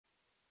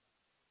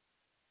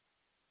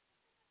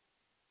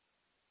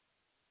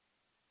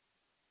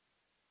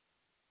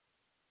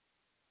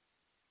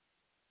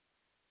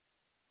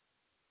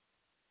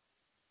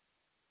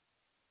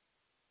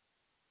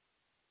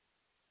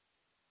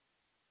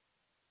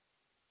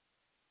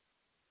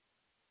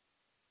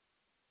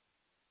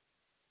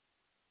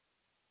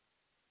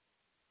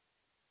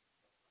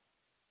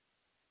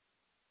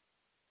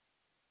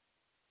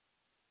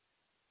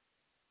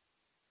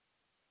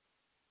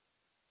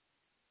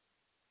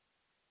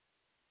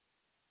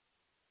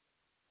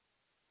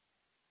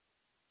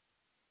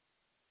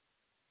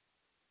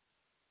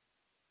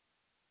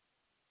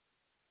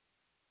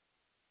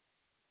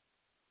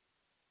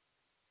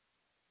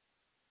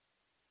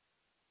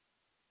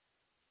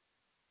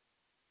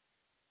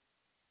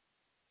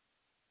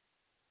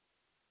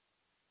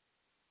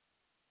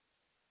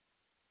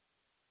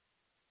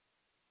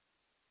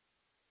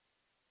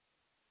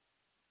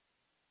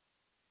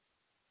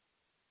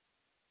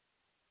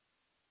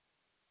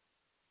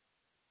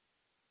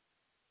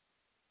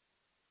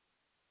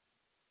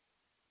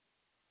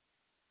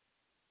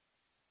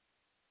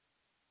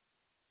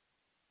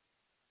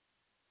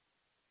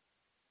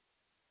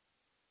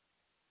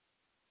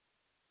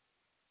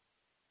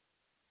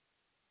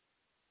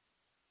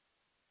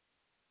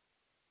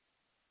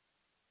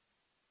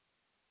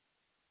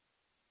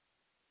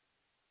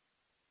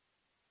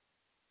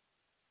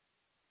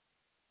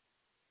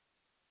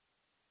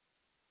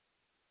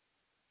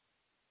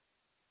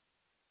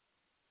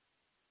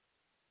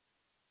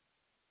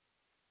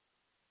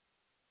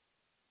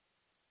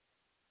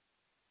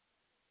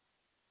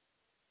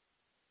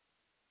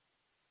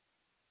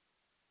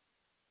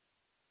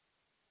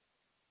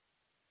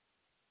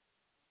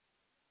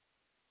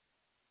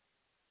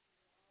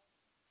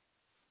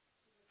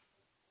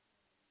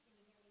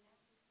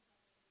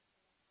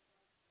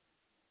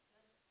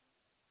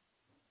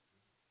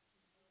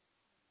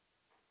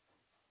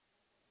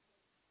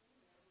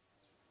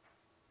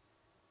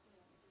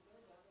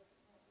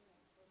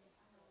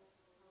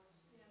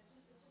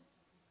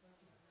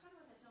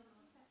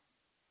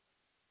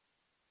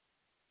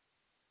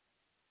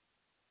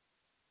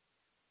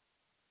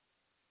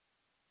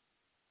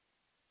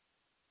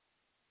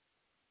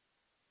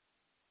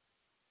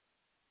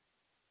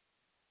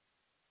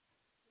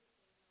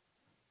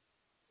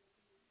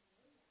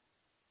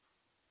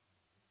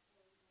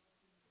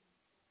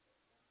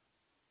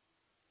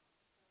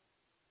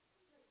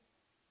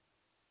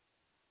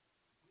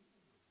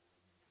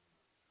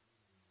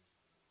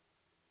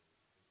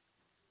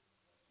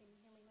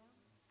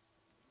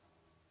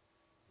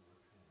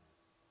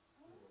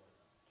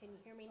Can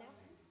you hear me now?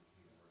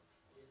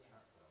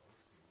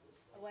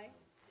 Away?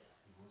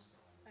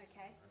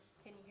 Okay.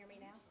 Can you hear me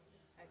now?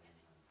 Okay.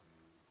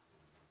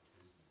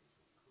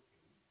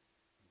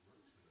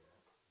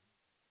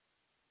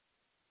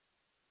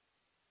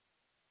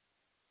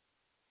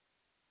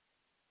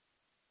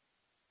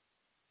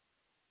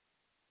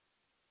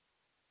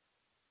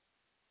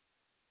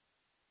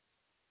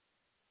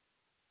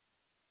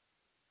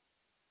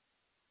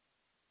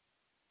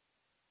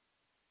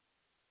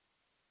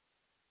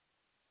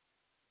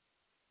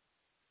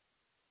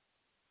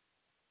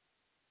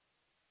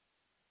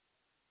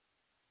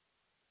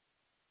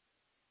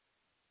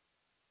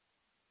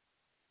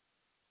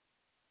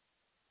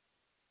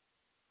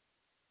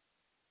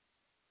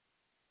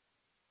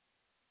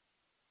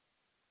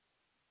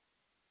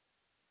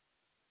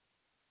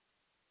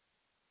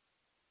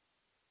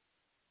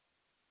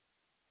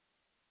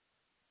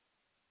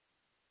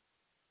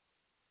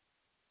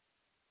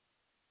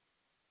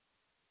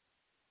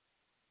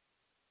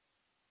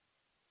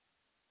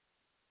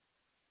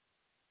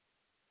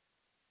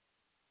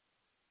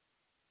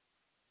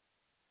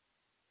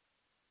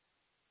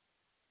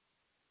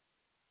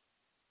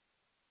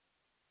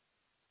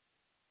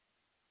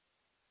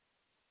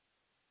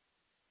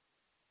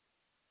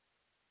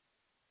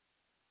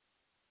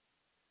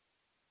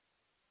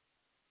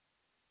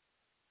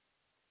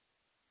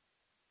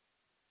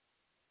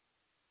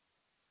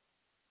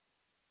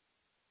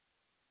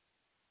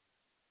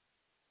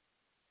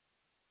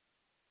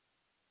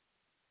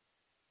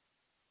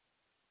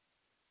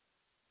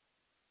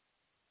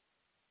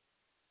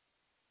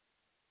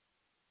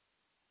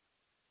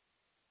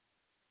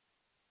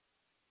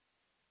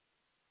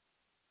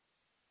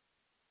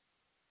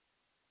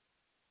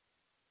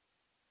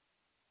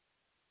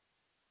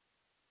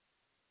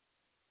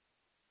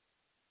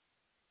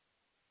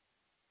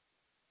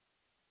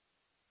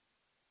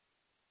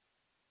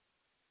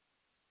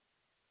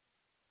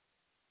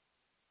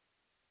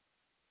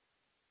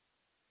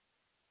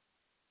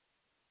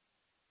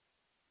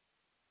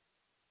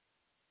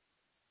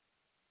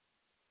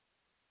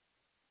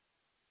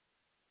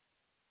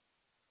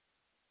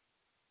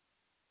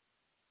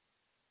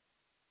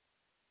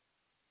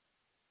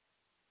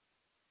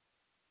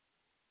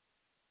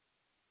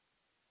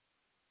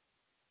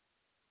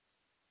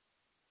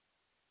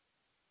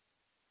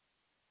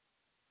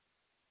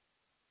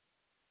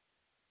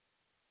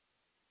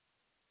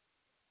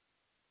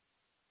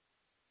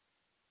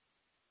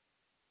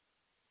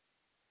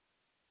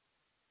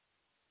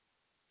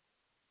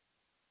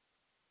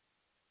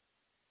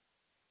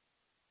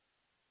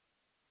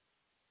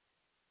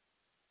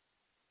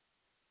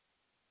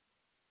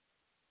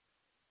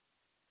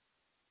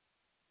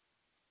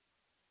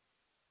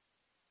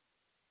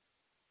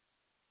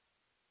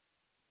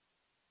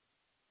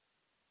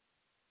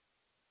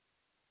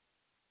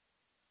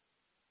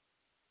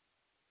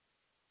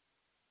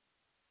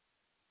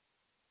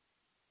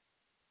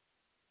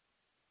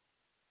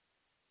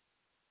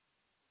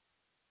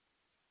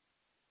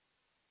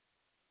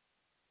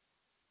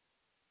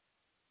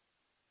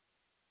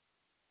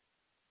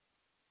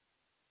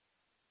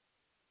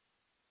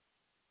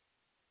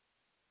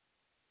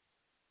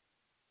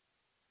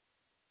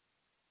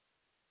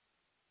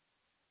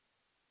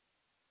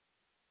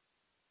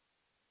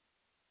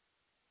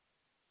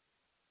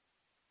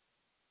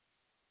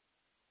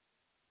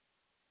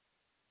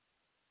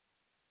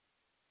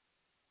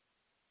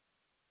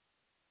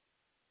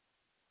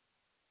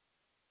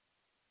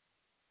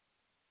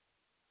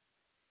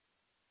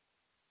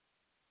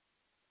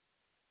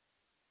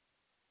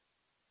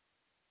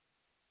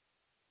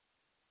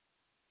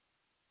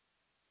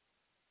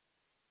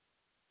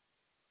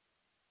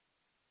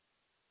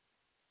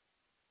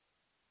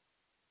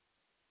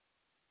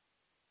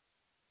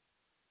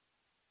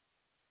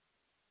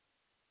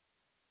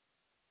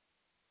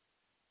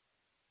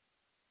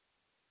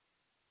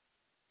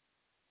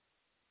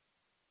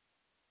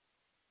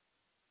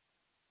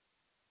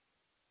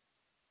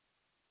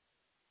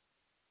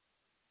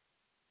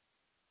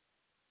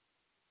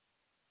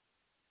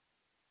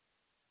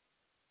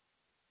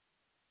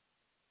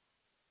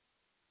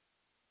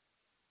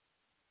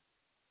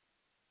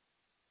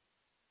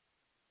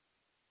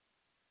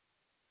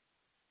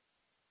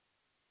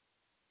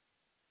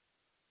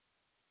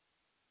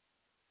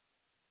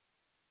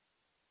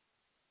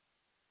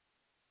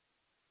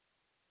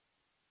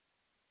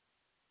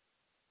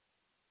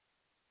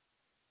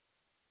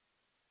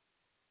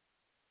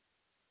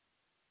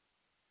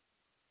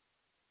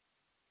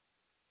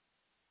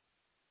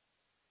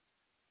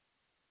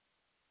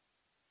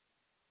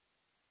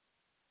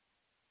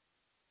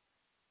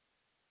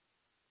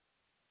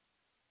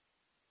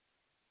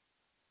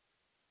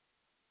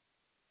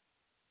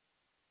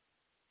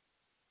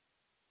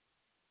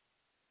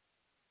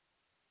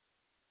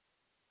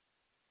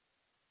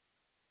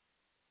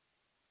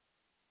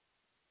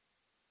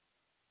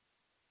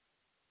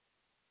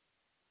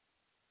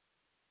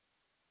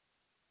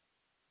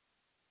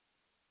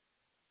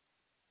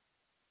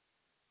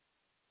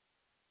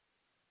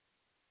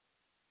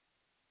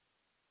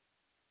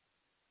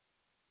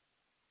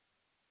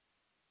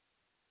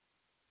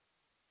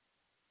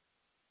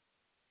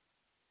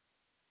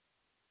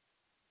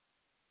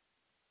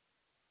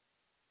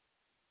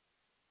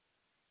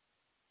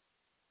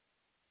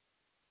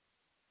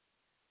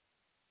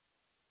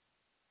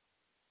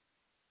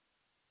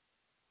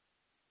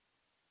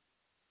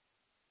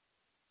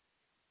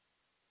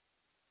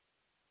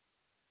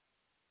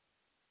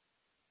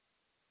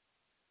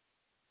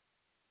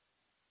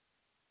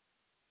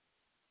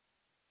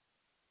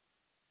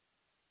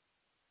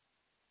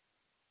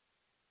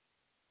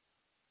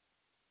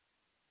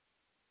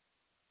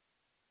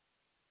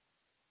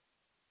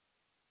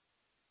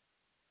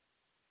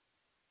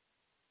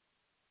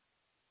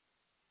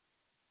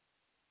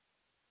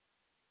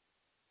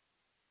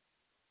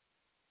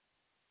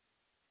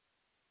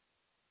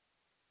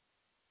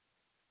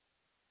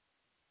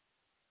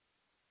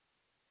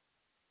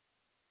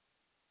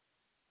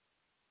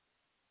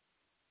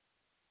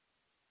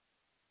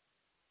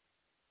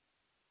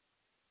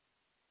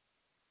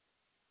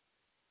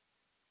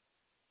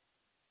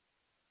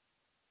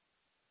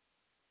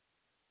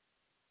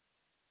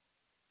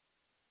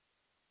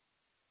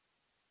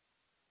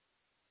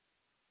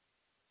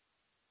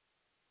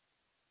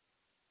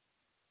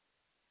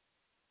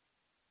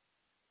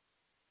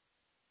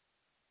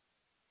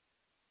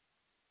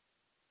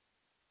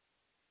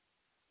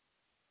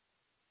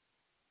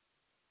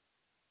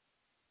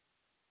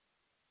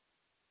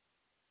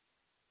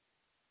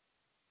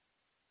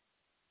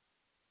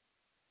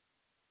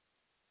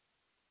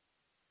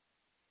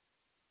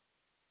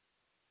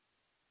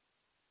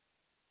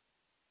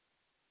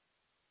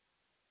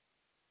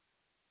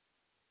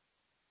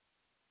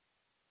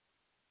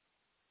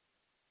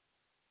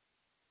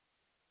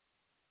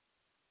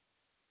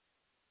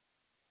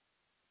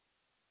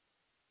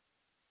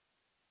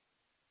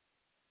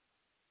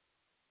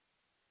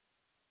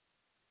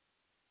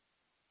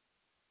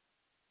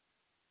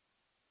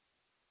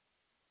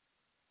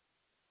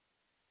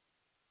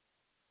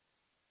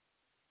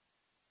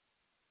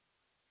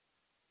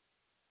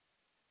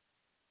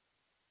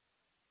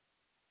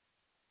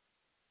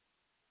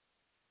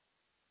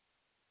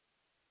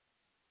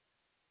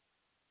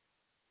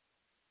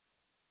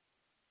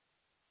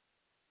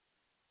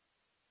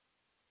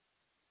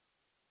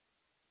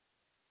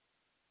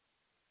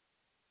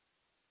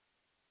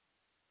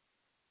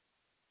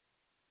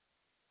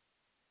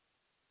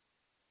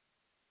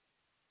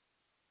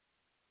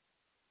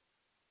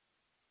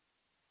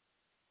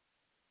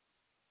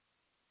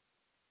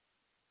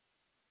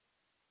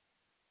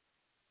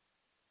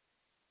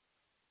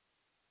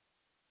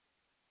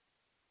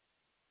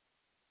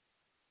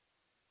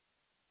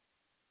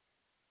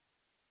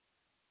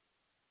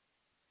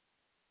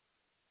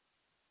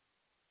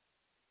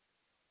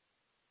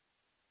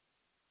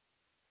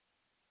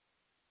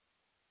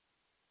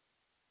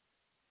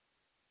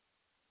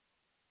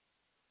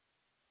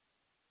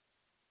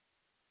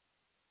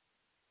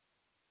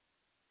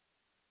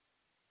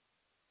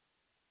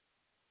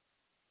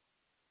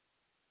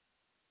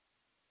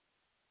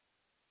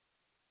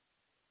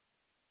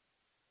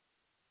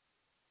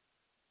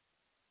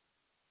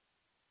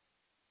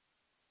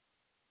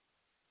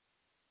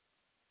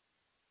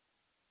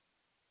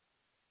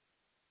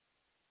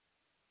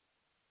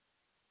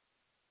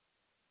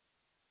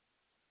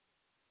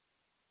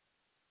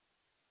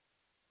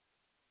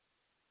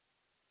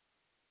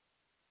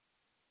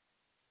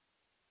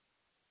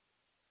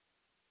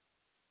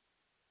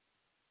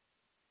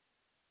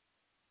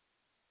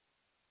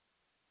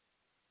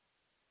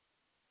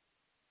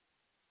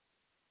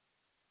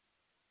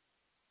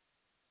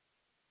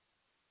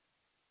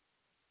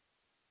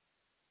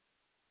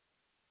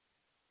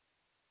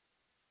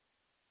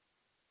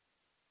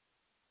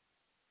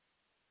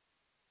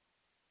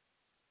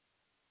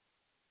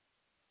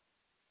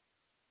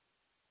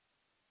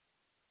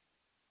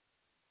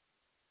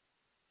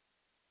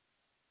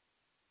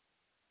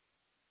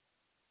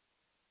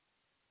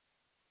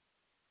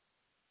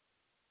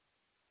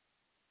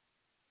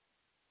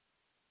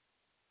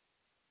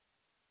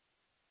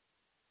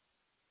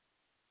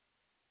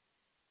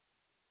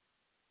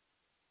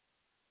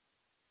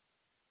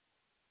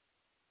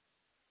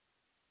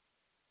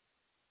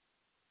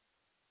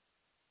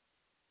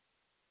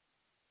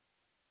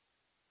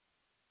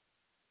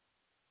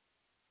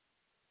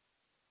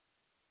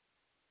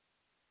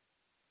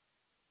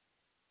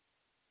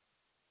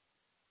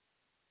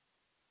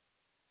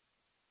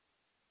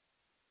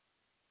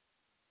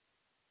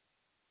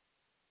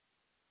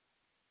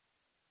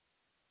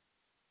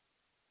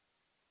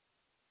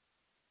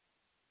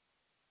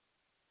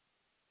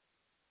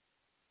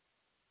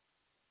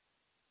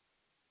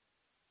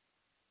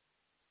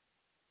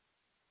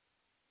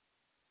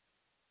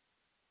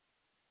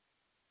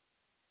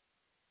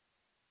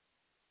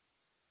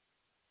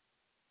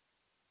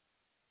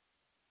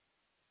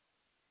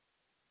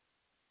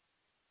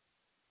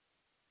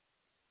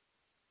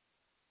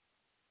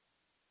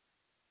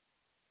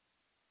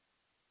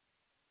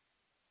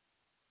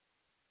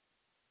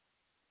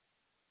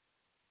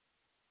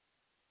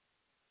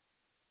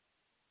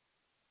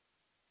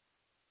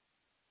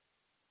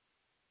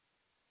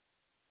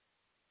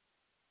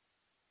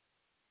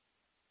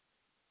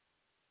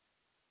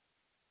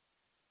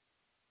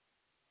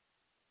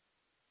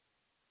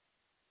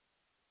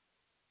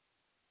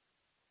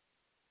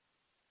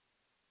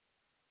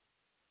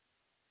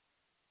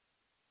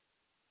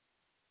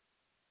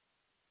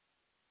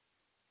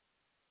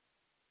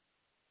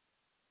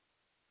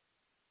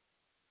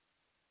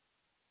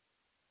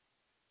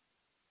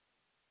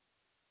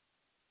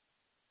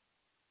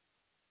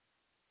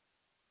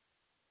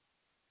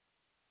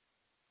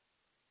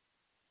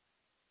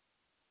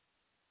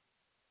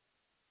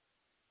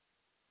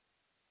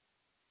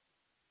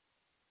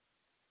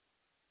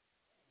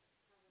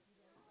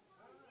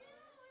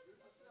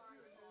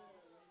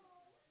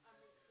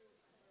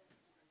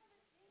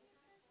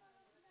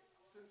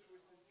 Good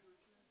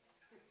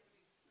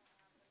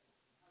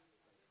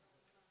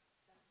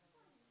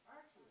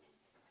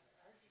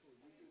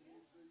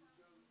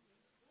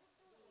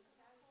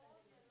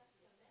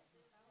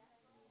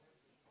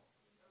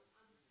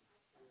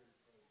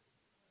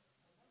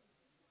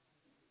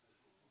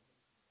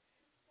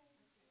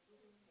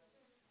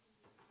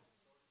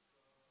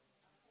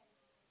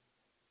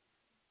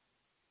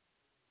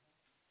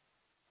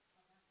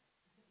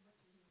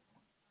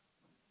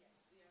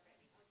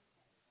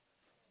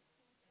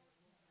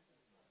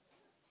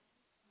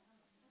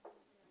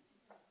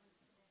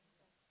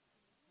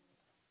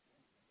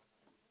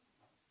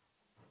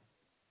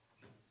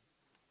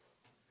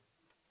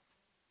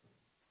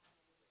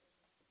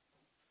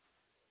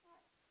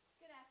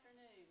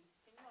afternoon.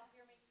 Can you all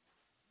hear me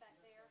back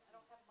there? I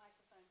don't have a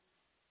microphone.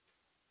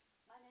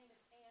 My name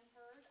is Ann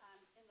Hurd. I'm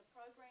in the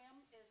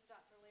program is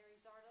Dr. Larry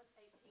Zarda,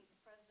 18th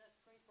President of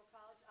Greensboro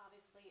College.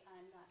 Obviously,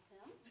 I'm not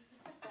him,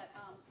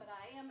 but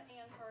I am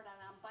Ann Hurd, and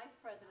I'm Vice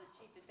President,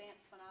 Chief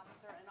Advancement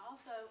Officer, and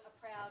also a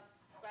proud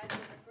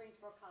graduate of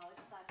Greensboro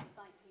College, class of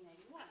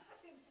 1981.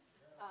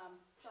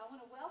 So I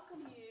want to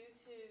welcome you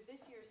to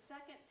this year's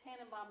second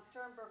Tannenbaum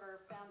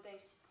Sternberger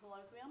Foundation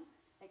Colloquium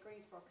at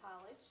Greensboro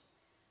College.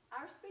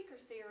 Our speaker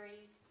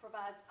series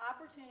provides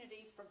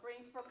opportunities for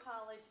Greensboro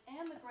College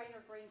and the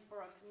greater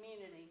Greensboro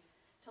community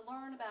to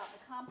learn about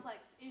the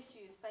complex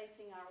issues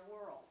facing our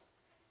world.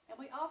 And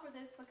we offer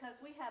this because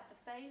we have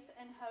the faith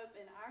and hope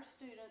in our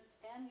students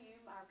and you,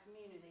 our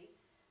community,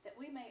 that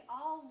we may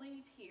all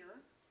leave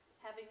here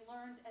having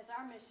learned, as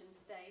our mission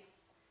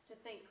states, to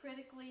think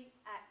critically,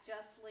 act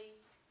justly,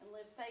 and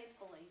live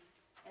faithfully,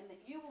 and that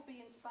you will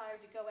be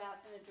inspired to go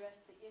out and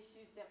address the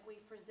issues that we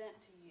present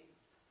to you.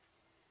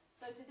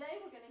 So today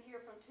we're going to hear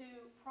from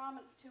two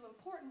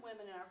important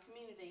women in our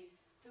community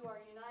who are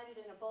united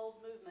in a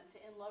bold movement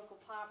to end local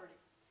poverty.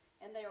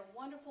 And they are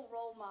wonderful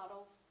role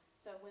models,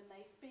 so when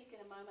they speak in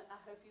a moment, I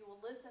hope you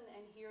will listen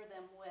and hear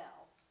them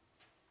well.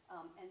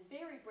 And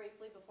very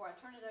briefly, before I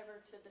turn it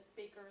over to the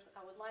speakers,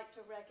 I would like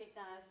to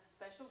recognize a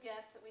special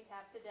guest that we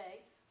have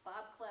today,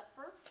 Bob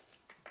Klepfer.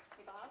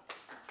 Hey, Bob.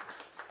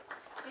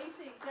 He's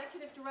the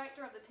Executive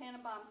Director of the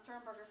Tannenbaum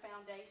Sternberger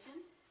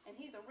Foundation, and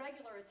he's a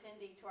regular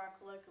attendee to our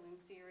colloquium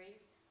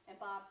series. And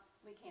Bob,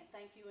 we can't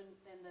thank you and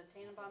the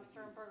Tannenbaum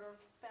Sternberger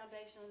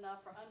Foundation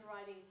enough for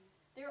underwriting.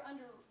 Their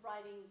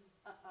underwriting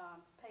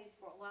pays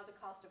for a lot of the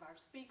cost of our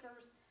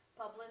speakers,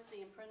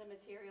 publicity and printed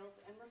materials,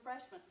 and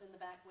refreshments in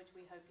the back, which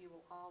we hope you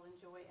will all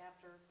enjoy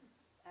after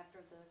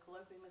the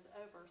colloquium is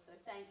over. So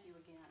thank you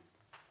again.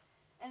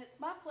 And it's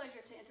my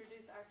pleasure to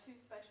introduce our two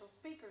special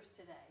speakers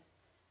today.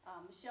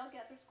 Michelle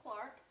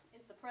Gethers-Clark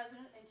is the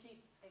President and Chief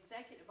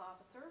Executive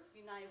Officer of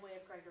United Way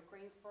of Greater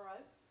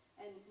Greensboro,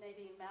 and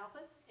Nadine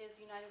Malpas is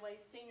United Way's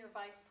Senior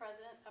Vice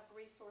President of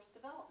Resource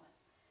Development.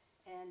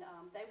 And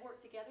they work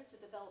together to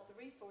develop the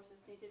resources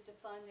needed to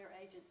fund their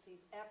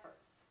agency's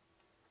efforts.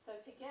 So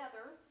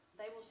together,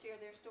 they will share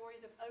their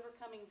stories of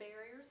overcoming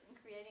barriers and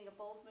creating a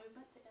bold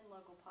movement to end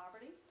local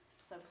poverty.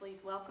 So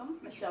please welcome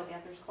Michelle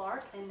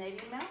Gethers-Clark and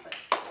Nadine Malpas.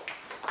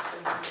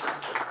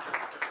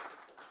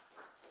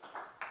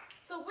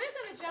 So we're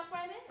going to jump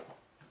right in.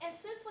 And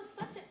since we're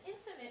such an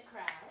intimate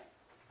crowd,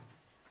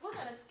 we're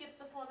going to skip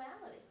the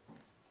formality.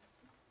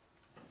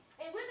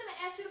 And we're going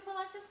to ask you to pull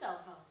out your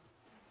cell phone.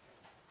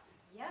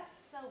 Yes.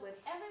 So with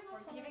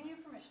everyone... We're giving you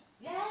permission.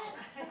 Yes.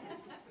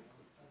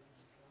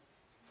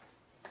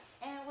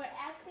 And we're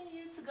asking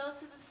you to go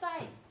to the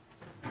site.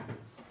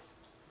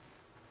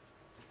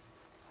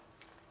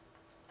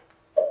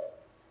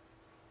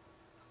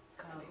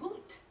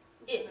 Kahoot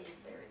it.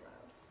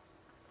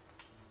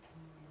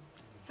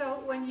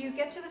 So when you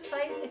get to the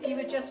site, if you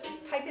would just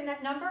type in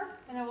that number,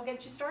 and then we'll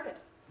get you started.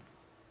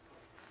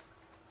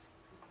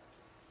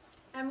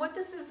 And what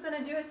this is going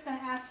to do, it's going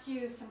to ask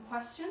you some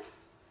questions,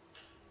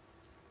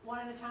 one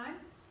at a time.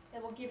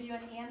 It will give you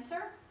an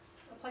answer,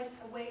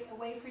 a way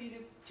for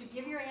you to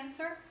give your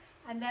answer,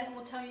 and then it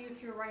will tell you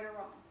if you're right or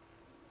wrong.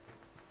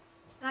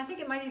 And I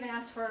think it might even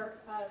ask for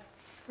a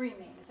screen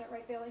name. Is that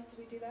right, Bailey? Did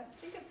we do that?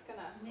 I think it's going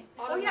to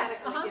Oh, yes,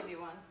 automatically give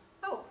you one.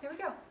 Oh, here we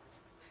go.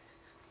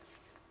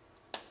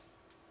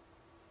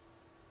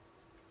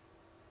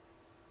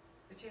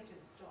 But you have to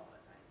install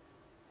it,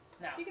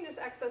 right? No. You can just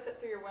access it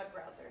through your web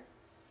browser.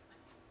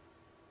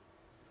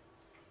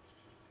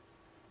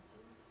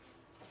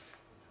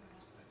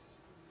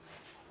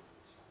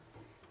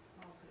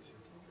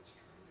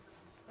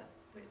 But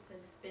where it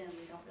says spin,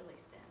 we don't really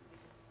spin. We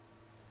just,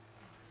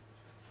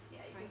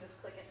 yeah, you can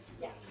just click it.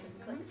 Yeah.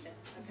 Just click spin.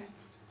 Okay.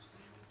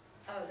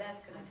 Oh,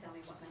 that's going to tell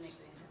me what my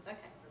nickname is.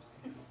 Okay.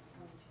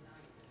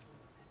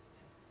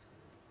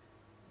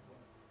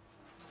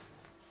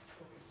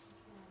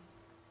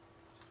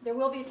 There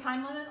will be a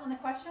time limit on the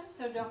questions,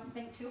 so don't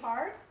think too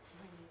hard.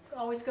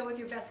 Always go with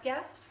your best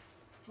guess.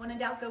 When in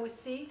doubt, go with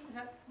C. Is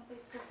that what they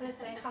still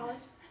say in college?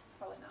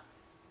 Probably not.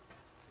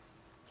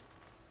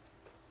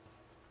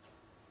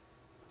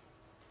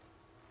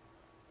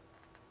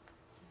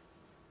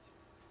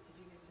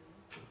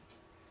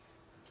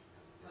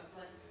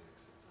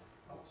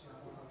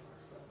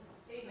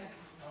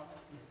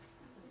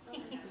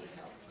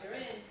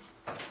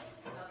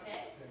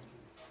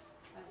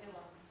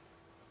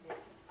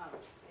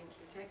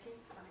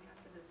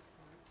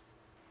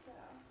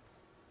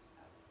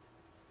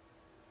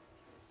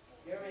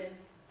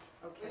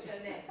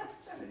 name?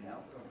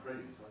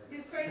 Crazy tiger.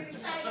 You crazy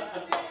tiger,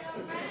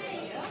 damn right.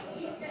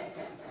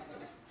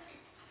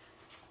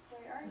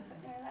 Where are you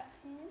sitting there, that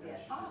pen? Yeah,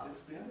 she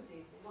just did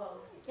spin. Well,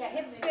 Yeah,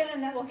 hit spin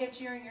and that will get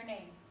your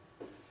name.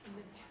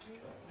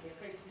 yeah,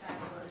 crazy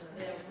tiger was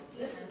available.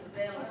 This is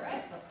available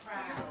Alright. for So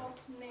your crowd. little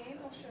name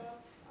will show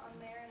up on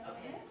there in a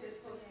Okay. minute.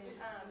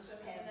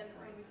 And then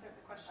when we start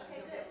the questions, Okay,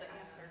 you'll be able good. to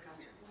answer.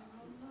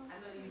 I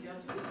know you young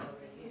people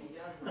over here,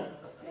 y'all know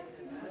what's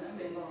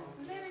stay long.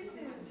 Very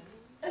soon.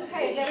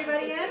 Okay, is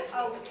everybody in?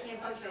 Oh, we can't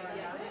touch it,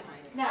 yeah.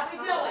 Now, How we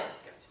doing?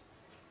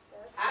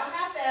 I don't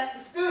have to ask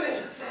the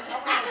students.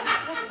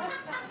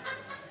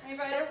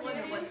 Anybody else need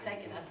to?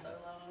 taking us so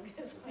long. I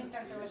think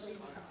Dr. Wesley.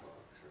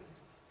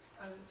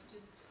 So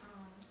just,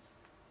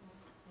 we'll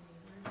see,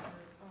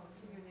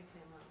 see your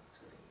nickname on the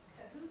screen.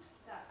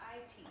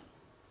 Kahoot.it.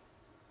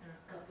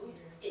 Kahoot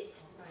Here, it.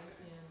 right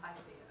in. I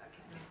see it,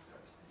 okay.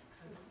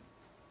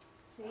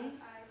 See?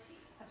 IT.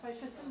 That's why you're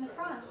supposed to sit in the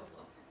front,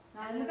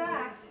 not in the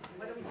back.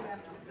 What do we do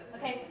after this?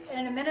 Okay,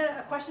 in a minute,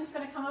 a question's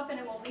gonna come up and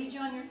it will lead you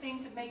on your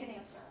thing to make an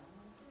answer.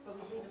 But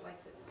we leave it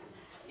like this.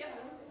 Yep.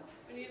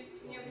 When you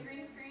have a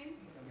green screen,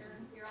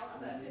 you're all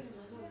set.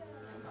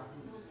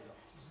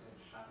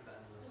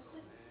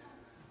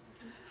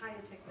 High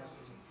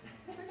technology.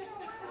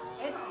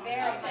 It's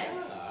very good.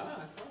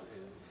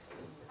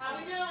 How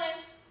we doing?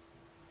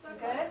 So Good?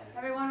 close.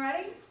 Everyone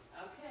ready?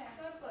 Okay.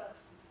 So close.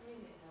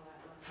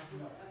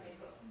 Okay,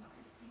 cool.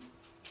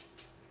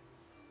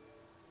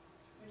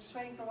 We're just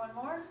waiting for one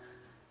more.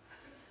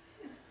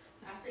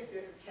 I think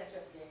there's a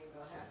catch-up game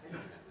gonna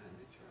happen.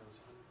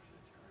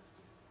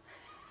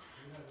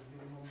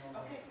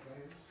 Okay.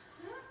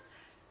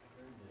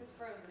 It's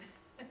frozen.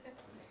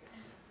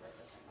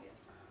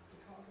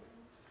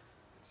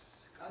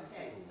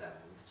 Okay, So,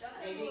 jot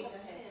down a Nadine, little go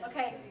ahead. pin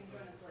Okay. so you can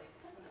join us late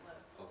when it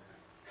loads.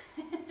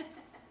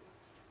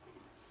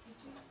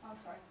 Oh, I'm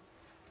sorry.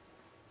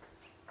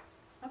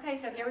 Okay,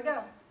 so here we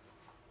go.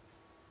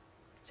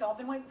 So I've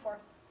been waiting for.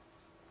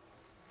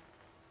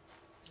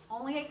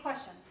 Only 8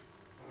 questions.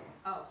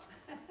 Oh.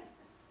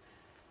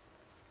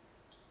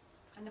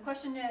 And the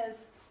question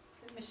is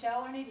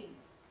Michelle or Nadine?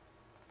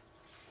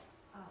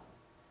 Oh.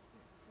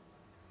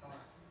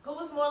 Who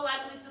is more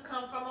likely to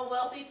come from a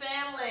wealthy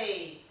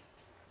family?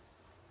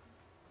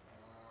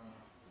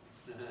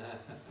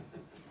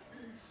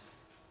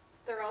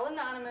 They're all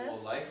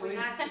anonymous. More likely?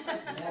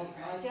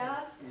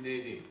 Just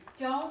Nadine.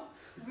 don't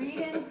read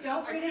into the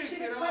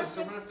question.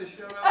 Someone have to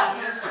shout out the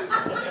answers.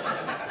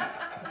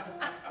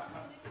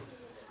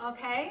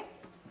 Okay,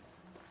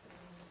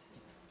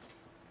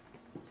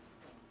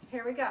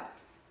 here we go.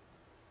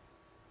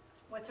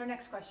 What's our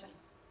next question?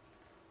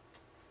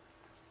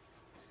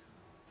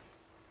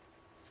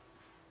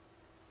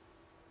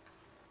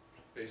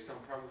 Based on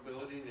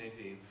probability,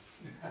 Nadine.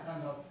 As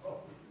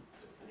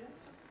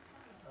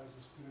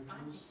a spirit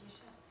goes.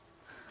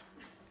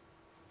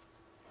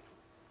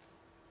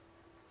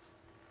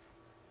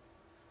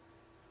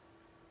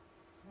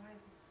 Why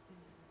is it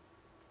spinning?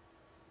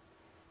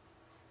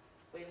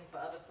 Waiting for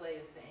other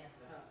players to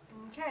answer.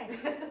 Okay.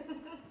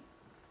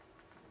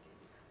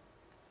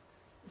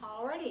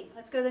 Alrighty,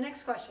 let's go to the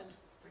next question.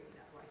 It's bringing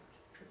that white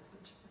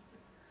privilege.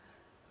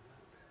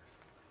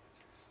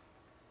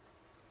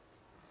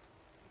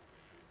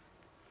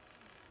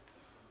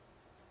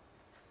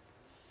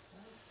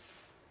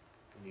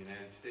 In the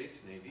United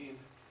States, Nadine.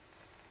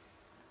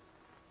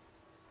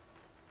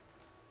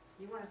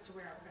 You want us to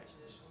wear our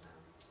prejudicial now?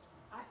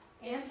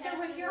 Answer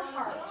with your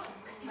heart.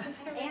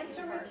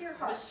 Answer with your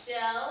heart.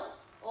 Michelle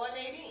or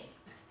Nadine?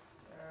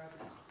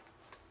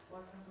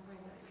 What's on the way?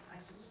 I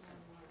should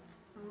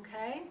know one.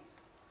 Okay.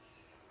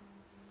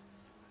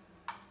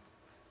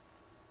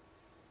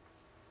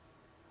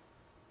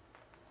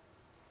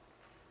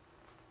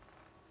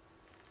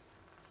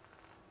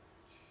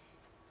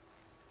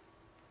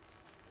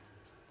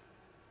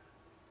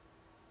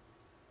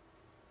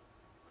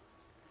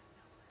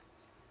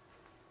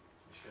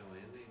 Michelle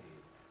and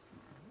Nadine.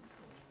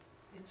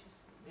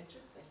 Interesting.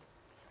 Interesting.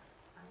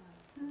 I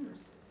like the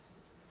person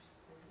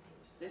as an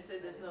Asian. They said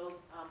there's no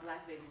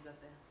black babies up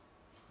there.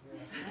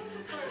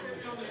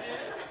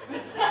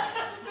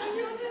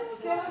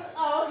 There was,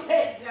 oh,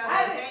 okay. No, I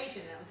that was didn't-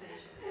 Asian, that was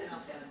Asian. No.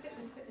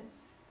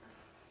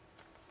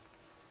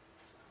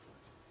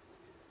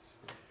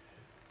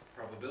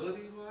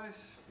 Probability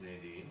wise,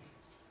 Nadine.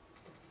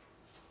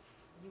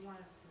 You want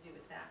us to do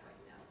it that way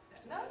now?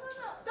 No,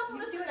 don't You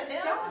listen do to it-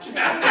 him.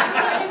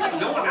 don't-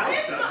 No one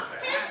else does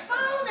that. His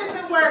phone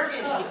isn't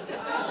working. Well,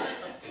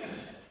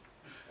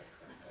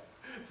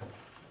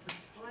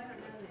 I don't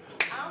know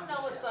that. I don't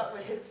know what's up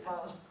with his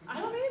phone. I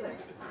don't either.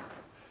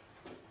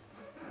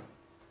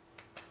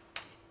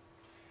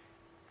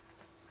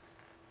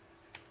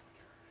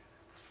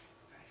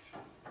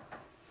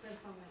 Depends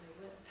on where they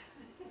lived.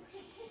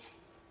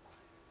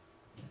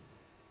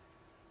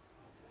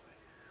 Oh boy,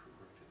 who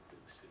worked at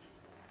Big City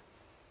Hall?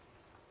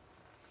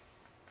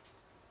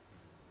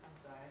 I'm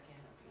sorry, I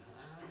can't help you.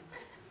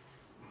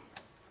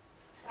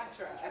 I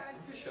tried.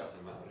 Just shouting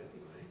them out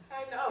anyway.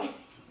 I know.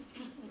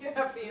 You're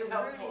not being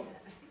helpful.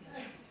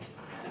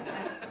 I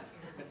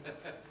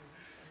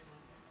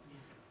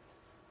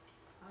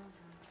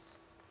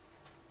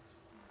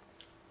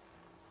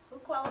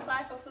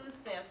qualify for food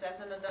stamps as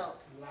an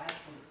adult?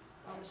 Last one.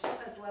 Oh, Michelle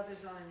has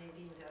leathers on and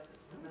Nadine doesn't,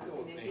 so it Go must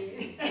with be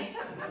Nadine. Nadine.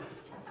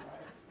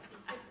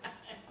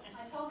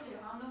 I told you,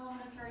 I'm the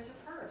woman who carries a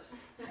purse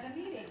at a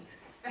meeting.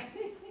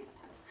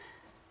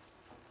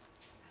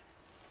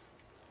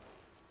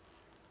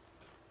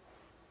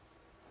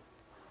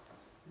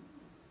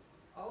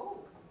 Oh,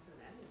 isn't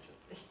that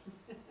interesting?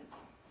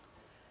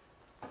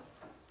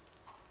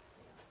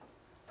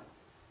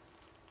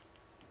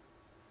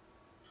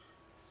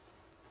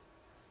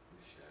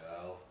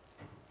 Michelle.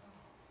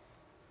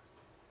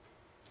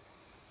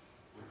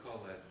 We call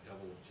that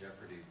double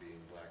jeopardy,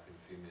 being black and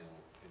female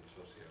in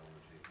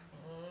sociology.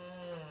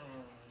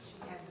 She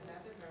has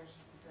another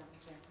version of double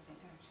jeopardy,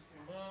 don't you,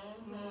 girl?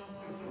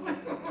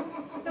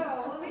 So,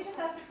 let me just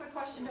ask a quick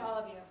question to all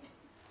of you.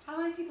 How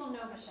many people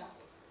know Michelle?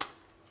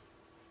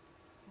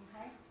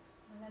 Okay,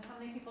 and then how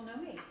many people know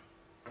me?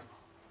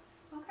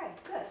 Okay,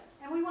 good,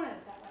 and we wanted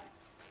it that way.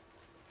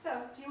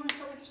 So, do you want to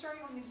start with your story, or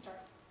you want me to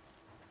start?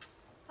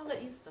 I'll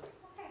let you start.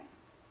 Okay.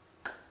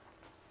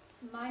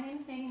 My name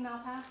is Nadine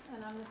Malpass,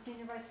 and I'm the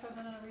Senior Vice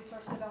President of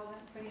Resource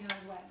Development for the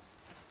United Way.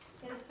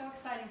 It is so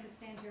exciting to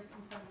stand here in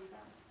front of you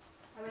guys.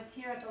 I was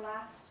here at the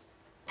last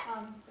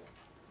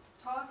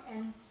talk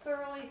and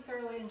thoroughly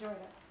enjoyed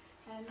it.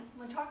 And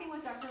when talking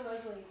with Dr.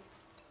 Leslie,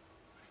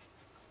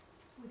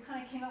 we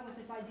kind of came up with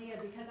this idea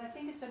because I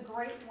think it's a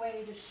great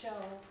way to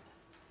show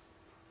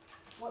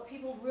what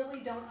people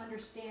really don't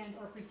understand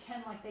or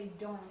pretend like they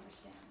don't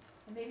understand.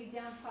 And maybe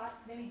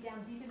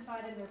down deep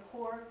inside of their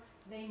core,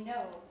 they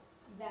know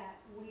that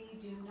we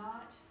do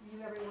not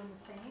view everyone the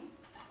same,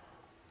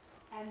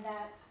 and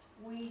that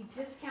we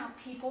discount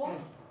people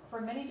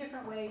for many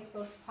different ways,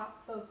 both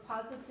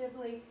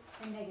positively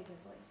and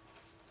negatively.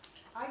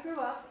 I grew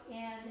up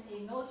in a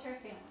military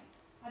family.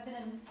 I've been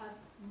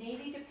a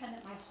Navy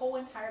dependent my whole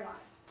entire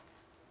life.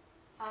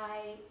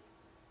 I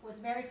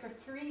was married for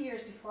 3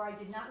 years before I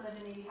did not live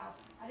in Navy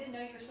housing. I didn't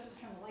know you were supposed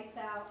to turn the lights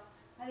out.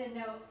 I didn't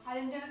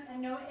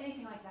know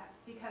anything like that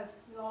because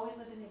we always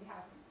lived in Navy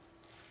housing.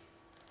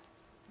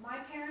 My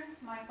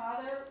parents, my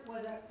father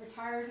was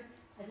retired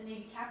as a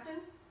Navy captain.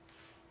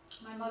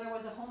 My mother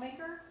was a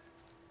homemaker.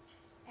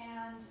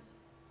 And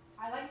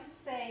I like to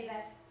say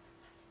that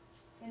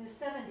in the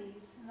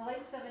 70s, in the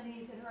late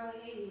 70s and early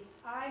 80s,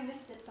 I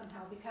missed it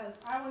somehow because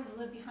I always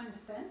lived behind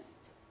the fence.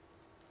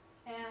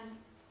 And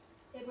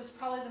it was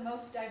probably the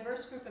most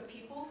diverse group of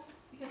people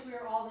because we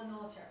were all in the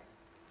military.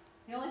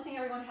 The only thing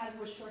everyone had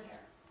was short hair.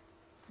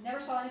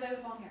 Never saw anybody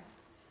with long hair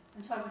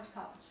until I went to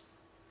college,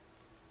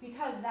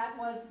 because that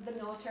was the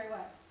military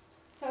way.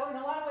 So in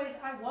a lot of ways,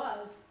 I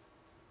was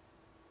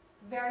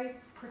very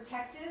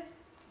protected,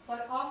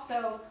 but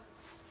also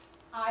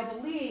I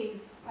believe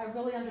I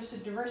really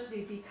understood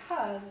diversity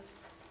because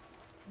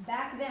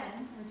back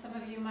then, and some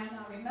of you might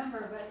not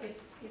remember, but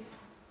if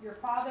your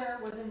father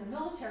was in the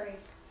military,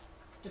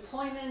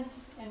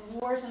 deployments and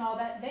wars and all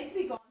that, they could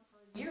be gone for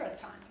a year at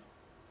a time.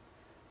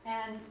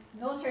 And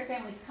military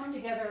families come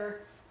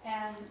together,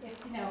 and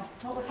if you know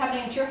what was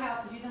happening at your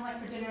house, if you didn't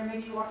like for dinner,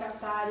 maybe you walked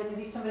outside and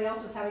maybe somebody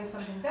else was having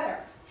something better.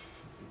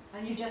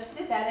 And you just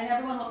did that, and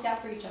everyone looked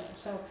out for each other.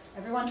 So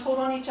everyone told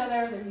on each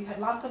other, you had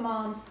lots of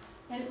moms,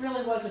 and it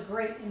really was a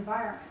great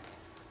environment.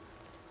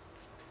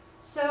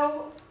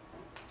 So,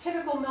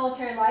 typical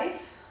military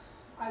life.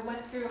 I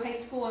went through high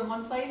school in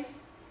one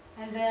place,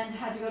 and then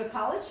had to go to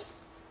college.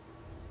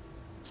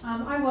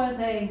 I was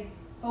a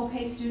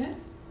okay student.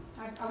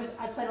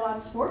 I played a lot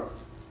of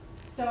sports,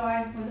 so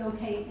I was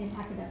okay in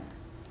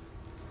academics.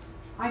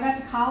 I got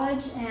to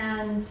college,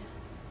 and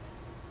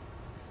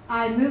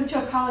I moved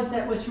to a college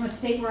that was from a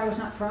state where I was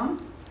not from.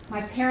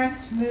 My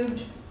parents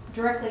moved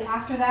directly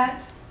after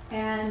that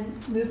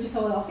and moved to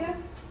Philadelphia.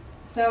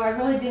 So I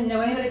really didn't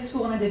know anybody at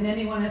school, and I didn't know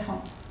anyone at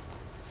home.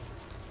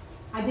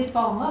 I did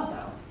fall in love,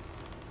 though,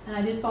 and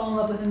I did fall in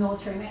love with a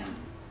military man.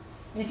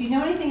 And if you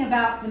know anything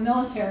about the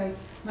military,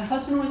 my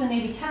husband was a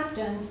Navy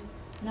captain,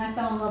 and I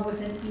fell in love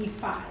with an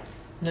E5.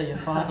 No, your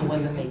father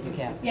was a Navy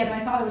captain. Yeah,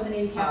 my father was a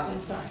Navy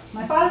captain, sorry.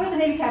 My father was a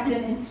Navy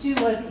captain, and Stu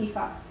was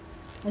E5.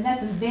 And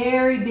that's a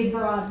very big,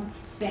 broad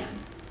span.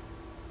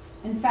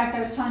 In fact,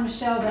 I was telling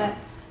Michelle that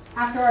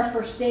after our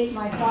first date,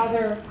 my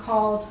father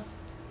called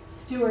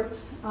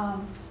Stuart's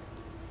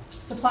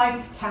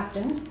supply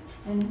captain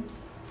and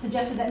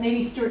suggested that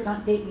maybe Stuart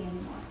not date me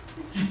anymore.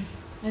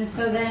 And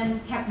so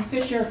then Captain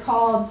Fisher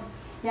called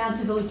down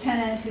to the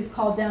lieutenant, who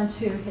called down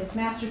to his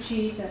master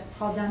chief, that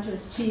called down to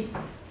his chief,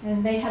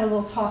 and they had a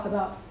little talk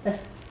about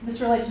this.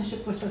 This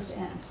relationship was supposed to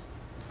end.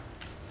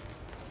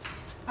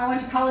 I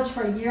went to college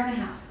for 1.5 years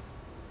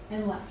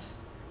and left,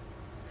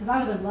 because I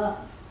was in love.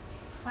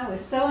 I was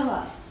so in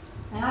love,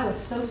 and I was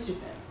so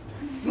stupid.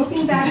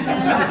 Looking back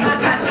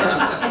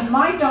then, if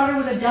my daughter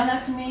would have done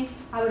that to me,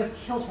 I would have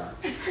killed her.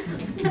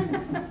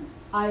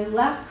 I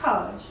left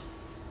college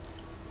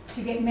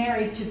to get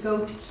married to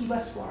go to Key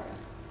West, Florida.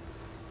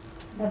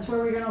 That's where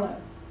we were going to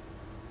live.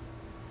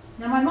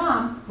 Now my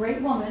mom, great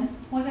woman,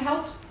 was a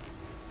housewife.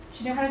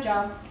 She never had a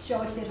job. She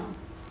always stayed home.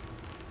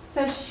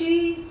 So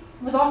she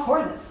was all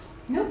for this.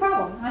 No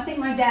problem. I think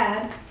my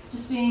dad,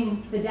 just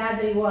being the dad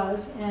that he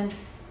was, and,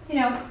 you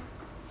know,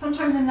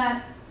 sometimes in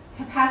that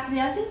capacity,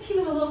 I think he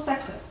was a little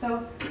sexist.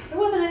 So it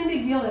wasn't any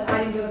big deal that I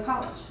didn't go to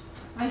college.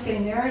 I was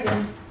getting married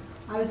and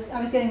I was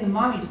getting the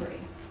mommy degree.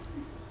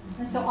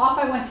 And so off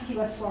I went to Key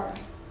West, Florida.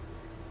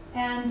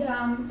 And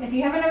if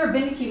you haven't ever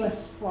been to Key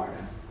West,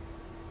 Florida,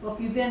 well,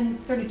 if you've been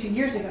 32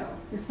 years ago,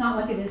 it's not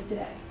like it is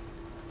today.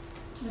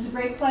 It was a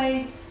great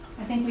place.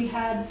 I think we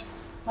had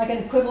like an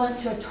equivalent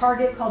to a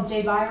Target called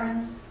J.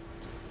 Byron's,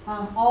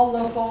 all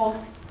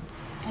local.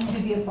 And you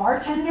could be a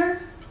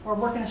bartender or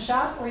work in a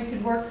shop, or you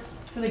could work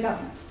for the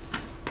government.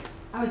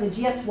 I was a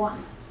GS1.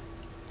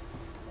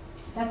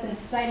 That's an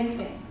exciting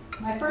thing.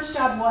 My first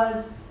job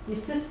was the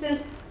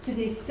assistant to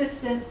the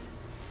assistant's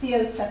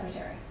CO's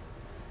secretary.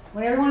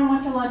 When everyone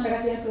went to lunch, I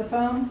got to answer the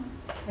phone.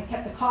 I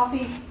kept the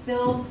coffee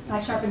filled, and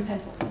I sharpened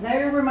pencils.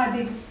 There were my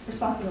big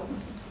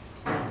responsibilities.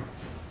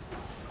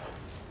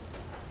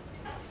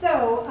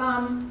 So,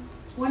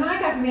 when I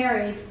got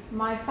married,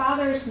 my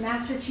father's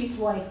Master Chief's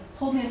wife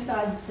pulled me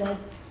aside and said,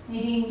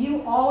 Nadine,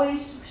 you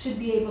always should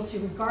be able to,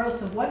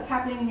 regardless of what's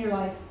happening in your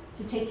life,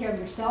 to take care of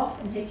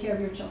yourself and take care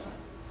of your children.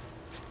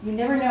 You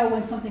never know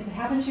when something could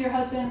happen to your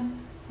husband,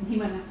 and he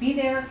might not be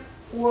there,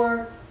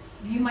 or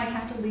you might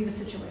have to leave a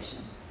situation.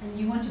 And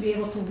you want to be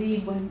able to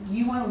leave when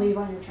you want to leave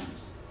on your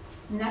terms.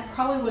 And that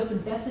probably was the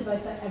best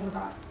advice I ever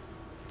got,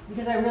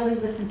 because I really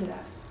listened to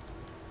that.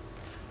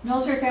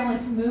 Military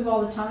families move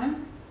all the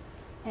time,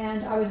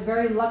 and I was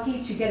very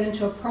lucky to get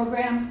into a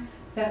program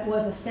that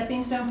was a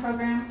stepping stone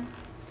program,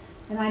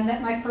 and I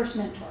met my first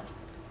mentor.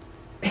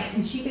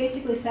 And she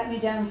basically sat me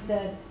down and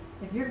said,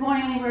 if you're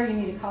going anywhere, you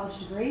need a college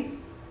degree,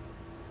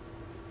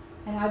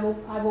 and I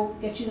will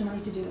get you the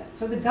money to do that.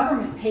 So the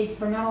government paid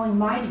for not only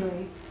my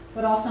degree,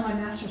 but also my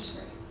master's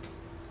degree.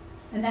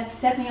 And that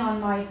set me on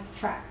my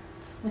track.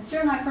 When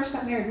Stuart and I first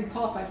got married, we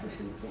qualified for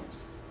food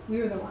stamps.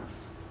 We were the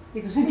ones,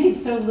 because we made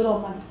so little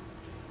money.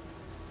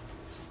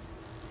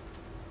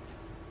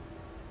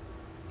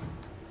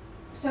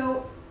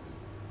 So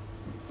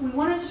we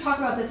wanted to talk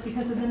about this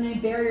because of the many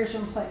barriers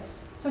in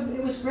place. So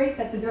it was great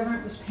that the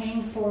government was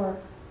paying for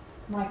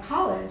my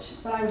college,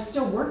 but I was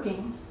still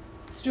working.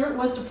 Stuart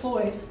was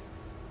deployed.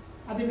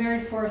 I've been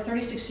married for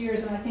 36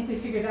 years, and I think we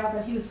figured out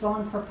that he was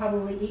gone for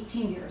probably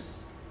 18 years,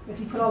 if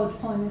you put all the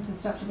deployments and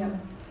stuff together.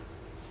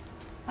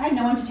 I had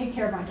no one to take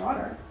care of my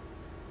daughter,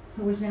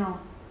 who was now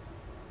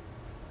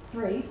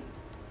 3.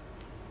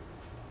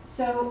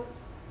 So,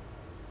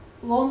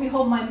 lo and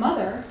behold, my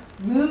mother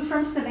moved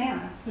from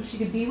Savannah so she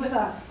could be with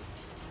us.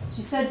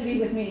 She said to be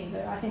with me,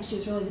 but I think she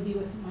was really to be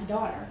with my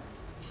daughter.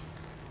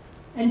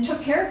 And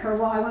took care of her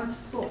while I went to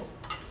school,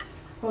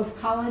 both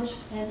college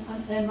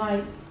and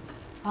my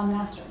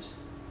master's.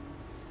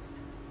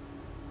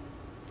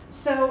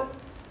 So,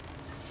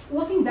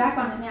 looking back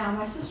on it now,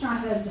 my sister and I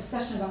had a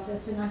discussion about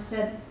this, and I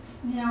said,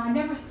 you know, I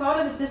never thought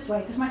of it this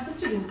way, because my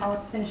sister didn't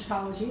finish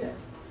college either.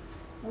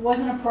 It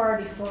wasn't a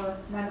priority for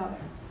my mother.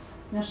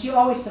 Now, she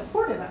always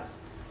supported us,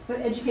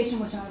 but education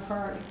was not a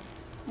priority.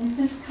 And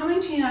since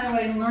coming to United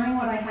Way and learning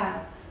what I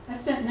have, I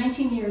spent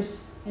 19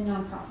 years in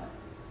nonprofit.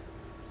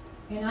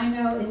 And I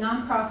know in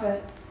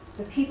nonprofit,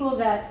 the people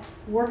that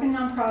work in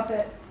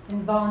nonprofit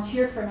and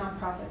volunteer for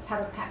nonprofits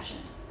have a passion.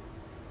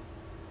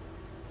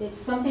 It's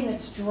something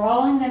that's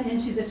drawing them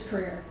into this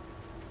career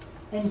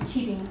and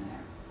keeping them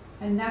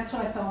there. And that's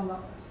what I fell in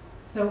love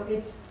with. So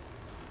it's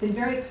been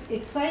very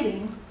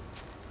exciting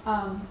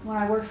when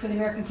I worked for the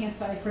American Cancer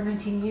Society for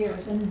 19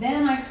 years. And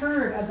then I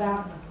heard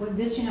about what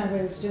this United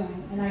Way was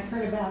doing, and I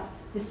heard about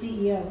the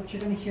CEO, which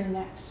you're going to hear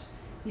next,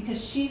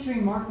 because she's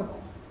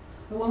remarkable.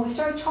 But when we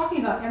started talking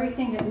about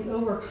everything that we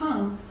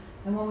overcome,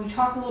 and when we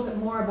talk a little bit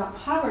more about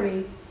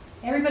poverty,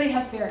 everybody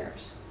has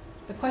barriers.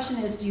 The question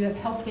is, do you have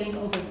help getting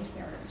over those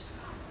barriers?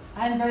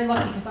 I'm very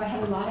lucky because I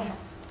had a lot of help.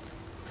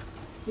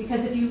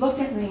 Because if you looked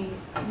at me,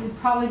 you'd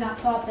probably not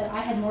thought that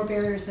I had more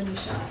barriers than you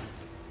should.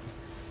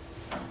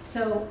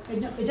 So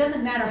it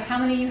doesn't matter how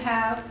many you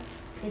have,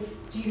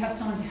 it's do you have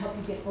someone to help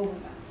you get over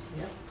them?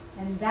 Yep.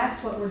 And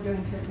that's what we're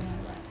doing here at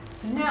United Way.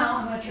 So now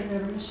I'm going to turn it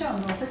over to Michelle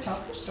and let her tell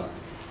her story.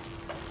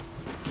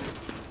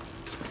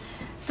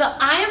 So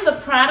I am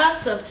the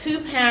product of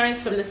 2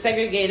 parents from the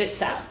segregated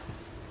South,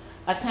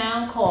 a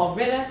town called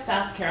Ritter,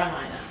 South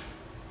Carolina,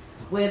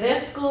 where their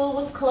school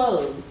was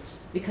closed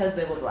because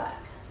they were black.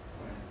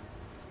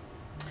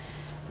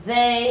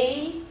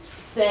 They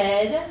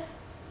said,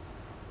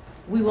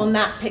 we will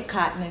not pick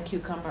cotton and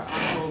cucumber our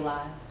whole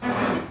lives.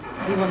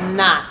 We will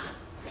not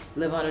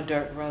live on a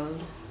dirt road.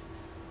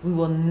 We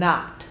will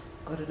not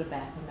go to the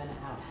bathroom in an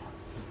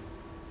outhouse.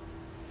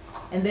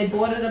 And they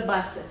boarded a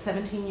bus at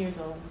 17 years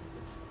old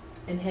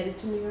and headed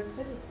to New York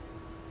City.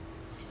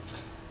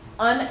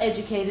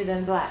 Uneducated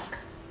and black.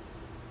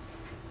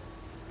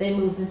 They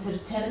moved into the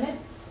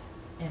tenements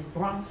in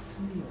Bronx,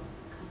 New York.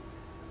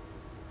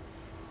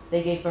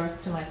 They gave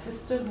birth to my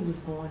sister, who was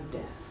born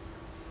deaf.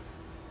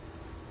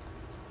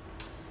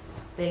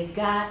 They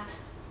got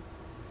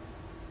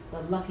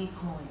the lucky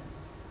coin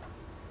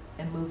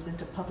and moved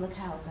into public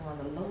housing on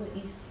the Lower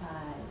East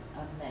Side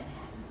of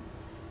Manhattan,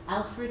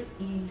 Alfred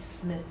E.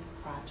 Smith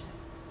Projects.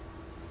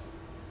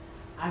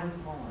 I was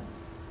born.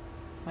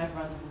 My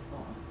brother was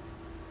born.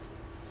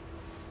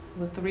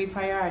 With 3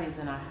 priorities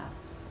in our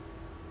house: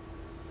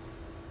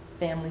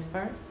 family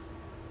first,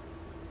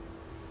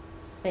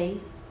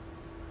 faith,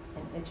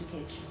 and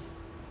education.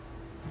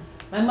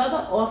 My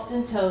mother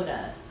often told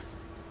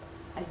us,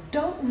 I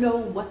don't know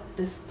what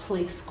this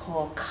place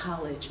called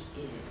college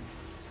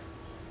is,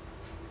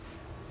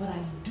 but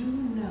I do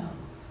know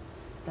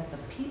that the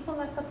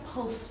people at the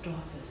post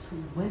office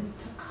who went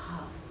to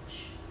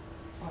college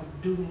are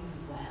doing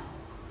well.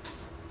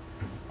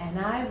 And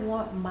I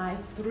want my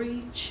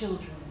 3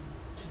 children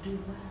to do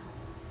well.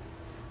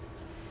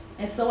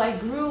 And so I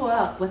grew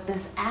up with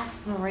this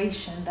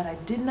aspiration that I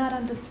did not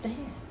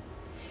understand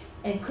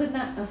and could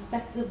not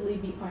effectively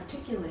be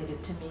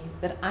articulated to me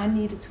that I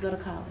needed to go to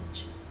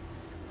college.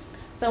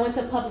 So I went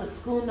to public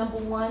school, number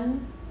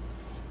 1,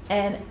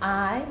 and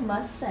I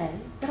must say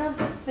that I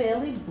was a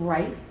fairly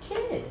bright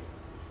kid.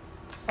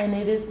 And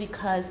it is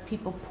because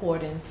people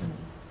poured into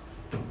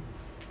me.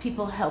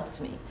 People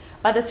helped me.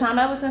 By the time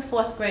I was in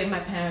 4th grade,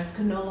 my parents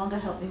could no longer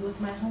help me with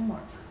my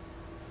homework.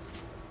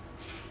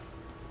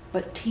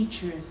 But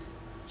teachers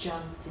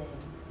jumped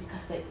in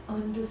because they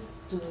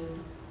understood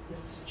the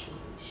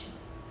situation.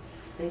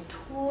 They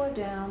tore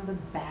down the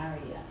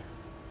barrier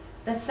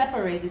that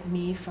separated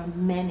me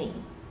from many,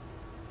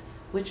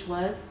 which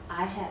was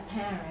I had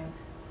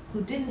parents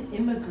who didn't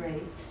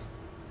immigrate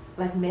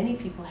like many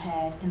people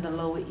had in the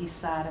Lower East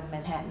Side of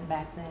Manhattan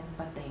back then,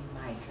 but they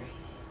migrated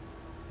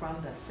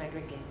from the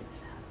segregated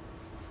South.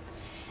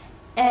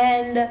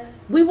 And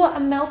we were a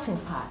melting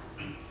pot.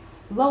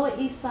 Lower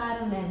East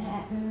Side of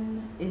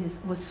Manhattan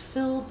was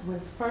filled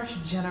with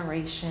first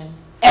generation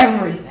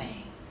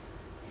everything.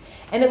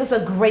 And it was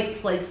a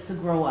great place to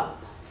grow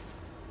up.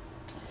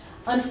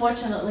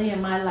 Unfortunately,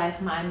 in my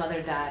life, my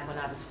mother died when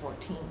I was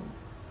 14.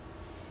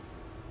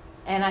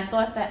 And I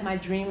thought that my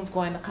dream of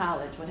going to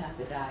college would have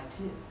to die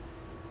too.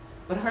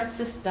 But her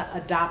sister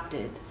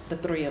adopted the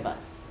 3 of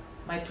us.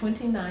 My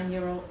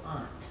 29-year-old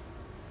aunt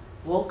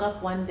woke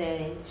up one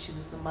day, she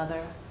was the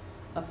mother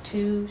of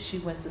 2, she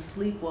went to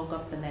sleep, woke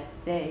up the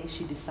next day,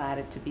 she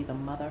decided to be the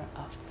mother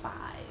of 5.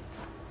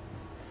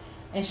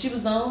 And she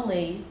was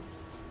only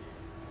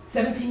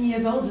 17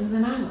 years older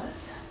than I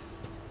was.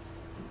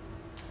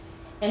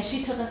 And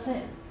she took us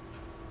in.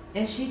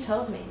 And she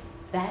told me,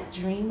 that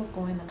dream of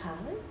going to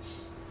college,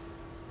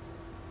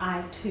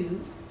 I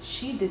too,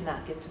 she did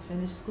not get to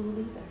finish school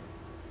either.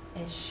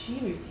 And she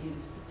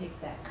refused to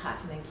pick that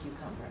cotton and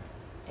cucumber.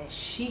 And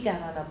she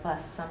got on a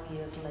bus some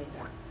years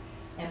later.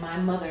 And my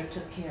mother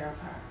took care of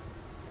her.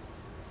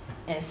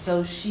 And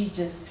so she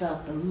just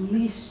felt the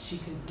least she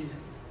could do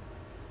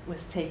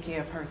was take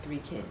care of her 3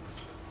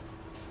 kids.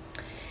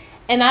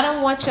 And I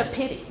don't want your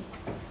pity.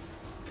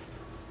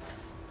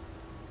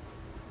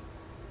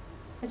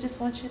 I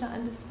just want you to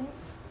understand.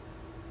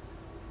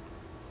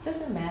 It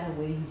doesn't matter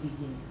where you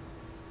begin.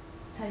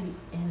 It's how you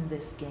end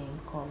this game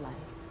called life.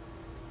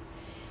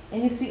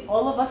 And you see,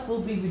 all of us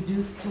will be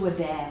reduced to a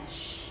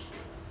dash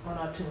on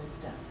our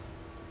tombstone.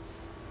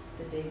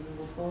 The day we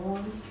were born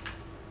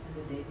and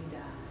the day we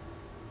died.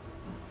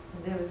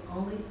 And there is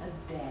only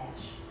a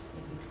dash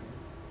in between.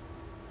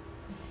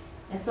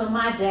 And so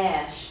my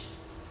dash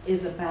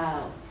is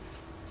about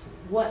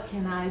what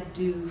can I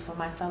do for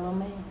my fellow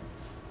man.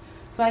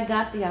 So I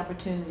got the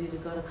opportunity to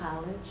go to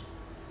college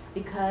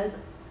because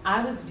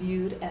I was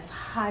viewed as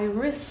high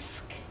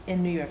risk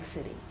in New York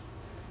City.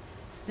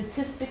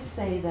 Statistics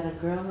say that a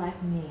girl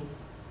like me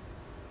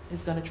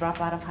is going to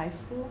drop out of high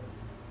school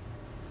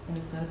and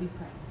is going to be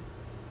pregnant.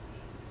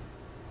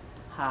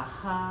 Ha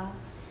ha,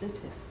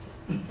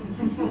 statistics.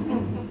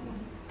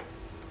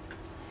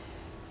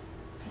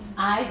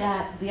 I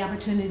got the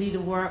opportunity to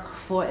work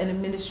for an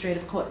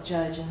administrative court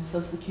judge in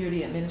Social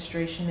Security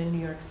Administration in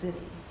New York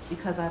City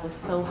because I was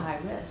so high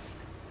risk.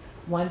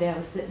 One day I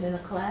was sitting in a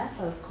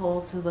class, I was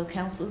called to the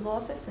counselor's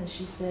office and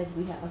she said,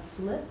 we have a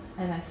slip,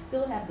 and I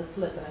still have the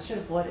slip and I should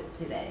have bought it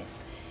today.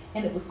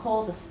 And it was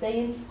called the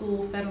Stay in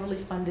School Federally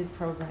Funded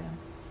Program.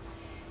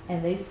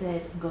 And they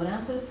said, go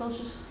down to the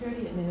Social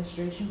Security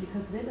Administration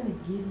because they're going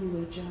to give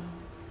you a job.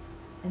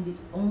 And the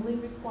only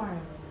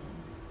requirement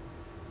is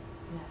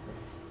you have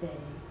to stay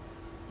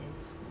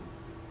in school.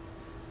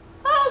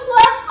 I was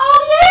like, oh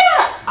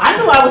yeah! I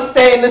knew I was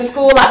staying in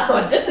school. I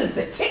thought this is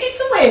the ticket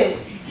to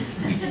win.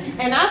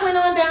 And I went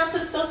on down to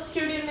the Social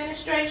Security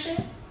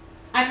Administration.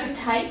 I could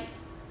type.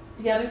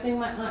 The other thing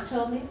my aunt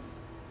told me,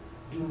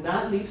 do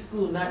not leave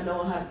school not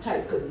knowing how to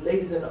type because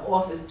ladies in the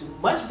office do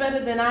much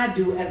better than I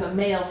do as a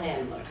mail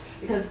handler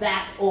because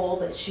that's all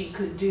that she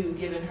could do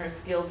given her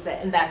skill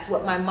set, and that's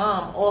what my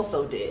mom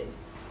also did.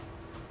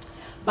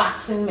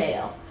 Boxing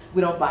mail.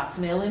 We don't box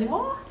mail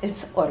anymore.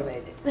 It's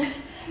automated.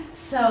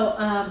 So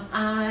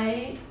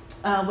I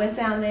went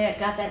down there,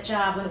 got that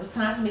job. When it was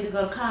time for me to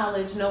go to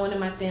college, no one in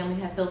my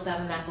family had filled out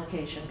an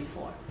application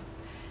before.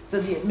 So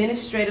the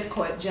administrative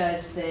court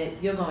judge said,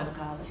 you're going to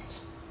college.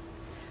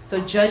 So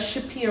Judge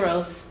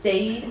Shapiro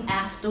stayed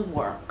after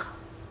work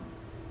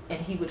and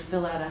he would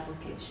fill out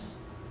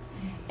applications.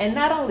 And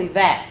not only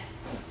that,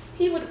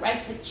 he would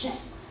write the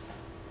checks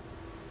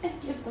and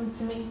give them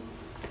to me.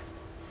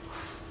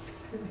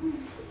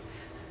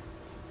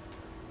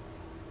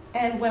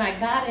 And when I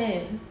got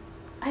in,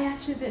 I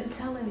actually didn't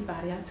tell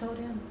anybody. I told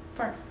him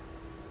first.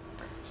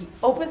 He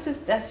opened his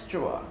desk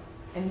drawer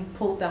and he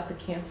pulled out the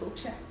canceled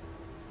check.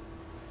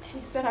 And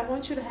he said, I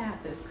want you to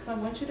have this because I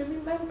want you to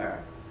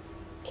remember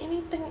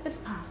anything is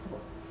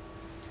possible.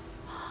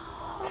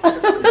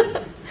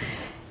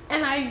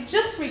 And I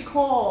just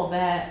recall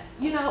that,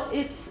 you know,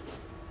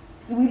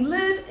 we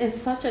live in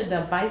such a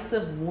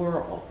divisive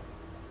world.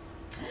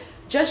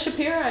 Judge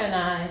Shapiro and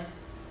I,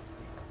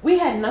 we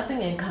had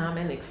nothing in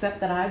common except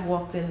that I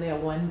walked in there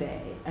one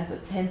day as a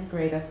 10th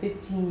grader,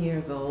 15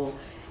 years old,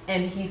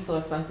 and he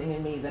saw something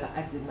in me that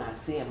I did not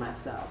see in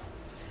myself.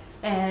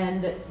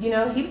 And, you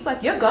know, he was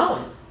like, you're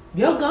going,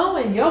 you're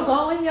going, you're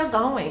going, you're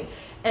going.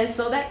 And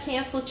so that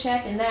canceled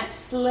check and that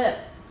slip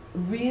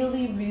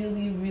really,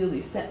 really,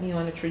 really set me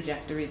on a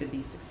trajectory to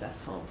be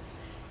successful.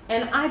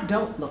 And I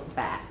don't look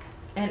back.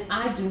 And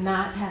I do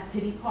not have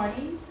pity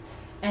parties.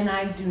 And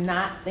I do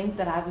not think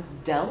that I was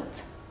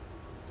dealt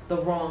the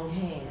wrong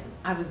hand.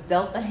 I was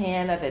dealt the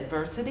hand of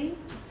adversity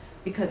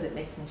because it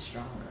makes me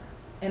stronger.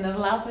 And it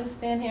allows me to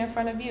stand here in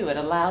front of you. It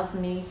allows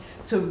me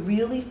to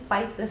really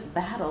fight this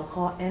battle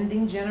called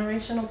ending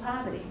generational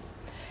poverty.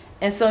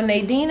 And so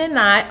Nadine and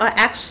I are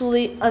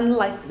actually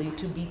unlikely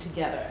to be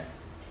together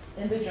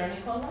in the journey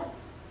called life.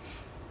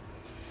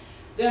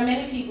 There are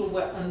many people who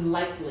are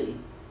unlikely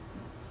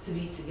to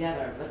be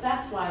together, but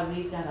that's why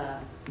we've got to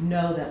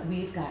know that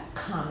we've got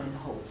common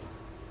hope.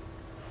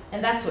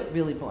 And that's what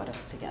really brought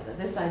us together,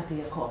 this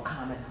idea called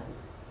common hope.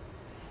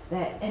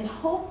 And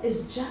hope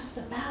is just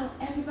about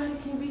everybody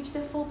can reach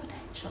their full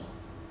potential.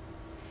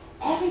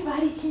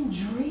 Everybody can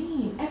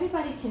dream.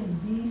 Everybody can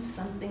be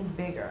something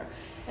bigger.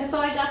 And so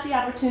I got the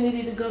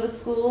opportunity to go to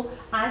school.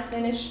 I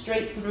finished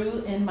straight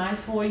through in my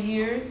 4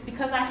 years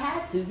because I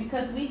had to,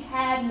 because we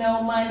had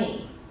no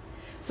money.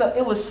 So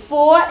it was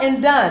 4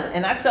 and done.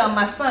 And I tell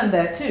my son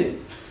that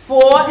too.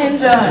 4 and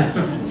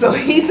done. So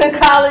he's in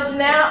college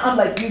now. I'm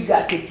like, you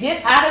got to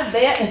get out of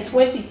there in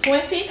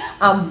 2020.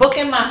 I'm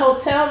booking my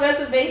hotel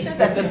reservations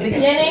at the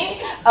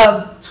beginning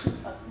of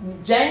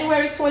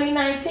January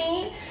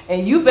 2019.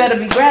 And you better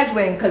be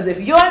graduating, because if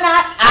you're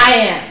not, I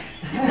am.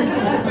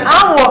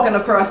 I'm walking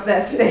across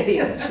that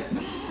stage.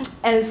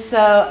 And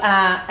so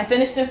I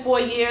finished in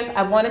 4 years.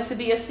 I wanted to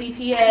be a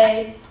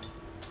CPA.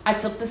 I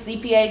took the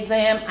CPA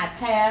exam. I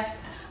passed.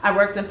 I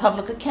worked in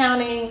public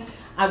accounting.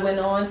 I went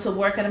on to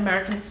work at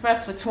American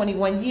Express for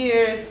 21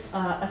 years,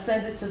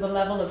 ascended to the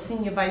level of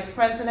senior vice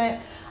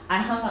president. I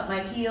hung up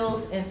my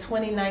heels in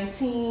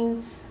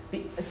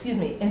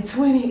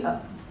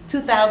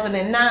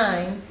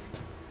 2009,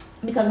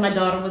 because my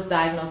daughter was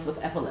diagnosed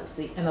with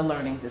epilepsy and a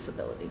learning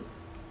disability.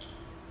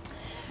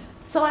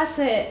 So I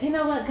said, you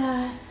know what,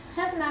 God,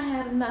 haven't I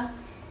had enough?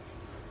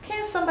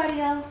 Can't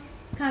somebody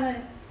else kind of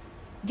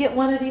get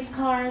one of these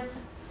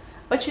cards?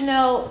 But you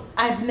know,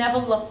 I've never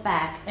looked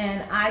back,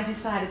 and I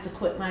decided to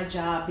quit my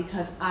job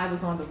because I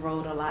was on the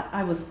road a lot.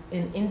 I was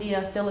in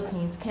India,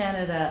 Philippines,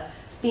 Canada,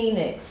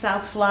 Phoenix,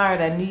 South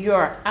Florida, New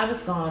York. I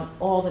was gone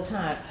all the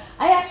time.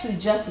 I actually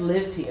just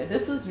lived here.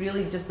 This was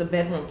really just a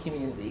bedroom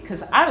community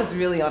because I was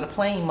really on a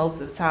plane most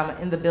of the time,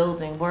 in the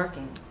building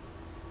working.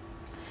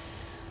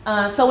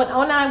 So in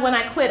 2009, when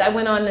I quit, I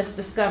went on this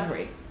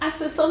discovery. I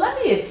said, so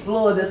let me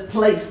explore this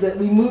place that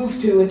we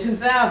moved to in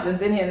 2000,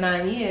 been here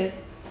 9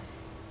 years.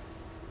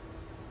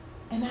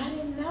 And I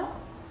didn't know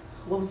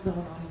what was going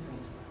on in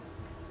Greensboro.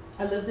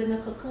 I lived in a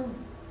cocoon.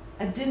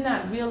 I did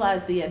not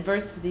realize the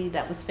adversity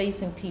that was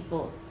facing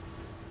people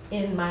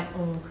in my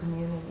own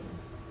community.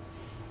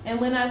 And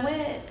when I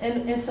went,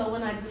 and so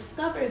when I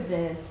discovered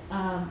this,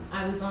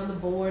 I was on the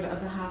board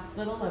of the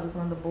hospital, I was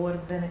on the board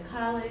of Bennett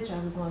College, I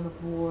was on the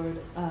board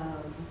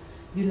of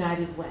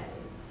United Way.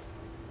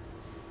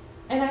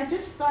 And I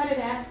just started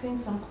asking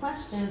some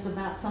questions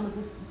about some of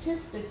the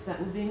statistics that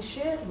were being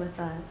shared with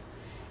us.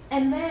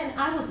 And then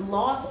I was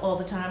lost all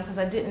the time because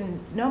I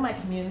didn't know my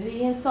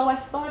community, and so I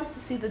started to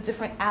see the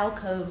different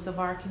alcoves of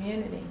our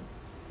community.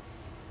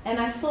 And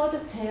I saw the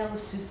tale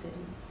of two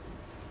cities.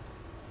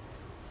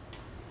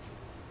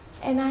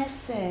 And I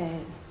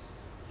said,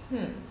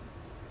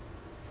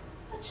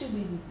 what should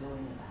we be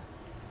doing about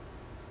this?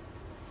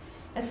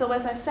 And so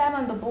as I sat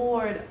on the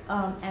board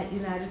at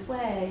United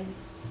Way,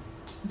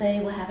 they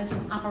were having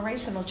some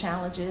operational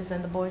challenges,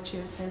 and the board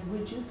chair said,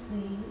 would you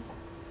please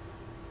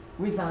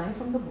resign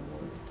from the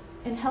board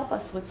and help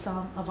us with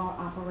some of our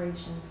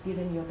operations,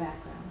 given your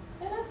background?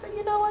 And I said,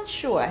 you know what,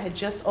 sure. I had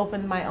just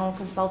opened my own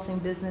consulting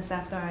business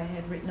after I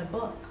had written a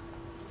book.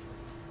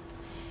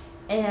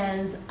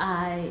 And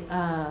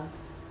I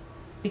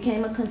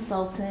became a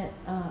consultant.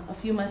 A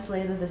few months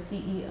later, the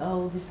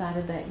CEO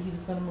decided that he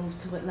was going to move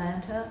to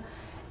Atlanta,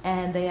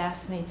 and they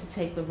asked me to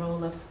take the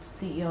role of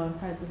CEO and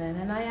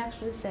president, and I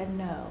actually said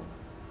no.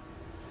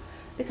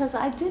 Because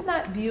I did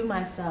not view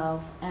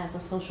myself as a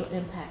social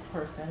impact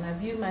person. I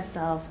viewed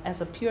myself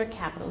as a pure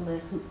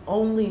capitalist who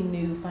only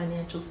knew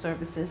financial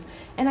services,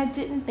 and I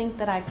didn't think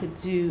that I could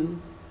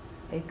do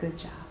a good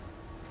job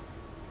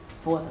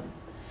for them.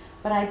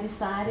 But I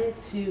decided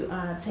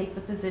to take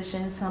the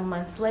position some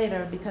months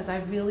later because I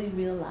really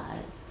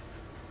realized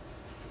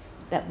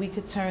that we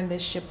could turn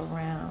this ship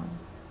around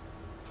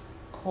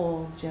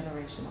called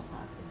generational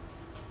poverty.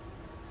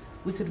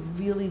 We could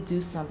really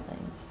do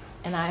something,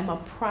 and I'm a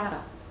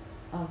product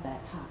of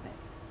that topic.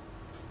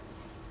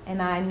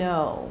 And I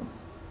know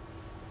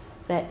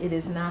that it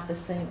is not the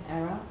same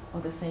era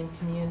or the same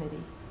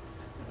community,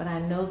 but I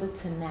know the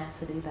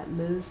tenacity that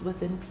lives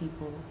within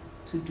people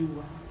to do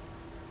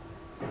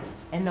well.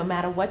 And no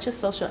matter what your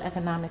social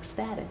economic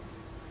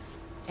status,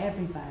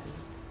 everybody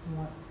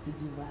wants to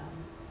do well.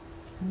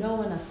 No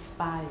one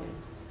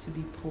aspires to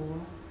be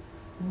poor.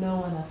 No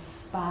one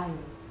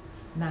aspires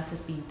not to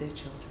feed their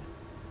children.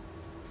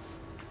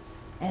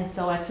 And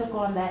so I took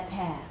on that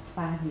task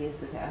 5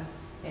 years ago,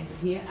 and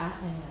here I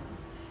am.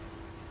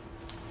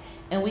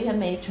 And we have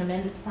made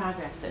tremendous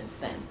progress since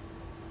then.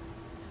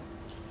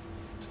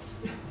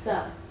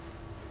 So,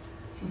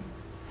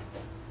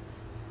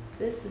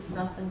 this is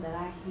something that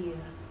I hear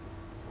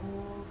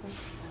all the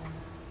time.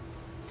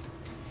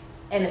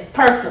 And it's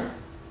personal.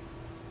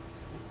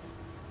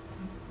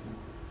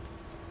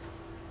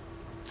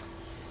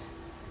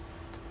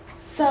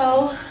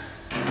 So,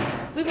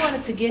 we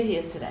wanted to get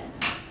here today.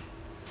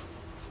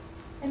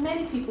 And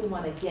many people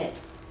want to get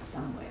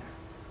somewhere.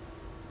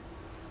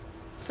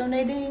 So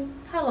Nadine,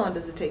 how long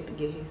does it take to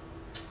get here?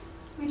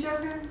 We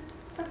drove here,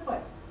 took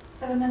what,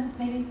 7 minutes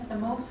maybe at the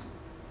most?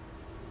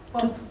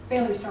 Well,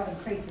 Bailey was driving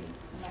crazy,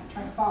 I'm not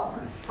trying to follow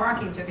her.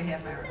 Parking took a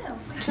half hour.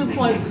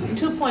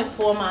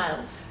 2.4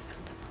 miles.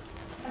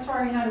 That's where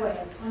our United Way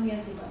is, on the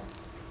NC boat.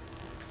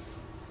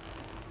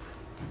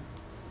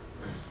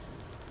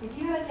 If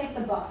you had to take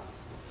the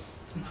bus,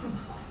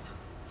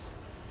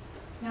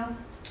 now,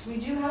 we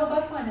do have a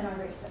bus line in our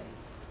great city.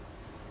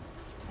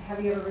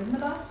 Have you ever ridden the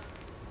bus?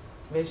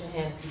 Raise your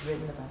hand if you've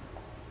ridden the bus.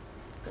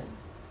 Good.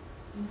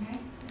 Okay,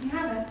 if you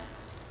haven't,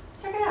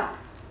 check it out.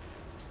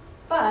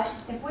 But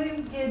if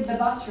we did the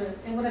bus route,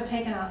 it would have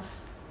taken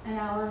us an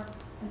hour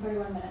and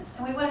 31 minutes,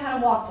 and we would have had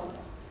to walk a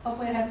little.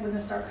 Hopefully it had to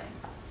start raining.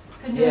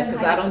 Couldn't do it Yeah, in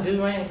because I height. don't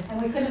do rain.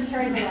 And we couldn't have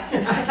carried the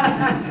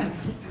ladder.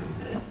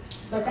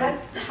 But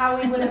that's how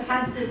we would have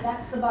had to,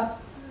 that's the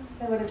bus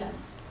that would have done.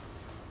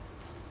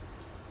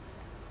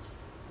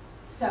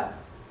 So,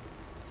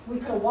 we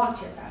could have walked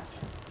here faster.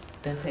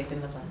 Than taking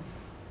the bus.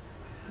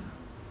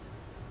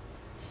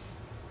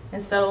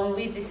 And so when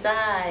we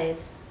decide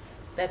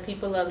that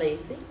people are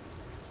lazy,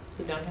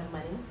 who don't have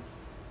money,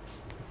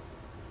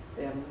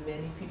 there are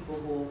many people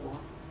who will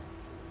walk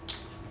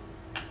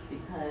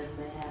because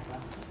they have a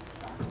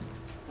chutzpah,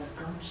 the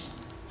gumption,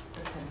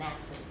 the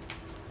tenacity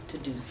to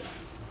do so.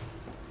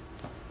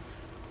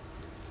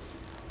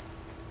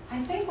 I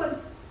think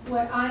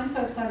what I'm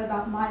so excited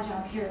about my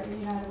job here at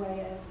United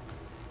Way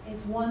is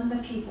one, the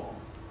people,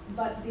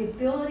 but the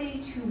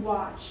ability to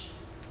watch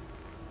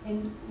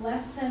in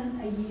less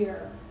than a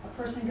year a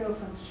person go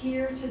from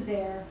here to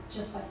there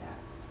just like that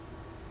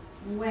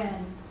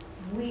when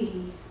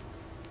we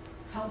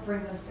help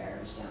bring those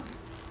barriers down.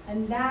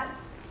 And that,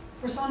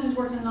 for someone who's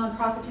worked in a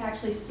nonprofit, to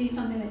actually see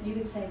something that you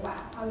could say, wow,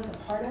 I was a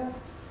part of,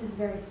 is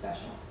very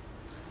special.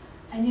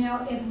 And you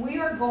know, if we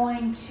are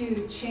going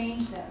to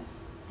change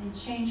this and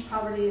change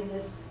poverty in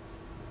this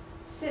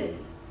city,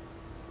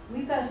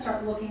 we've got to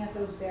start looking at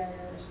those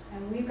barriers,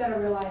 and we've got to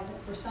realize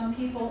that for some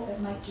people it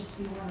might just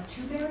be 1 or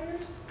 2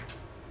 barriers,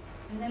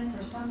 and then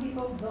for some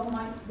people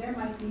there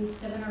might be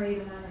 7 or 8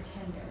 or 9 or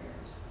 10 barriers.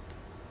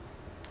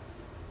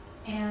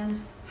 And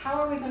how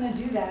are we going to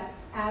do that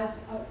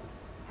as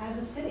a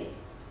city,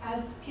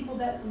 as people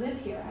that live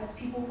here, as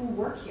people who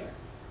work here?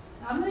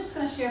 I'm just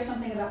going to share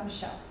something about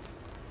Michelle.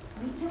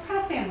 We're kind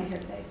of family here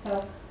today,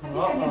 so I think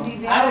I can be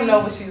very I don't know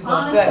what she's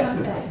going to honest say. when I'm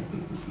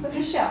saying. But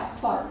Michelle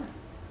Clark,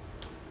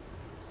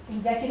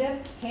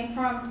 executive, came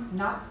from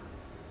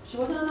she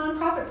wasn't a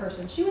nonprofit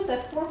person, she was a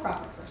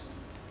for-profit person.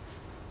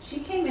 She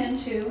came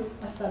into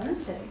a southern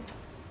city,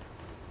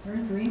 we're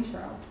in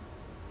Greensboro,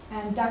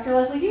 and Dr.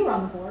 Leslie, you were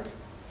on the board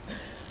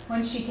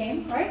when she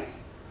came, right?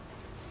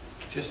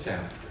 Just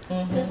after.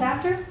 Mm-hmm. Just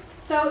after?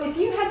 So if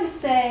you had to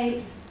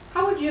say,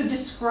 how would you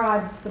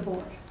describe the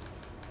board?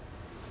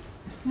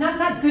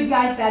 Not good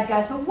guys, bad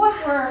guys, but what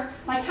were,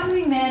 like how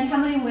many men, how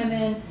many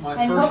women, My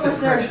and first what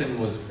was their... impression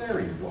was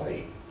very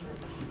white.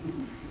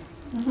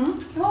 Mm-hmm.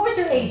 And what was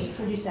their ages,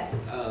 would you say?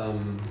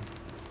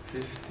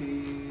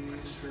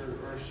 50s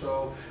or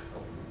so.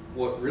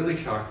 What really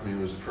shocked me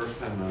was the first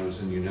time I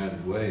was in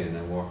United Way and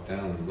I walked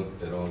down and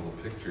looked at all the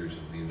pictures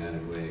of the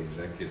United Way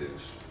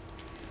executives.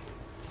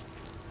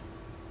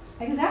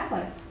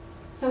 Exactly.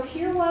 So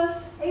here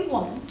was a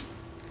woman,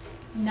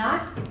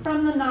 not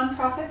from the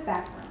nonprofit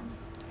background,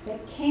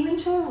 that came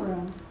into a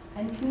room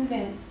and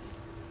convinced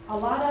a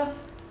lot of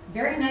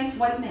very nice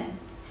white men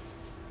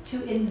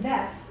to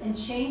invest and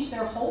change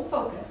their whole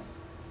focus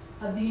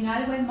of the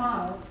United Way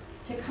model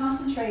to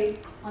concentrate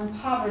on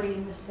poverty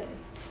in the city.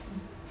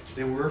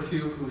 There were a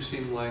few who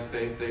seemed like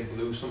they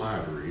blew some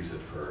ivories at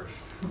first.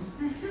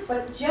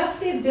 But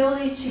just the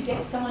ability to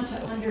get someone to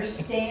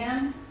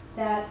understand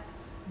that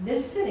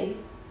this city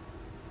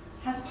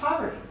has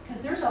poverty,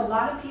 because there's a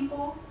lot of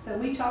people that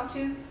we talk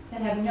to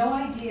that have no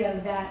idea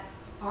that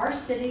our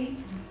city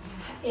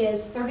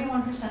is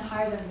 31%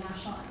 higher than the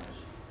national average.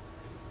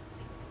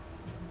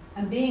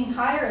 And being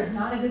higher is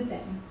not a good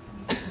thing.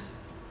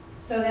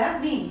 So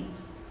that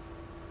means,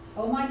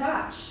 oh my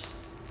gosh,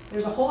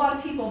 there's a whole lot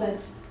of people that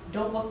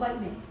don't look like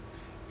me.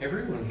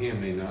 Everyone here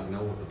may not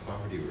know what the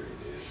poverty rate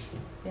is.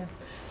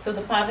 So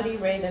the poverty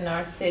rate in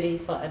our city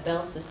for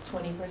adults is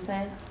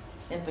 20%,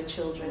 and for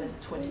children is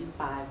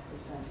 25%.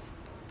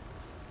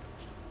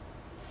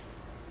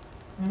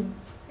 Hmm?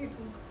 It's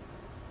in the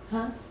quiz.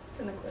 Huh? It's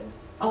in the quiz.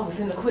 Oh, it's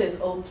in the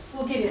quiz, oops.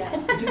 We'll give you that.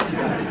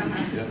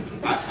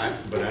 Yeah,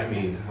 but I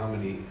mean, how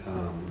many,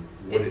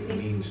 what it It's-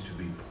 means to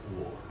be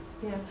poor,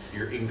 Yeah.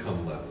 your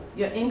income level.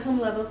 Your income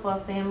level for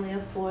a family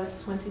of four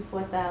is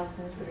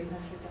 $24,300.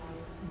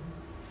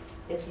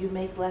 If you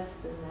make less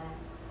than that,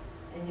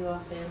 and you're a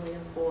family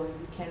of four,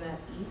 you cannot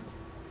eat,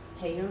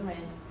 pay your rent,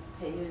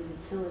 pay your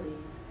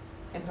utilities,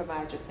 and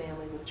provide your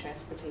family with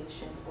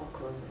transportation or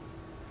clothing.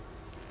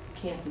 You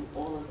can't do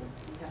all of them,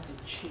 so you have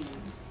to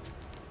choose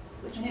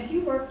which And one. if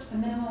you worked a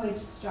minimum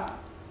wage job,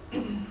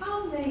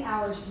 how many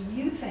hours do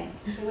you think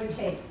it would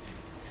take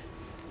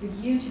for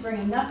you to bring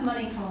enough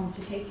money home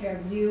to take care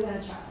of you and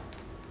a child?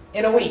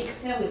 In a week.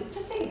 In a week,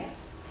 just take a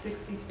guess.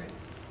 63.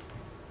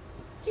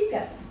 Keep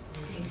guessing.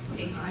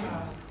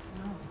 85.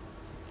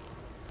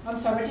 I'm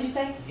sorry, what did you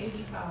say?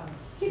 85.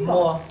 Keep going.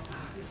 More,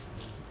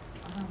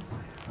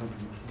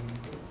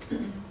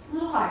 A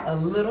little higher. a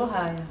little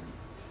higher.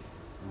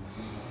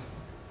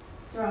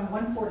 It's around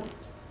 140.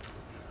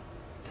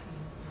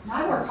 Now,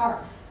 I work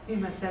hard, You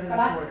know, 7 but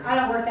and a quarter. I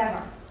don't work that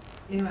hard.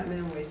 You know, at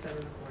minimum wage, 7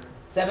 and a quarter.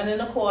 7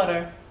 and a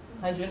quarter,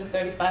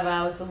 135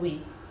 hours a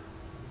week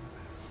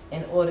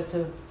in order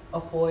to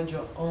afford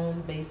your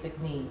own basic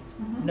needs.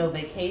 Mhm. No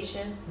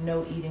vacation,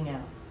 no eating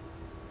out.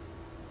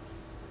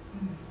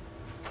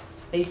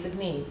 Basic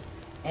needs.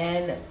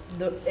 And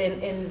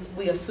and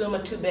we assume a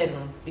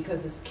 2-bedroom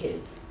because it's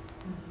kids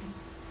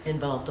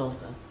involved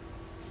also.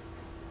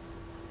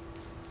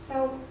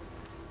 So,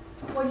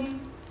 when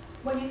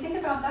you think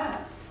about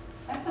that,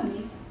 that's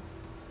amazing.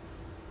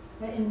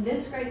 That in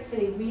this great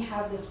city, we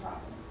have this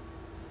problem.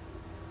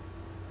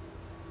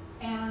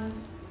 And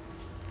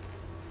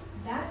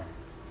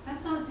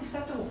that's not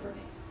acceptable for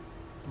me.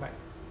 Right.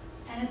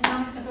 And it's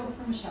not acceptable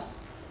for Michelle.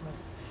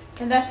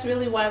 And that's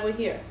really why we're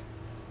here.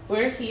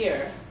 We're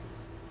here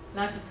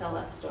not to tell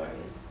our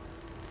stories,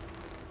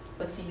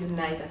 but to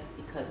unite us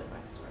because of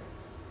our stories.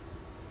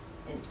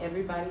 And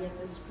everybody in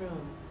this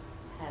room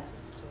has a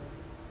story.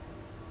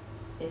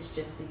 It's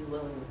just, are you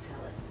willing to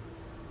tell it?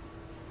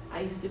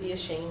 I used to be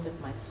ashamed of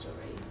my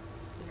story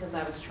because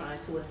I was trying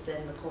to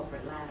ascend the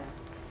corporate ladder,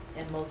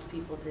 and most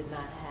people did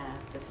not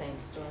have the same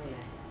story I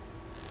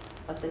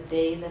had. But the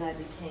day that I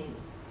became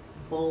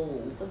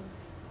bold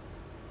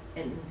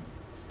and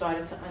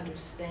started to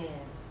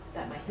understand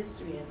that my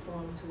history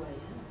informs who I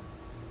am,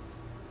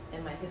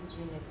 and my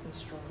history makes me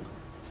stronger.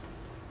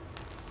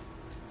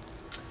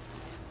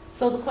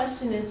 So the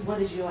question is,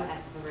 what is your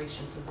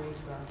aspiration for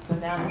Greensboro? So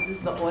now this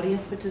is the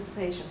audience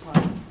participation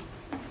part.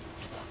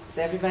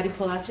 So everybody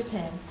pull out your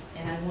pen,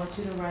 and I want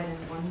you to write in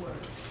one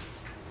word.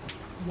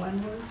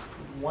 One word?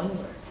 One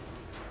word.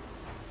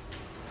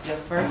 Your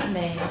first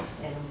name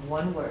and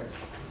one word.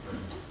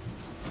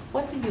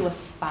 What do you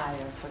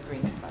aspire for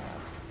Greensboro?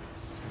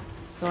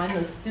 So I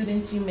know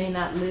students, you may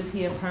not live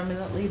here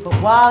permanently, but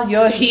while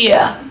you're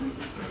here,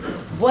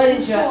 what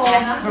is your School,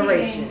 I'm not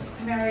aspiration? leaving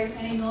to marry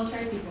any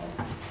military people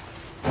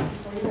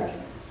before you graduate.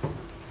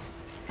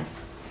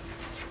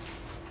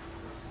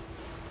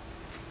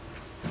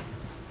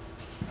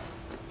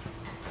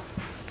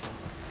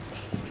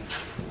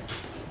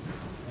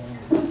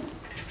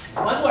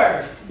 One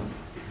word.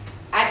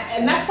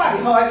 And that's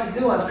probably hard to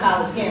do on a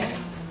college campus,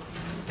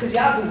 because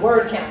y'all do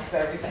word counts for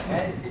everything,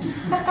 right?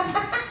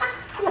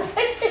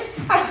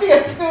 I see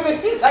a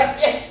student, she's like,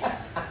 yeah.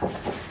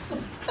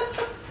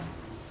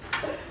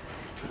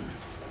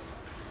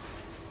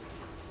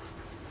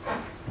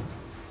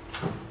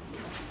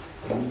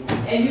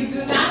 And you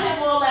do not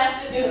have all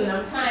afternoon,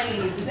 I'm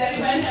timing you. Does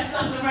everybody have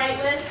something to write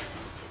with?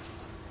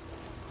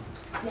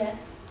 Yes.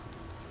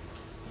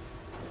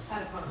 How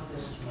to come up with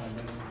This is my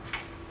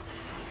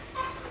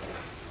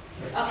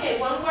name. Okay,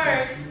 one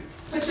word.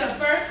 Put your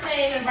first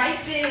name and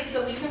write big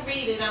so we can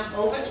read it. I'm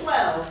over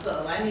 12,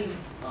 so I need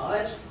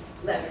large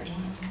letters.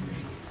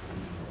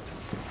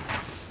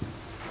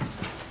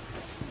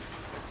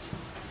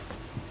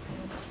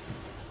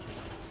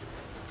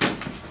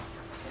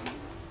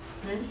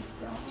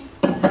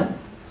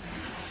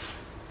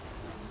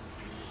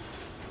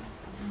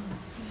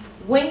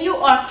 When you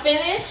are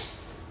finished,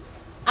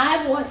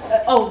 I want,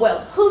 oh, well,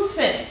 who's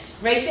finished?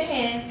 Raise your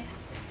hand.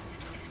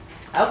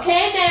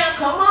 Okay, now,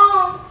 come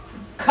on.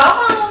 Come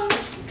on.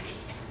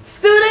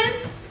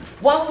 Students,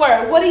 one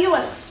word. What do you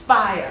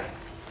aspire?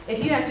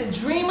 If you had to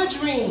dream a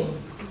dream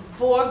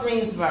for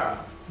Greensboro,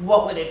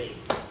 what would it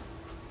be?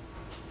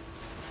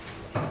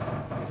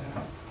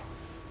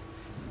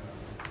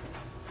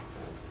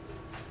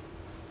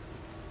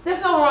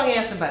 There's no wrong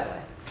answer, by the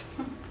way.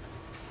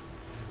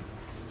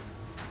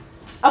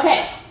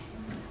 Okay,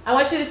 I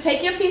want you to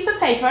take your piece of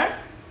paper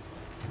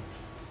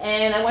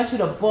and I want you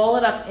to ball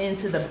it up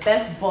into the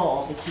best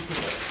ball that you can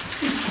make.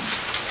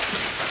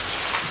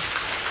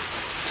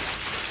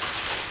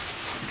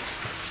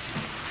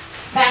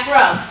 Back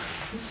row,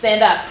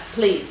 stand up,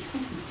 please.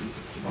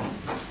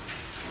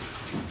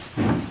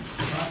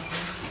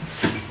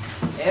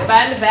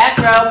 Everybody in the back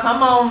row,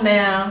 come on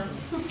now.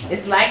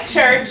 It's like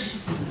church.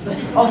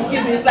 Oh,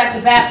 excuse me, it's like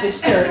the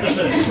Baptist church.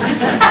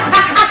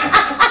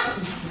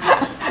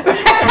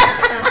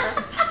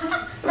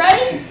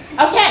 Ready?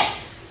 Okay.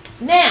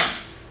 Now,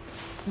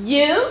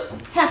 you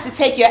have to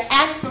take your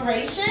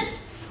aspiration,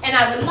 and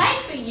I would like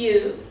for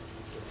you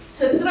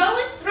to throw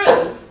it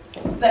through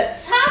the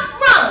top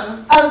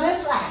rung of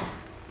this ladder.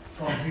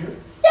 From here?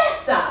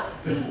 Yes, darling.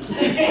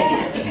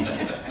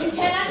 You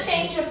cannot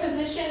change your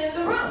position in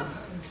the room.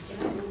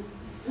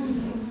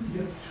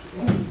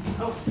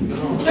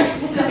 It's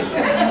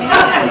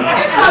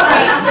all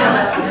right,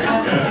 Sheila.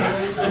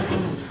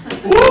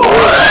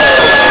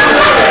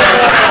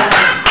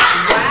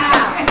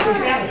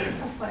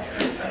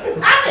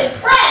 I'm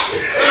impressed.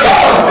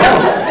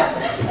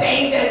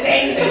 Danger,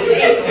 danger,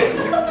 danger.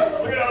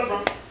 Look out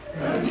front.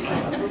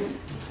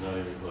 Not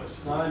even close.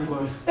 Not even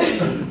close.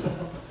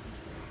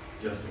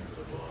 Justin could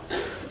have lost.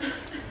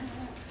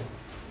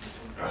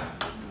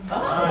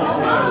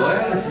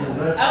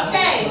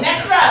 Okay,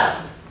 next row.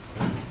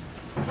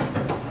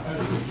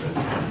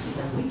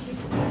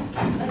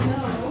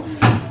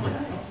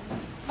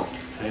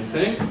 Same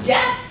thing?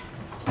 Yes.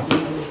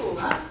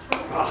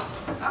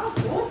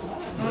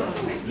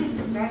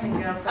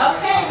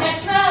 Okay,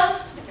 next row.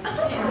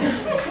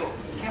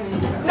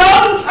 No,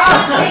 you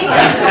cannot change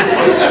it.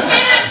 You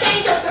cannot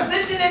change your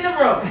position in the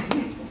room.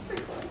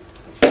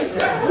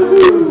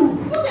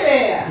 Look at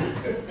there.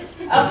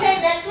 Okay,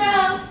 next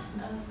row.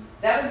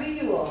 That would be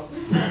you all.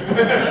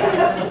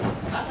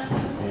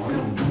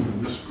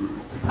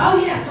 Oh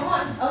yeah, come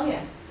on. Oh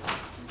yeah.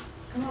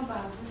 Come on,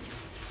 Bob.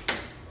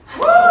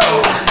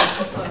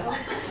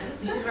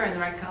 She's wearing the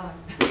right color.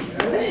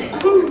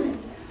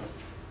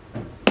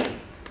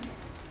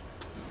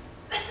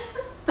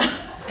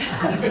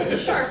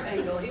 Sharp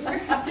angle either.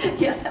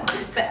 Yeah, that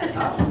was bad.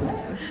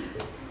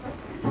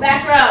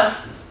 Back row.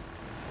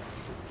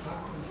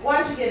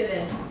 Why'd you get it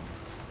in?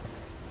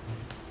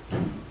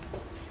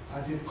 I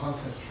didn't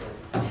concentrate.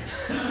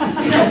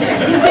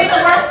 You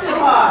didn't work too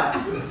hard.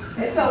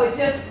 And so you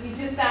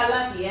just got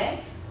lucky, eh?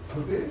 A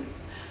bit.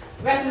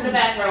 Rest of the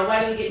back row, why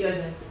didn't you get yours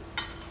in?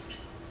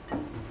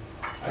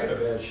 I got a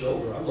bad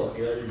shoulder. I'm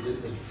lucky I didn't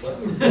get Mr.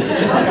 Fletcher. Okay.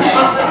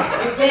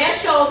 Bad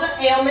shoulder,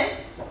 ailment.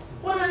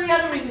 What are the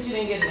other reasons you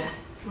didn't get it in?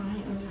 My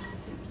hands are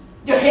sticky.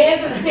 Your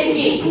hands are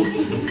sticky.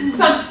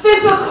 Some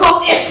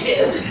physical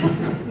issues.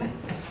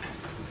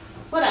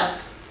 What else?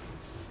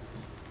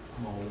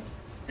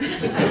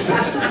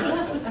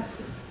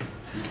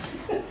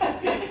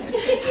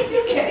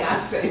 You cannot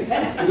say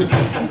that.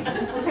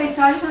 Okay, so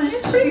I just want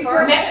to It's pretty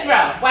far. Next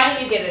row, why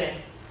didn't you get it in?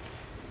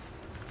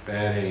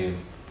 Bad aim.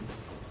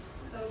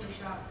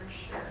 Overshot for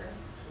sure.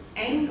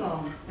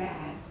 Angle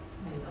bad.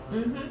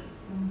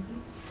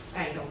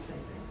 I don't say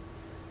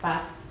that.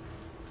 Bob?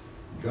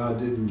 God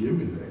didn't give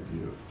me that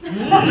gift.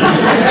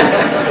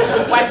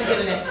 Why'd you get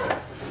it in?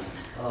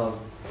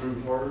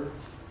 Through harder.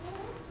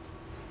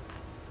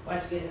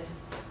 Why'd you get it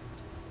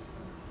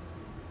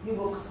in? You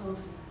were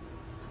closer.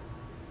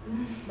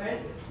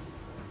 Right?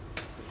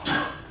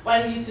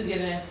 Why did you two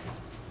get it in?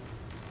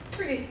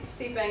 Pretty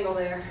steep angle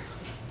there.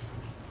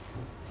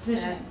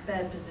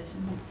 Bad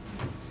position.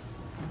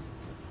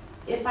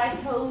 If I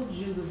told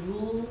you the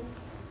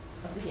rules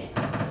of the game,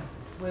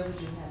 where would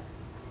you have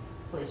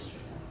placed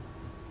yourself?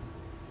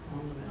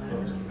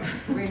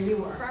 Where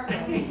you are.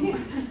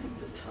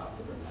 The top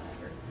of the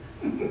ladder.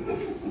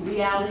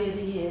 Reality of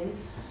it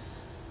is,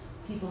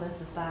 people in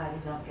society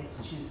don't get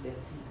to choose their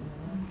seat in the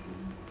room.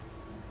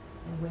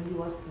 And when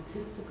you are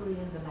statistically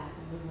in the back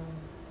of the room,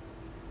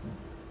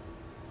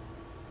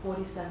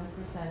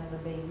 47% of the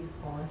babies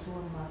born to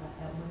a mother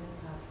at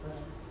Women's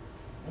Hospital,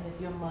 and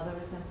if your mother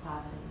is in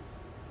poverty,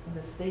 in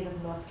the state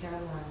of North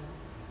Carolina,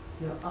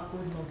 your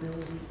upward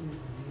mobility is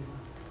 0.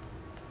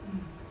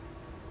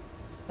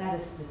 That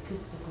is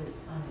statistically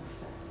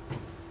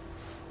unacceptable.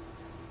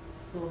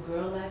 So a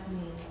girl like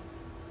me,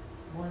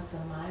 born to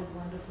my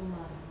wonderful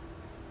mother,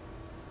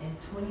 in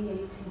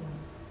 2018,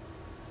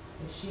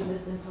 if she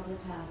lived in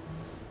public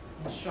housing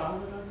in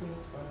Charlotte or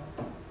Greensboro,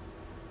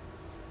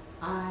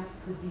 I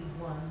could be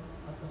one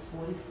of the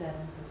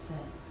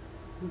 47%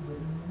 who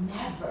would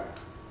never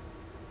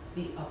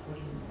be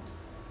upwardly mobile.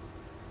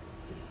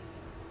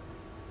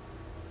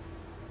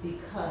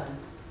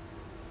 Because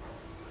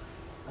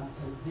of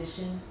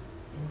position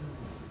in the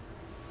room.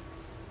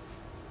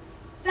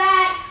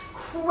 That's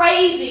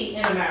crazy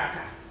in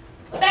America.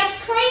 That's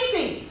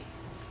crazy.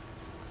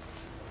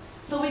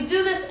 So we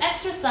do this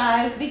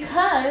exercise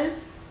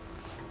because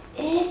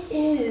it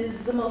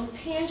is the most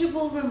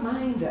tangible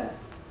reminder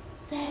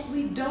that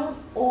we don't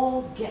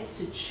all get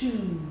to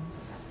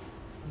choose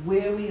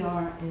where we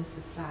are in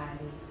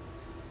society,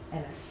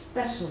 and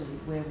especially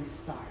where we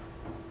start.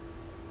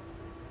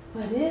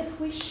 But if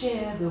we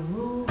share the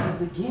rules of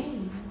the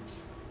game,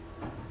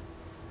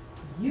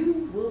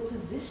 you will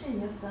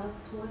position yourself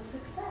towards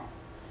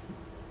success.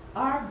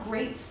 Our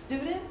great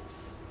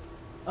students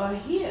are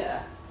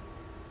here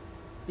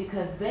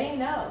because they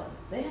know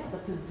they have to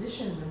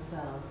position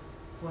themselves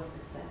for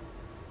success.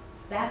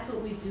 That's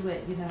what we do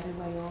at United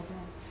Way all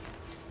day.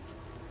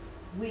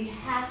 We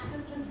have to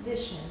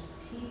position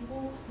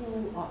people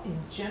who are in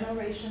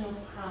generational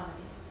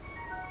poverty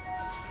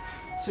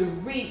to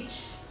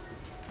reach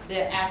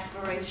their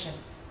aspiration,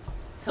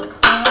 to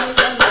climb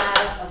the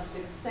ladder of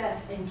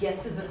success and get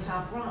to the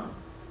top rung.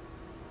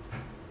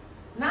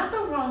 Not the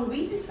rung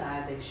we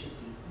decide they should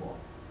be for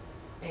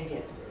and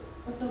get through,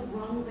 but the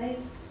rung they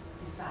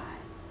decide.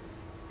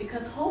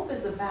 Because hope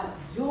is about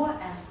your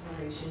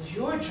aspirations,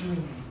 your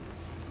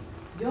dreams,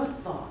 your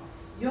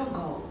thoughts, your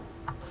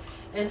goals.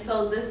 And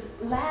so this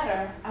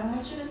ladder, I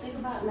want you to think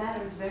about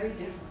ladders very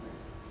differently.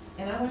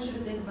 And I want you to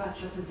think about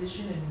your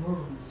position in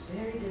rooms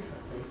very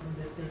differently from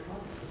this day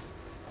forward.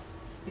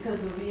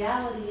 Because the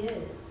reality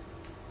is,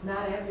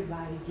 not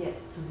everybody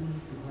gets to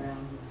leave the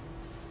ground running.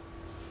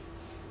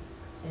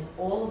 And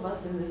all of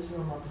us in this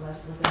room are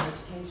blessed with an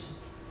education.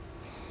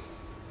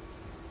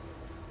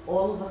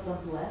 All of us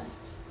are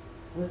blessed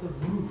with a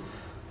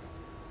roof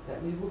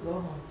that we will go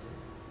home to.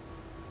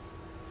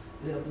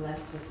 We are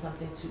blessed with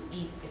something to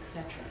eat,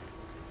 etc.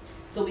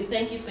 So we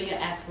thank you for your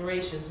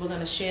aspirations. We're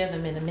going to share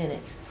them in a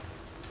minute,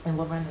 and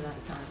we're running out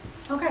of time.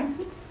 Okay.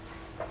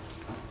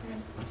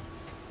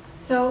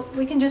 So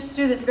we can just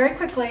do this very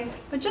quickly,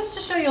 but just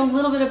to show you a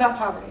little bit about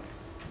poverty.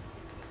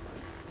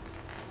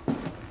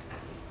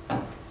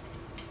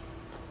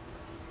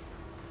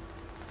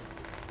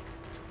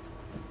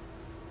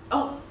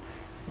 Oh,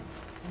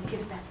 let me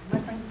get it back. My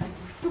friend's back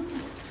there.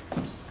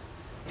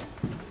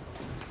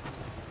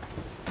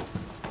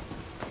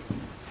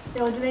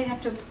 Bill, do they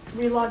have to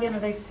re-log in, or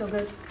are they still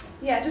good?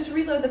 Yeah, just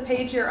reload the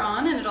page you're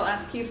on and it'll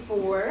ask you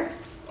for,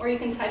 or you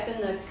can type in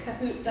the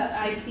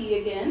kahoot.it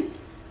again.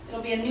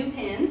 It'll be a new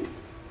pin.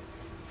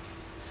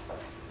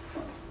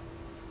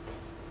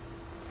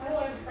 How do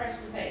I refresh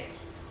the page?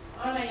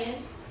 On I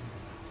in?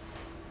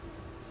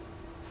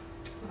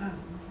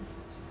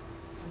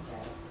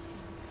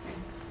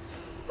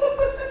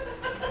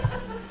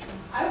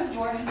 I was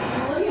born into the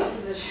millennial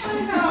position. I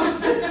know.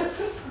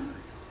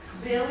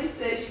 Billy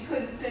said she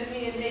couldn't send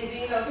me and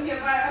Nadine over here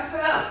by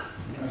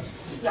ourselves.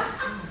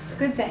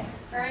 Good thing.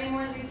 Is there any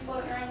more of these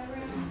floating around the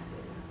room?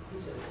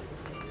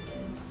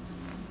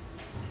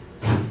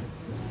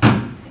 I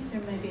think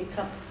there may be a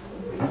couple.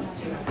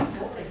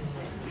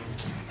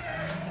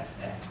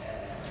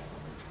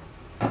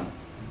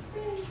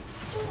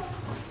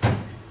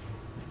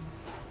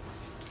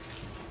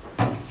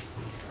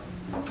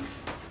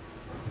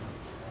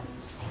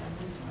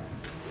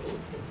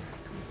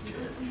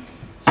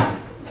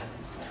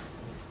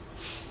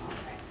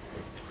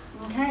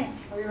 Okay,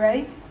 are we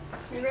ready?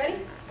 You ready?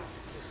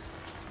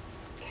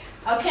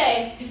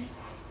 Okay.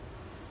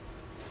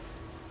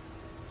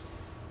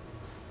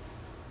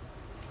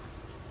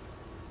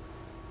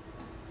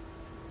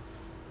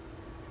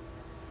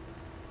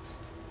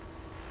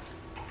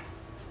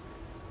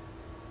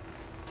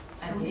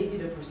 I gave you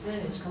the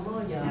percentage. Come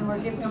on, y'all. And we're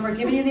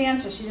giving you the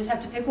answers. You just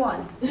have to pick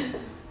one.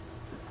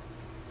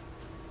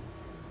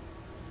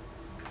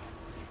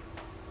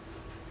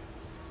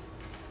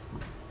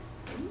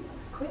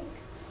 Quick.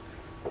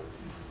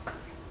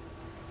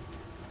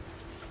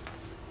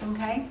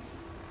 Okay.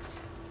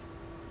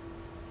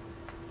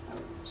 Oh,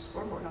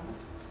 scoreboard on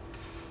this.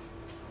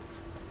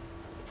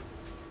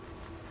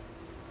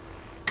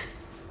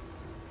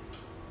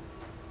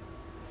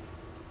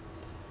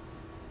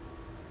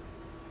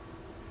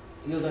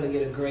 You're going to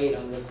get a grade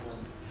on this one.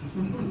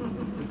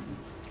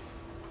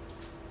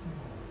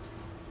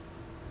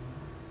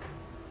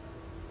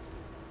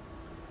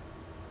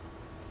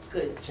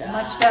 Good job.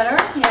 Much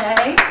better.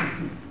 Yay.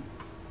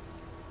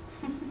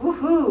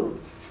 Woohoo.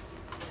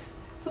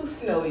 Who's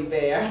Snowy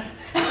Bear?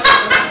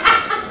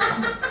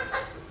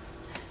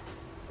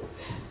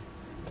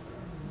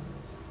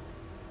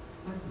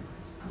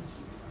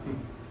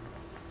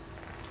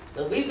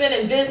 So we've been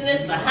in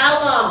business for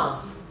how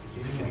long?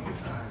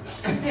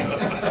 Yeah,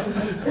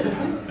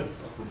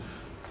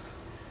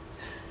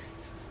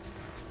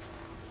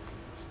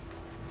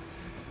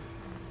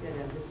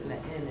 I'm missing the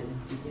N in the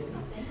beginning.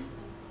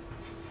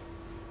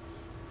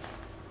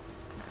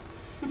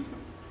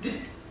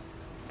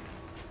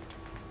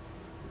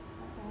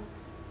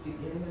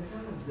 Beginning of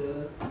time,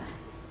 duh.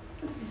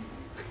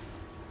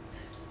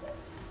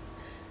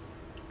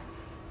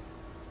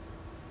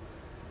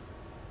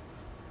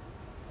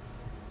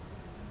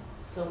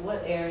 So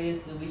what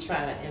areas do we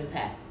try to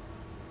impact?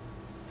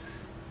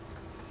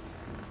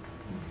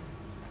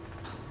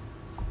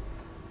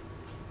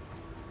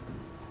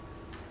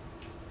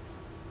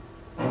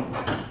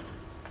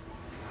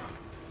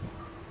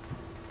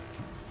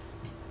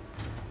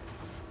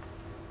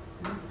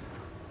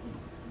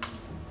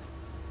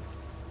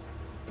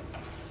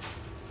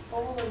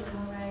 All of them,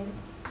 all right.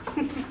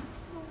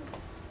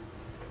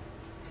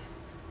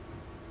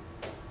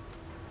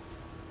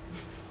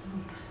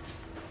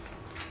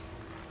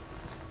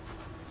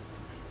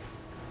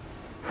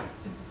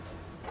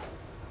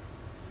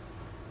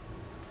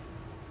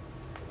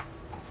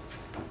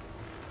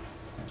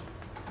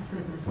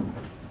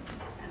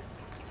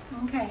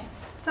 Okay,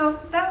 so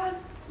that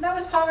was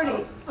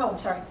poverty. Oh,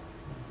 sorry,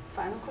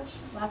 Final question?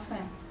 last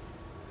thing.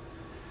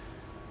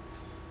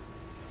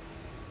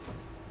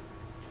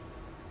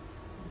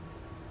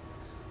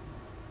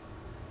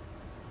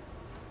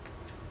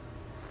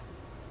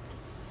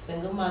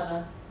 Single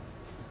mother,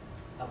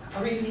 a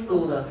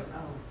preschooler,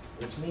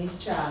 which means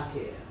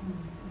childcare.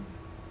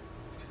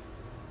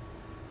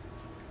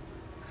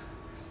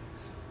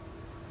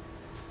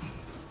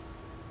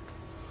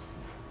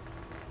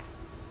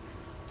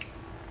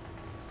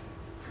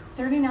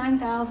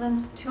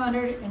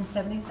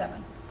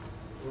 $39,277.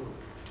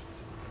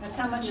 That's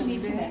how much you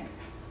need to make.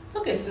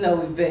 Look at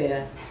Snowy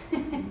Bear.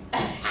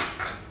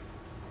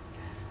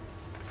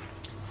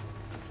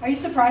 Are you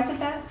surprised at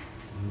that?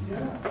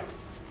 Yeah.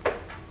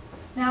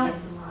 Now,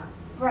 That's a lot.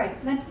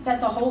 right,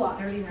 that's a whole lot.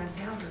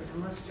 39,000,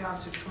 and most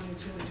jobs are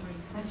 22 and 23.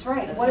 That's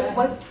right. That's What,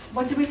 right.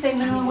 what did we say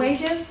minimum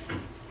wage is?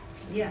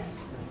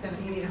 Yes,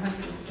 78,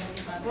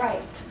 175.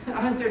 Right.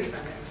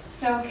 135.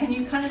 So can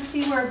you kind of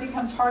see where it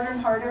becomes harder and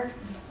harder?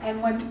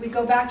 And when we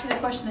go back to the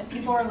question that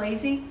people are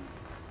lazy,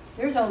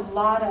 there's a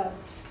lot of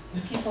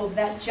people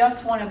that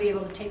just want to be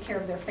able to take care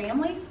of their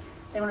families.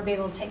 They want to be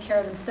able to take care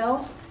of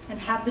themselves and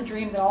have the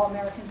dream that all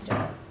Americans do.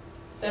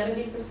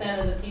 70%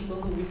 of the people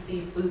who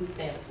receive food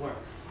stamps work.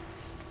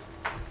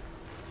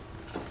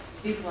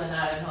 People are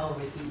not at home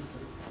receiving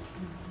food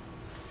stamps.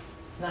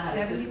 It's not how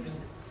the system.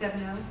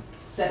 70?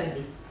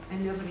 70.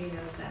 And nobody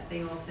knows that.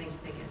 They all think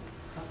they get.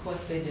 Of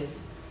course they do.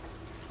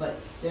 But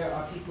there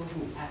are people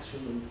who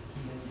actually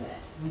know that.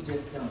 We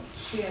just don't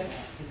share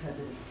that because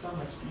it is so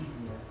much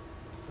easier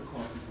to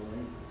call people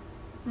lazy.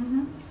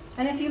 Mhm.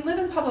 And if you live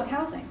in public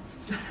housing,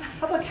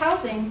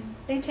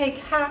 they take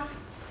half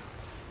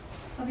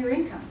of your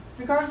income,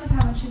 regardless of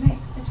how much you make.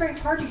 It's very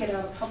hard to get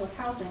out of public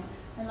housing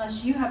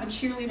unless you have a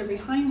cheerleader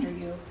behind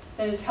you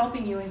that is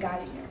helping you and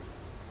guiding you.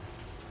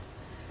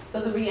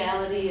 So the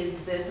reality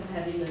is there's some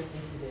heavy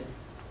lifting to do.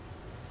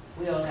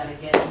 We all got to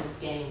get in this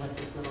game with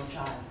this little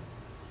child.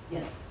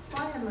 Yes,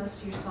 Why are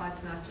most of your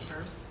slides not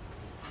diverse?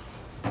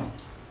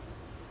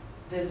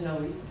 there's no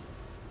reason.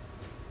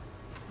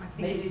 I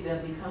think Maybe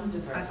they'll become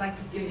diverse. I'd like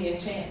to see Give me a the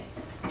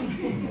chance.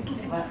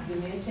 Well,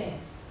 give me a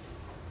chance.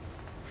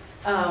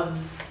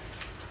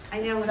 I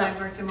know when So- I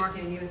worked in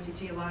marketing at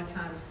UNCG, a lot of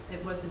times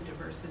it wasn't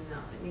diverse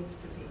enough. It needs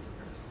to be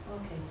diverse.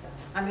 Okay, done.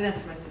 I mean,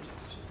 that's my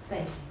suggestion,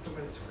 Thank you. for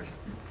what it's worth.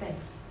 Thank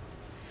you.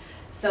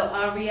 So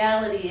our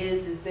reality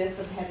is there's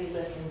some heavy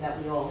lifting that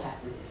we all have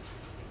to do.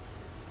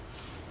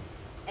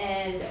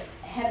 And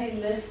heavy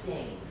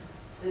lifting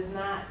does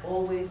not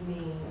always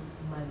mean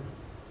money.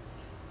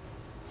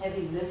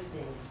 Heavy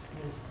lifting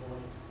means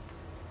voice.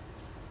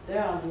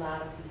 There are a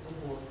lot of people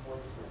who are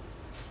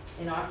voiceless.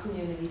 In our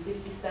community,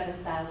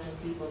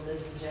 57,000 people live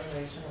in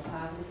generational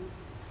poverty.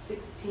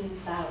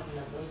 16,000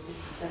 of those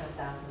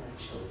 57,000 are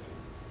children.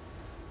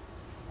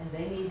 And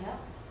they need help.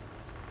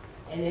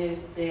 And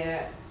if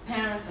their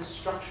parents are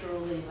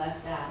structurally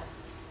left out,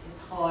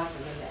 it's hard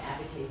for them to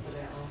advocate for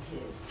their own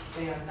kids.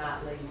 They are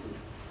not lazy.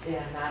 They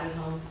are not at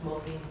home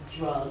smoking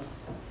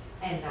drugs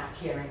and not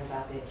caring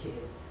about their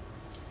kids.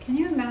 Can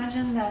you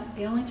imagine that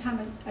the only time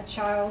a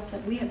child,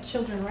 that we have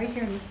children right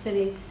here in the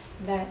city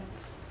that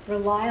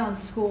rely on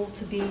school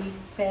to be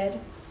fed?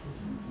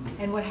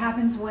 And what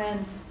happens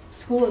when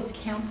school is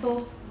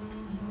canceled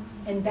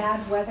in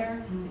bad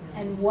weather?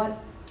 And what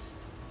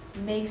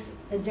makes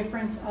the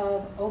difference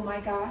of, oh my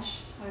gosh,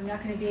 I'm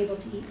not going to be able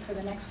to eat for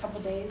the next couple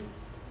days?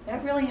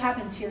 That really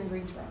happens here in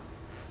Greensboro.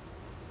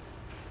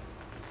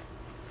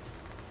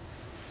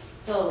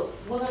 So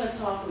we're going to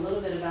talk a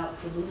little bit about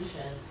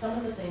solutions. Some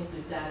of the things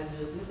we've got to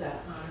do is we've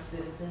got to honor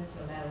citizens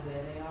no matter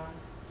where they are,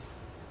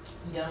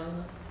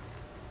 young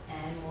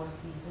and more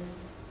seasoned.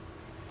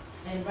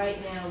 And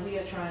right now we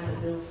are trying to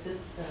build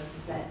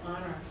systems that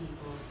honor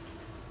people,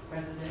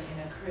 whether they're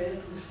in a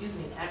crib,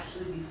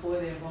 actually before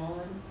they're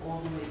born, all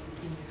the way to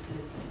senior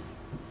citizens.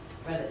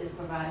 Whether it's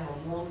providing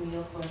a warm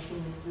meal for a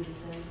senior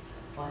citizen,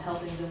 or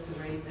helping them to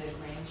raise their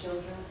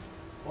grandchildren,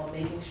 or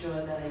making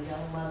sure that a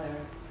young mother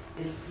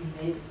is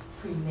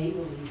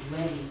prenatally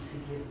ready to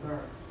give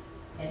birth,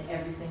 and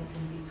everything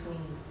in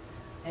between.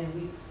 And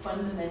we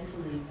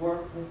fundamentally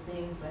work with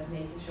things like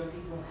making sure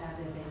people have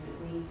their basic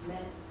needs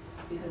met,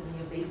 because when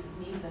your basic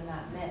needs are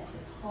not met,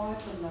 it's hard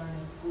to learn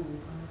in school,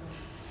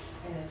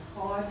 and it's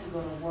hard to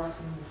go to work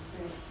when you're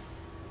sick,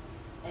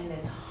 and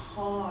it's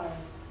hard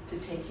to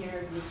take care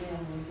of your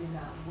family if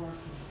you're not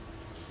working.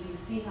 So you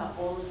see how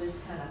all of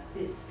this kind of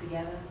fits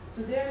together?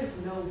 So there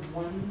is no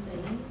one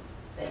thing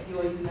that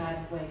your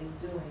United Way is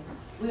doing.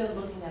 We are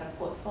looking at a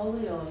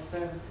portfolio of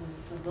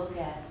services to look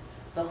at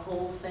the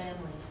whole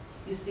family.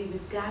 You see,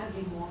 we've got to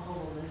be more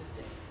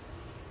holistic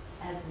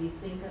as we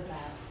think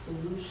about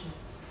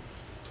solutions.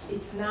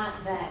 it's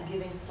not that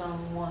giving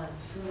someone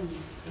food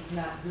is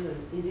not good.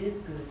 It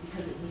is good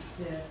because it meets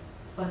their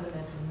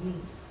fundamental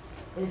needs.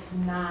 It's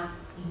not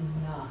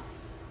enough.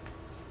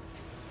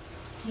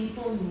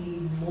 People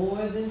need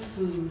more than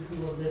food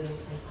who are living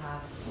in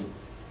poverty.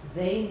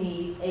 They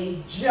need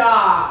a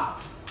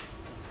job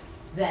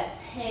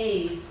that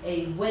pays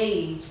a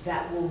wage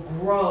that will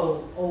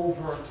grow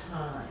over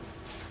time.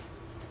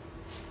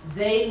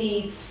 They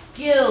need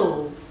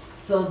skills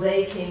so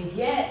they can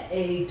get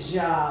a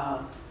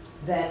job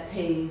that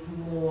pays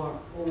more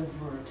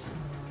over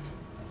time.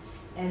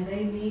 And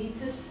they need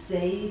to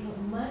save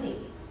money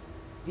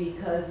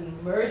because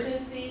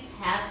emergencies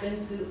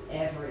happen to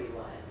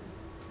everyone.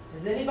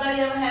 Has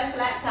anybody ever had a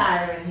flat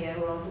tire in here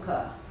who owns a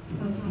car?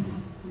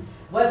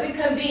 Was it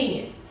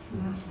convenient?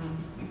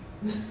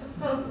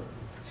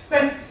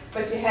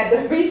 But you had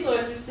the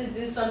resources to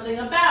do something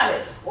about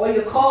it. Or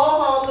you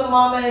call home to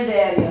mama and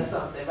daddy or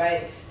something,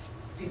 right?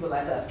 People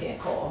like us can't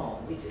call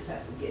home. We just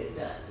have to get it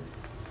done.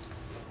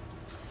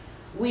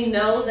 We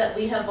know that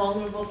we have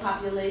vulnerable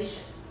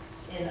populations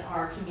in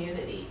our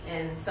community.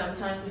 And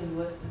sometimes when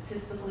you are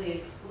statistically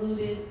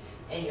excluded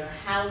and your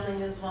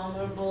housing is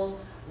vulnerable,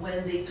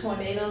 when the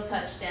tornado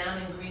touched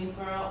down in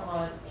Greensboro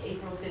on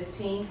April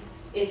 15th,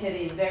 it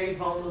hit a very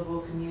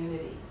vulnerable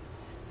community.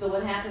 So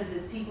what happens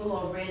is people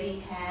already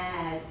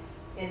had,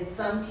 in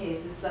some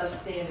cases,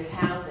 substandard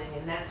housing,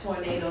 and that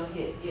tornado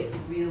hit, it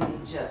really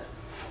just.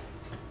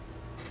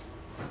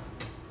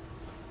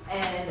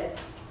 And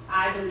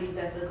I believe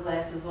that the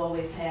glass is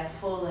always half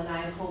full, and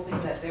I'm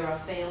hoping that there are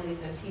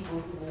families and people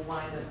who will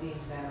wind up being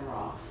better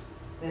off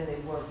than they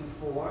were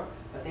before,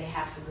 but they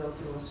have to go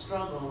through a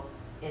struggle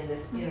in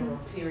this interim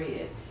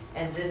period.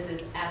 And this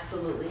is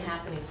absolutely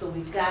happening. So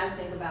we've got to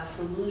think about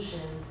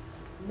solutions,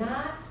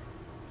 not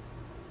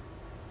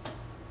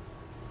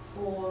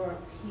for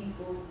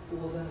people who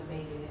are going to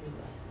make it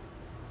anyway.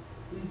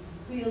 We've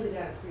really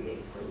got to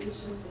create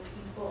solutions for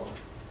people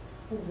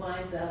who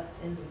wind up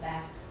in the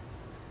back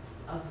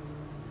of the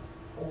room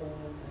all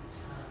the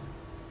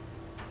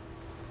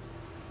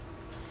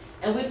time.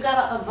 And we've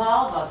got to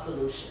evolve our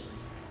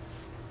solutions.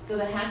 So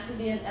there has to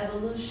be an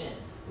evolution.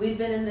 We've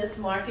been in this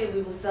market,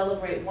 we will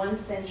celebrate 1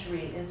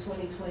 century in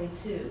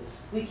 2022.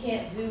 We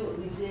can't do what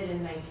we did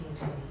in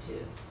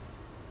 1922.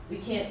 We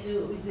can't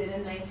do what we did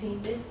in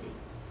 1950.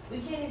 We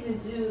can't even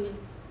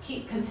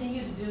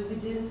continue to do what we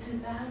did in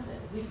 2000.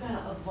 We've got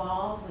to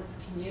evolve with the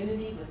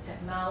community, with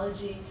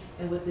technology,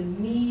 and with the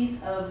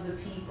needs of the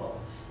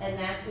people. And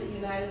that's what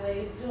United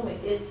Way is doing.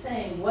 It's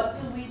saying, what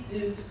do we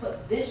do to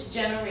put this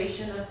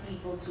generation of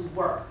people to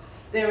work?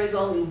 There is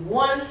only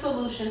one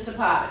solution to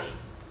poverty.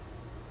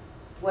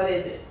 What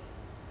is it?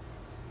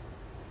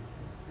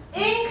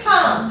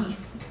 Income.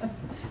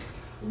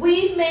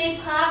 We've made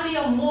poverty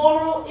a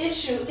moral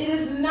issue. It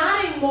is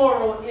not a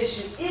moral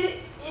issue.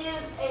 It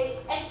is an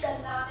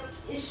economic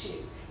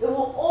issue. It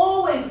will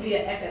always be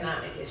an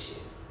economic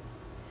issue.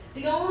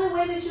 The only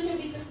way that you can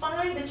be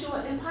defined that you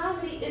are in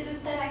poverty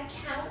is that I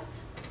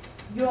count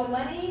your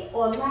money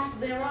or lack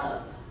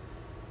thereof.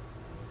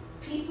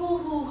 People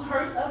who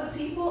hurt other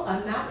people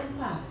are not in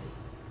poverty.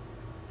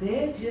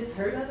 They just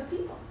hurt other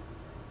people.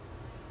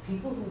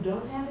 People who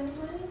don't have any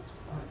money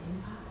are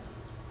in poverty.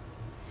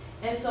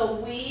 And so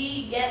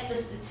we get the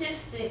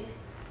statistic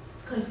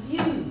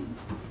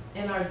confused,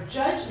 and our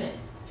judgment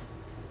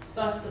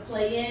starts to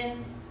play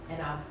in,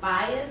 and our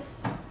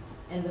bias,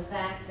 and the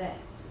fact that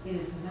it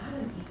is not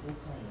an equal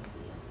playing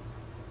field.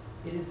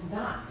 It is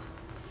not.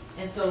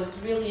 And so it's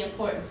really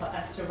important for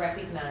us to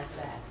recognize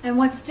that. And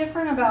what's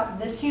different about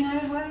this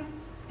United Way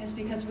is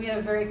because we have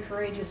a very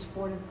courageous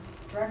board of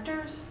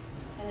directors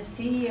and a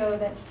CEO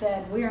that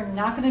said, we are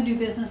not going to do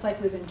business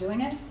like we've been doing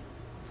it.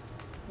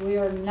 We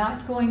are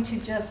not going to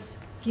just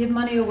give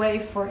money away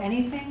for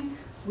anything.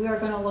 We are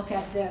going to look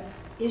at the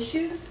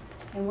issues,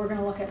 and we're going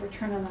to look at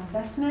return on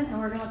investment, and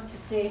we're going to look to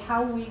see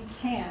how we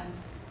can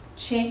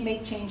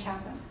make change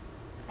happen.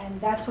 And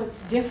that's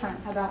what's different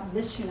about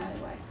this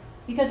United Way.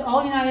 Because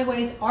all United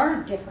Ways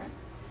are different.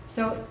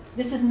 So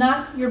this is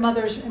not your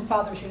mother's and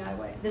father's United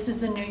Way. This is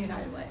the new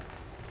United Way.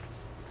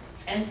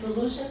 And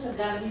solutions have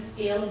got to be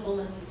scalable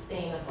and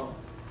sustainable.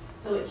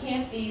 So it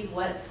can't be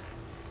what's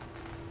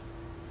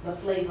the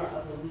flavor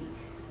of the week.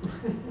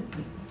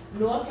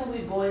 Nor can we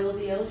boil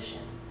the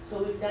ocean.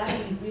 So we've got to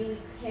be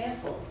really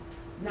careful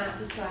not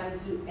to try to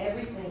do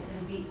everything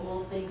and be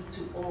all things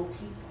to all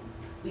people.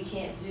 We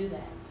can't do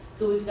that.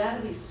 So we've got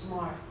to be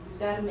smart. We've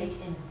got to make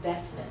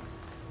investments.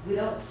 We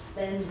don't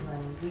spend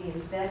money, we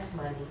invest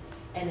money.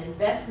 And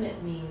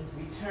investment means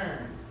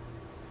return.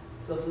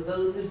 So for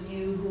those of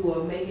you who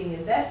are making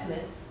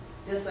investments,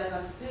 just like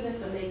our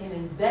students are making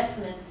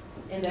investments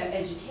in their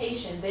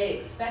education, they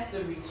expect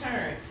a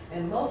return.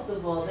 And most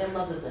of all, their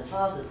mothers and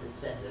fathers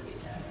expect a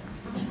return.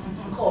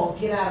 Called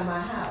get out of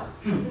my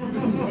house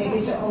and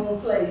get your own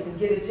place and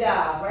get a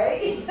job,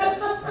 right?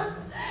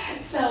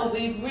 So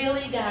we've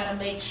really got to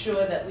make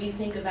sure that we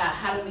think about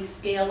how do we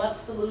scale up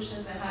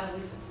solutions and how do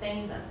we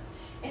sustain them.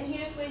 And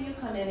here's where you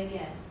come in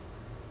again.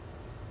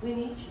 We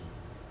need you.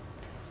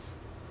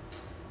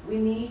 We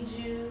need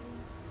you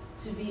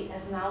to be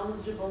as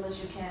knowledgeable as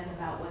you can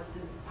about what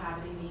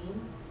poverty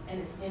means and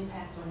its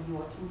impact on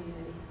your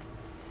community.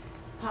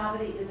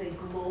 Poverty is a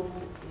global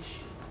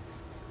issue.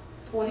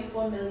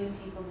 44 million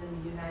people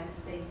in the United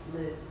States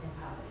live in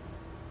poverty.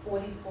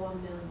 44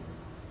 million.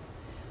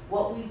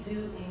 What we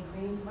do in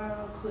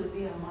Greensboro could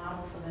be a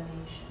model for the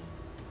nation.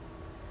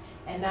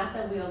 And not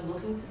that we are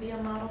looking to be a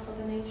model for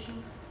the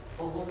nation,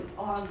 but what we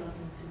are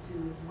looking to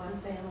do is one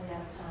family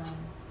at a time,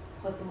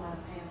 put them on a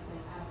pathway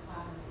out of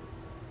poverty.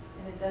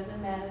 And it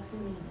doesn't matter to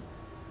me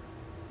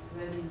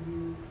whether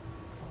you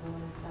are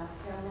born in South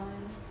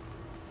Carolina,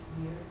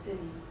 New York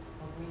City,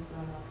 or Greensboro,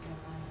 North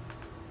Carolina.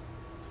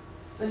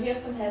 So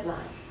here's some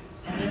headlines.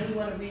 And then we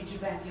want to read you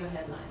back your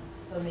headlines.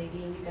 So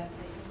Nadine, you got the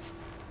papers?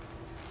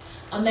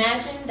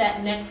 Imagine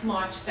that next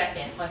March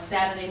 2nd, or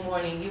Saturday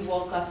morning, you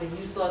woke up and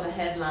you saw the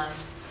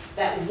headlines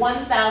that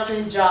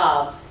 1,000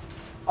 jobs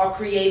are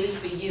created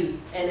for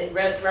youth, and it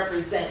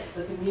represents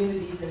the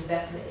community's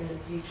investment in the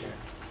future.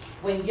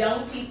 When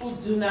young people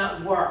do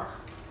not work,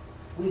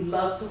 we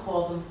love to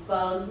call them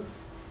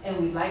thugs, and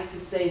we like to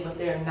say what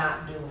they're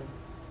not doing.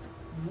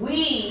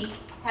 We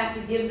have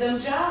to give them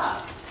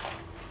jobs.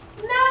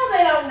 No,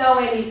 they don't know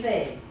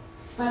anything,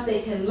 but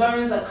they can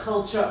learn the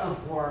culture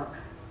of work.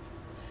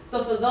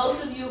 So for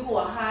those of you who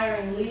are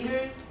hiring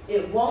leaders,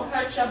 it won't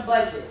hurt your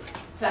budget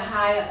to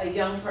hire a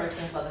young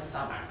person for the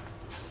summer.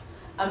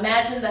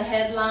 Imagine the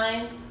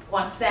headline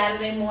on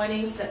Saturday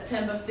morning,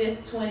 September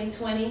 5th,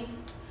 2020.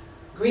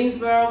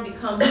 Greensboro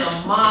becomes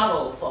a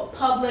model for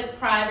public,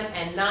 private,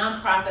 and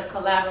nonprofit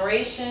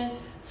collaboration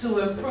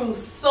to improve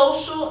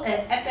social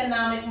and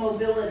economic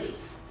mobility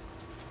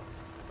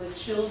for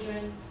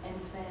children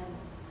and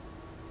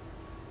families.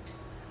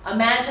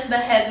 Imagine the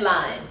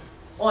headline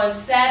on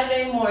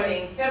Saturday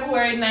morning,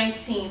 February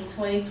 19,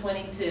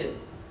 2022.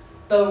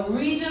 The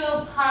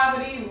regional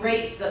poverty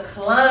rate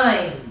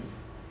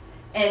declines,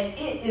 and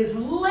it is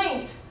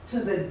linked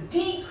to the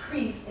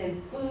decrease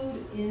in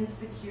food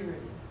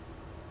insecurity.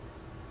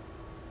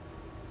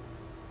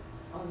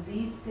 On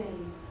these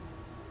days,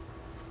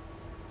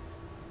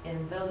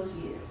 in those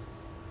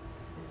years,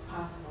 it's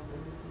possible for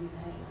this to be the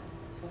headline,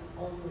 but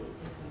only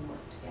if we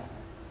work together,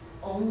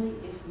 only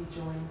if we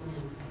join the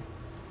movement.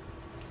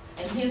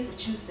 And here's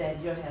what you said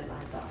your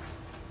headlines are.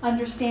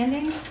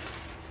 Understanding,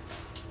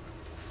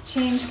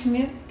 change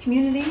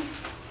community,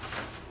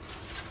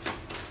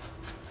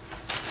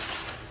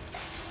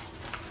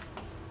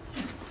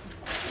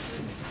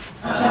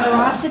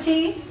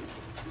 generosity,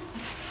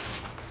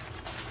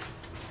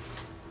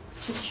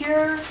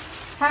 secure,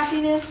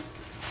 happiness,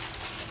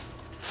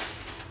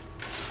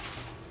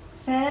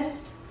 fed,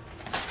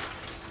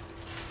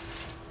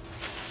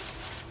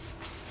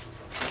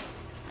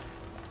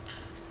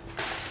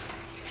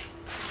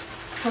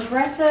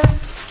 progressive,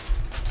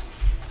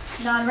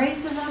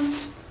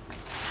 non-racism,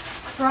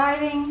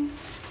 thriving.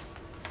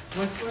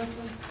 What's the last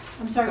one?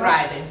 I'm sorry.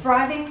 Thriving.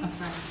 Thriving.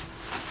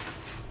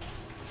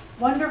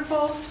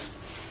 Wonderful.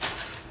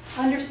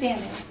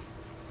 Understanding.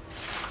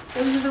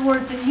 Those are the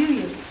words that you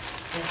use.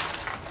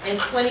 In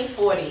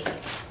 2040,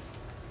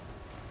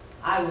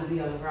 I will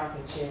be on the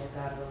rocking chair,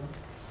 God willing.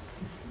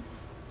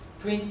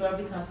 Greensboro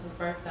becomes the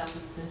first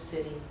southeastern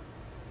city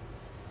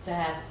to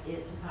have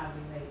its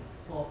poverty rate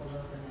fall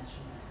below the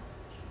national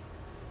average.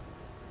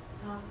 It's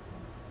possible.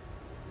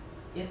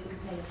 If we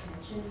pay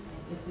attention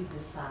and if we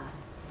decide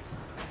it's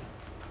possible.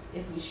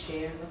 If we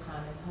share the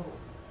common hope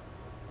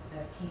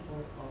that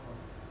people are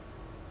worth.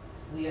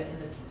 We are in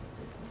the people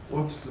business.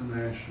 What's the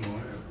national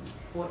average?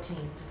 14%.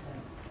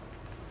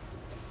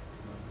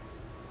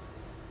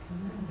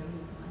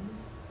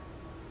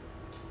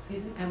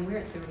 Excuse me? And we're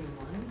at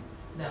 31?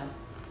 No,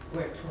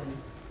 we're at 20.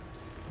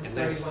 And We're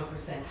that's-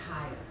 31%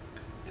 higher.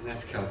 And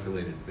that's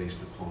calculated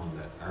based upon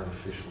that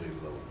artificially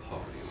low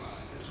poverty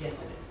line as well.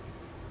 Yes, it is.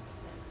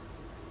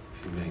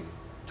 If you make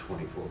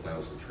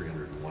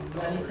 $24,301.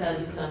 Let me tell you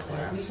middle something.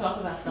 class. If we talk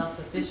about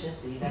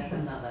self-sufficiency, that's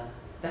another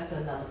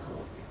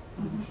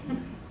colloquial.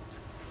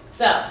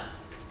 So,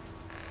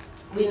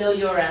 we know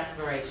your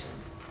aspiration.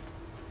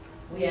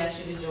 We ask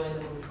you to join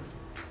the movement.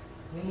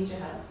 We need your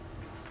help.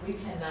 We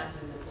cannot do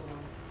this alone.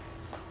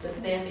 The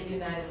staff at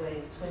United Way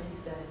is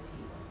 27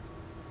 people.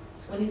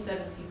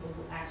 27 people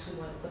who actually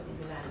want to put the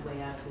United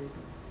Way out of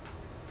business.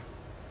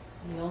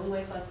 And the only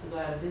way for us to go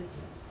out of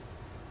business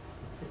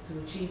is to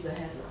achieve the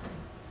headline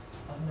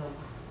of no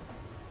poverty.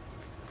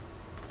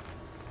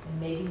 And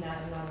maybe not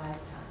in our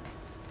lifetime,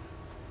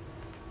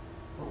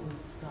 but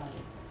we've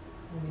started.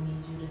 And we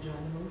need you to join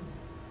the movement.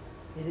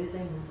 It is a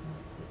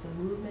movement. It's a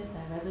movement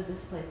that whether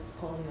this place is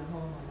called your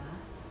home or not,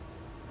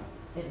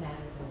 it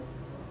matters in the world.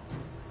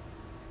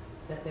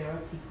 That there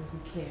are people who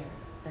care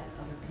that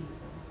other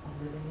people are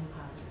living in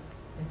poverty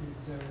and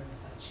deserve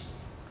a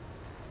chance.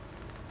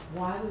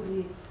 Why would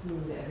we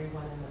exclude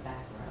everyone in the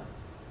back row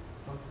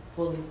from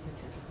fully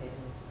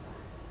participating in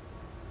society?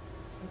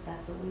 If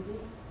that's what we do.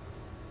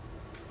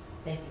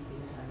 Thank you for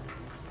your time.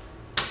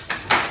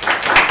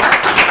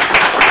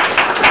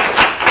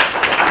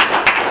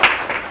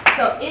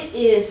 So it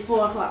is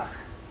 4 o'clock,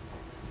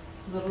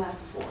 a little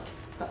after 4.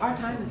 So our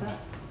time is up.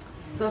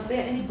 So if there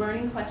are any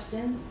burning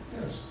questions,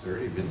 Yes,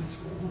 30 minutes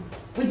more.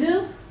 we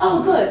do?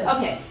 Oh, good,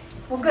 okay.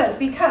 Well, good,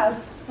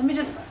 because,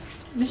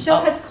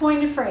 Michelle has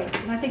coined a phrase,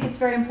 and I think it's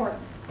very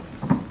important.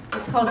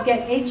 It's called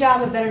get a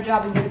job, a better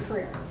job, and get a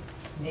career.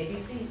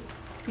 ABCs.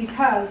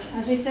 Because,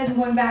 as we said,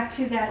 going back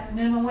to that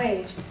minimum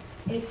wage,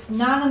 it's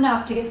not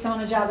enough to get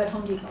someone a job at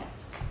Home Depot.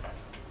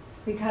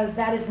 Because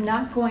that is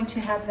not going to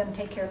have them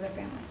take care of their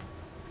family.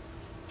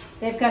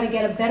 They've got to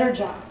get a better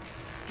job,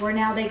 where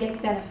now they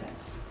get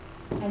benefits,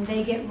 and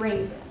they get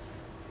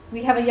raises.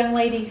 We have a young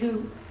lady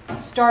who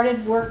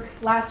started work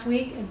last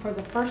week, and for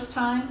the first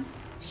time,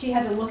 she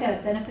had to look at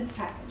a benefits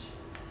package.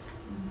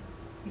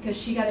 Because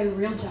she got a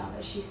real job,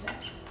 as she said.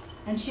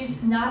 And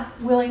she's not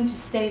willing to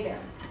stay there.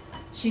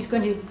 She's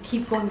going to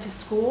keep going to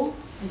school,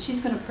 and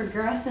she's going to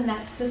progress in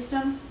that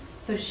system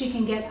so she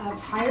can get a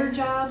higher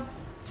job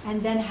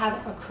and then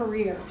have a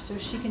career so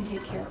she can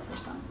take care of her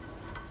son.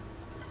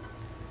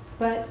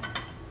 But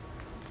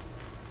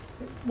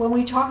when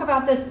we talk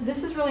about this,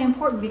 this is really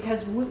important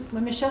because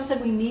when Michelle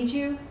said we need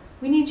you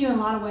in a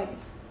lot of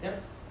ways.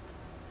 Yep.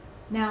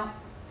 Now,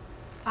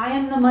 I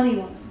am the money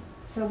woman.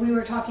 So we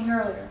were talking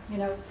earlier,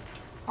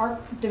 our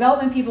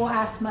development people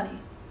ask money,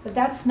 but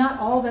that's not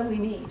all that we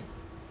need.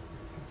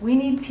 We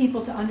need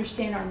people to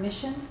understand our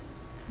mission.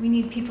 We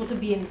need people to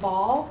be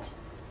involved.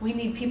 We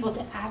need people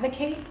to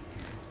advocate.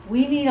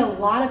 We need a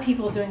lot of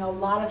people doing a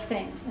lot of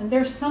things. And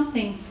there's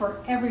something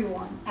for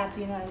everyone at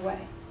the United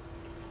Way.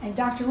 And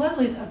Dr.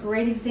 Leslie is a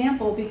great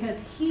example because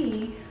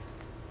he,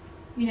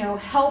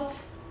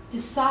 helped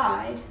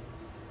decide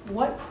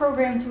what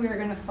programs we were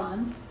going to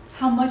fund,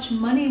 how much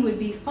money would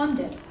be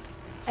funded.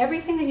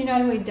 Everything that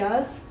United Way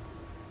does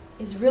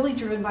is really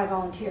driven by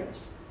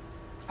volunteers.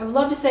 I would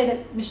love to say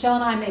that Michelle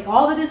and I make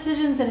all the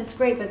decisions and it's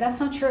great, but that's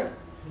not true.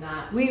 It's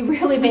not. We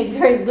really make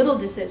very little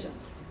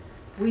decisions.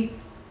 We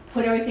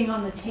put everything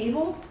on the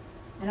table,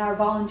 and our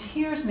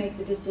volunteers make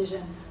the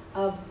decision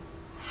of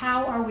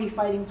how are we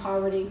fighting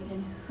poverty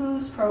and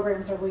whose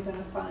programs are we going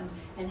to fund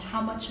and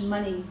how much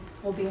money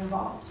will be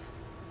involved.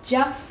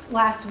 Just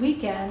last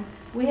weekend,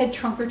 we had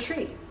Trunk or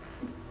Treat.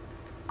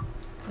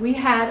 We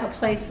had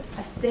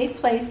a safe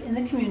place in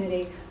the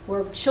community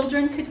where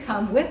children could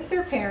come with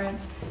their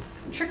parents,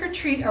 trick or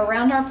treat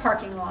around our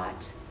parking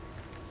lot.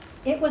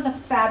 It was a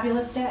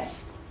fabulous day.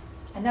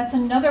 And that's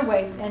another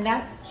way, and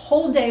that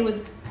whole day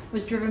was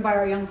driven by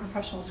our young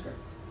professionals group.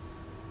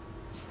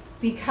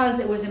 Because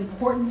it was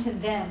important to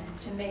them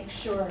to make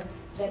sure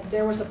that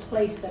there was a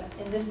place that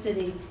in this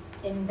city,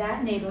 in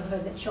that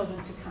neighborhood, that children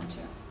could come to.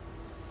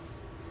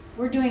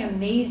 We're doing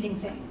amazing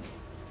things,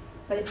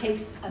 but it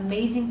takes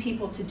amazing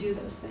people to do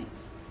those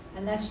things.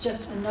 And that's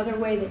just another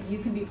way that you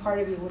can be part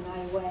of your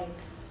United Way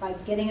by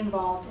getting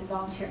involved and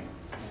volunteering.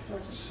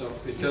 So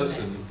it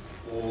doesn't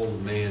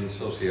old man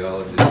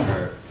sociologists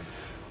are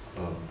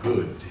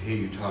good to hear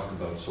you talk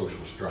about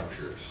social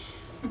structures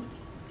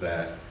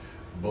that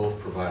both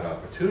provide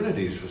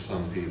opportunities for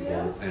some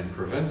people and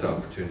prevent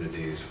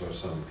opportunities for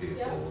some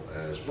people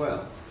as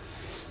well.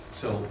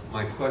 So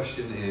my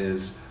question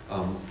is,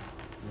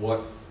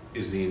 what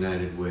is the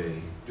United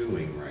Way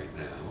doing right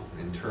now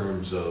in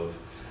terms of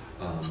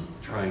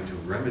trying to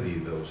remedy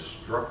those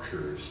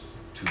structures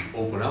to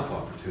open up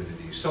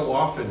opportunities? So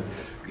often,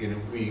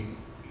 when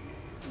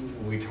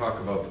we talk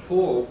about the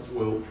poor,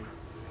 we'll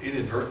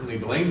inadvertently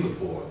blame the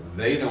poor.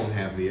 They don't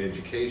have the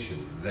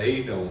education.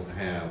 They don't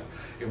have,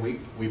 and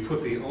we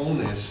put the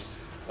onus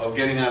of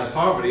getting out of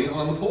poverty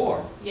on the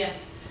poor. Yeah.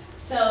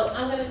 So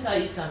I'm going to tell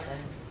you something.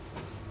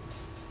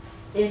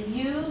 If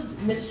you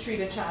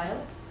mistreat a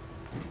child,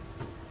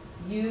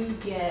 you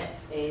get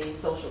a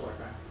social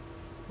worker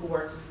who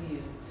works with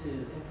you to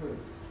improve.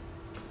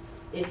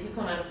 If you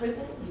come out of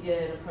prison, you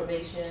get a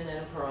probation and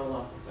a parole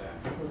officer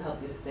who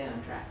help you to stay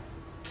on track.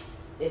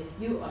 If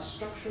you are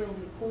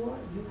structurally poor,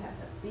 you have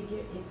to figure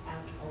it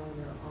out on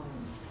your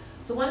own.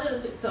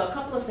 So a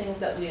couple of things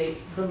that we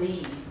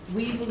believe.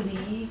 We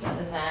believe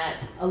that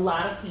a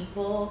lot of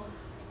people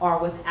are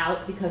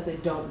without because they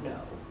don't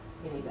know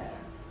any better.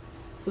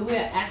 So we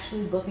are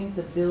actually looking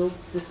to build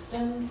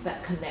systems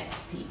that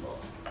connect people.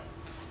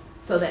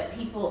 So that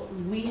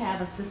we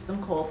have a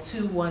system called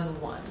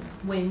 211.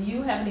 When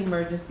you have an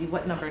emergency,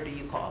 what number do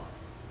you call?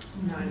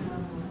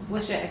 911.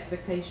 What's your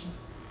expectation?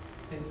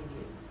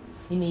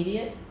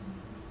 Immediate?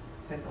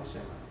 That they'll show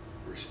up.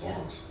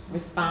 Response. Yeah.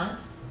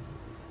 Response?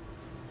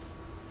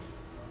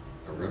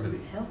 A remedy.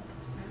 Help.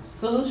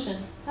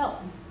 Solution? Help.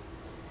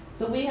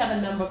 So we have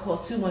a number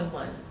called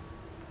 211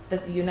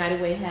 that the United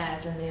Way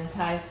has in the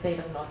entire state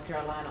of North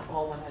Carolina,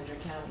 all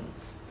 100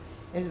 counties.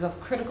 It is of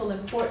critical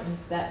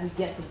importance that we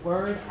get the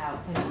word out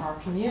in our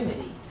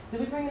community.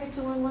 Did we bring any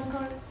 211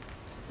 cards?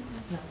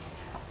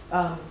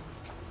 No.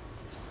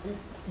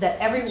 That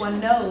everyone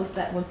knows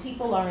that when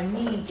people are in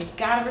need, you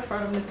gotta refer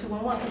them to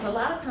 211, because a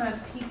lot of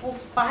times people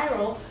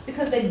spiral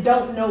because they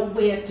don't know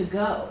where to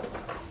go.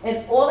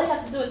 And all they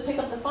have to do is pick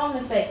up the phone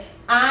and say,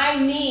 I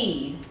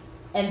need,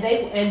 and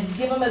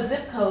give them a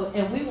zip code,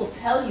 and we will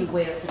tell you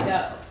where to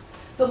go.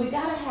 So we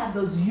gotta have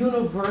those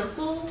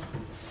universal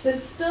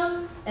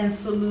systems and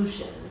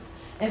solutions.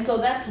 And so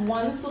that's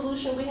one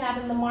solution we have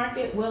in the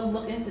market. We're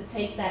looking to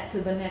take that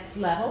to the next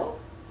level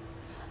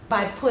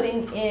by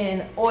putting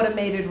in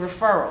automated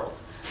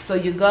referrals. So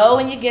you go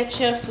and you get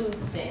your food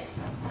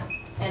stamps,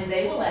 and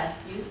they will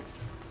ask you,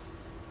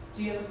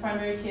 do you have a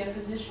primary care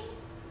physician?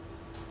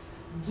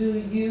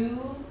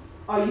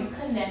 Are you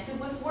connected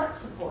with work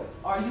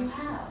supports? Are you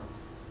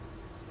housed?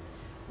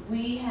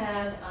 We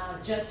have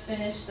just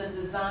finished the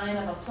design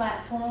of a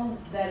platform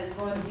that is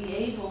going to be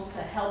able to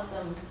help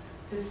them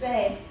to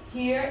say,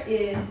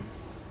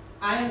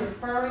 I'm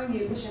referring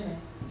you, what's your name?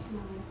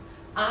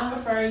 I'm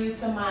referring you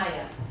to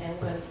Maya, and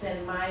we're going to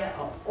send Maya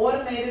an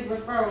automated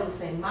referral to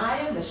say,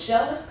 Maya,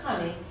 Michelle is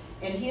coming,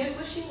 and here's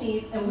what she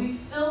needs, and we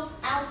filled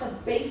out the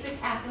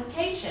basic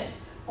application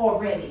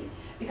already.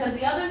 Because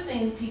the other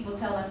thing people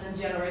tell us in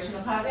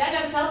generational poverty, I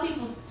got to tell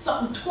people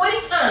something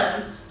 20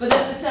 times for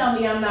them to tell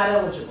me I'm not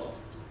eligible.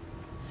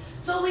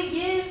 So we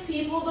give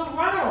people the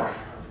runaround.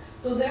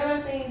 So there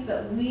are things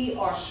that we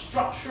are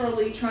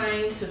structurally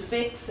trying to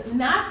fix,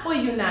 not for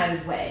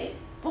United Way,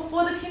 but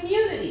for the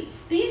community.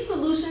 These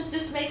solutions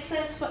just make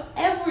sense for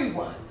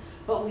everyone,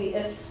 but we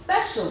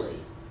especially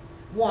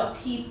want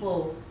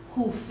people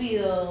who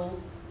feel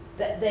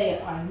that they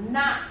are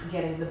not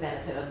getting the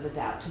benefit of the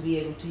doubt to be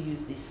able to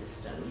use these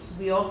systems.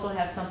 We also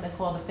have something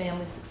called the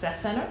Family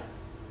Success Center,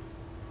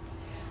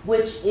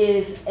 which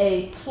is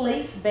a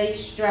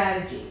place-based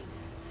strategy.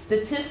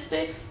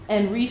 Statistics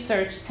and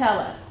research tell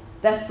us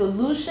that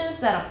solutions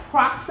that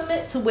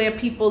approximate to where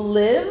people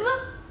live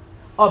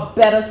are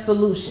better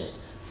solutions.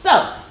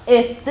 So,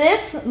 if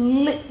this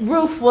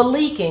roof were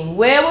leaking,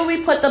 where would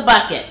we put the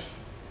bucket?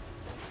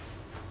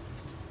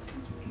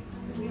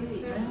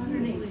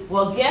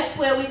 Well, guess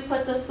where we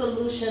put the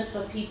solutions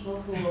for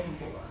people who are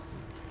poor?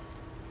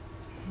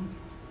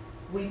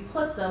 We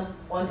put them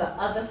on the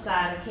other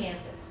side of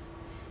campus.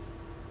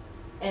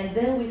 And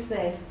then we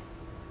say,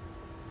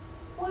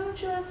 why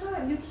aren't you on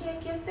time? You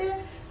can't get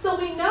there? So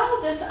we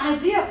know this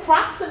idea,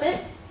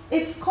 proximate,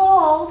 it's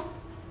called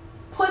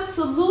put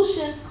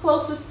solutions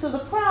closest to the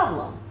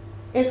problem.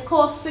 It's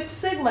called Six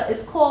Sigma,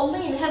 it's called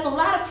Lean. It has a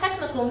lot of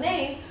technical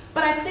names,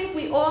 but I think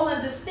we all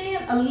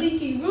understand a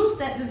leaky roof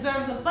that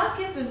deserves a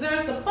bucket,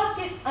 deserves the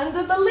bucket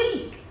under the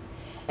leak.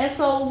 And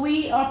so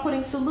we are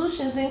putting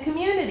solutions in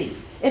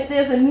communities. If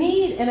there's a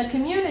need in a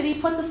community,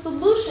 put the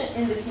solution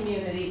in the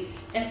community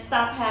and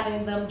stop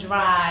having them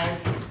drive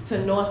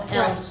to North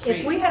Elm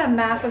Street. If we had a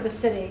map of the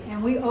city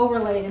and we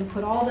overlaid and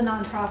put all the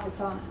nonprofits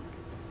on it,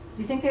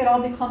 do you think they'd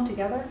all be clumped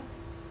together?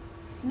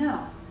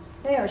 No.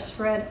 They are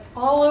spread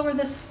all over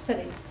this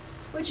city,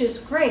 which is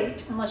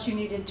great unless you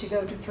needed to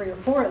go to 3 or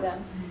 4 of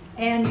them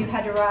and you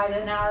had to ride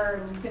an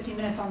hour and 50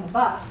 minutes on the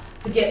bus.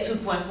 To get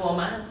 2.4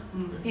 miles.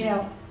 You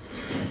know,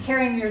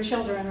 carrying your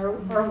children or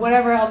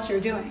whatever else you're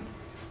doing.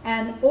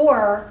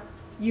 Or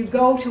you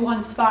go to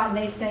one spot and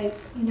they say,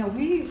 you know,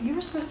 you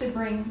were supposed to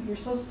bring your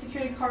social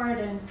security card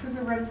and proof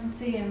of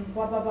residency and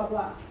blah, blah, blah,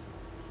 blah.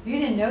 If you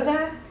didn't know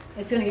that,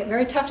 it's going to get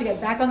very tough to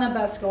get back on that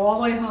bus, go all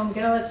the way home,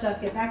 get all that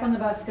stuff, get back on the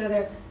bus, go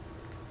there.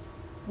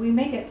 We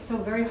make it so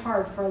very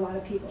hard for a lot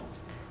of people.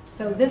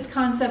 So this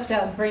concept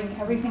of bringing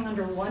everything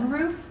under one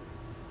roof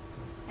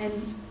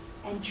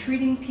and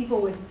treating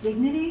people with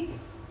dignity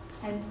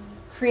and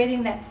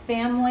creating that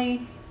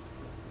family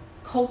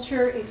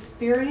culture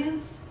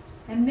experience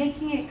and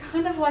making it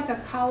kind of like a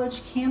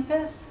college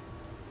campus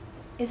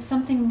is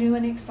something new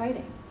and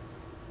exciting.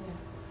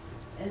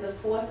 Yeah. And the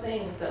 4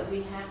 things that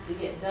we have to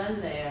get done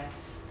there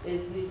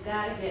is we've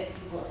got to get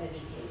people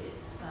educated.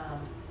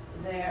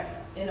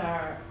 In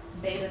our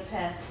beta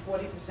test,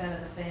 40% of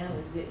the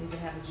families didn't even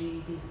have a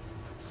GED.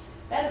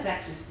 That is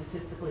actually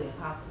statistically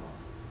impossible,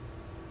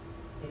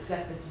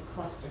 except if you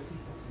cluster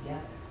people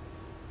together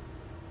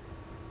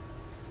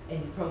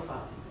and you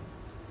profile people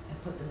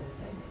and put them in the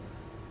same neighborhood.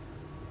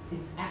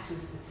 It's actually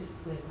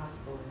statistically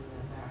impossible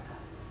in America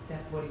to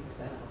have 40%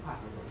 of the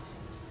population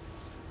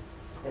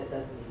that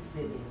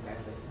didn't even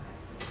graduate from high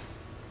school.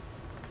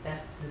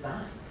 That's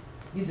design.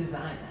 You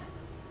design that.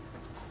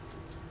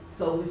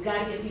 So we've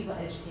got to get people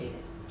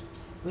educated.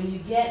 When you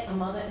get a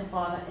mother and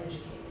father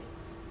educated,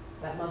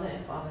 that mother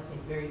and father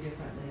think very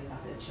differently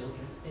about their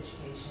children's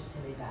education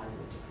and they value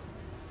it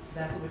differently. So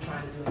that's what we're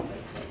trying to do in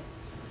place-based.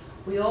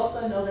 We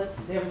also know that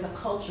there is a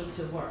culture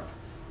to work.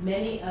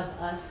 Many of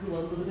us who are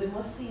a little bit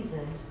more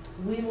seasoned,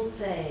 we will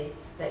say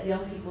that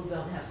young people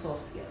don't have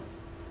soft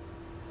skills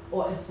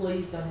or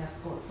employees don't have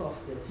soft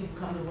skills. People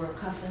come to work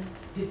cussing,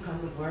 people come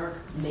to work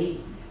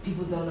late,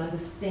 people don't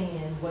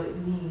understand what it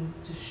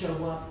means to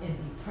show up and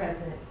be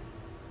present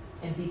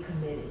and be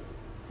committed.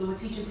 So we're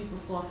teaching people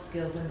soft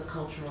skills in the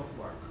culture of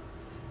work.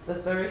 The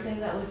third thing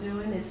that we're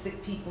doing is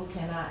sick people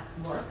cannot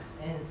work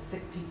and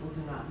sick people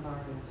do not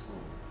learn in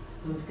school.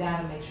 So we've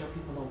got to make sure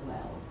people are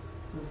well.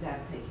 So we've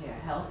got to take care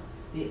of health,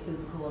 be it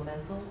physical or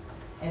mental.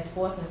 And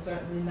fourth, and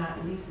certainly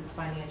not least, is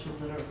financial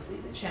literacy.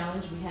 The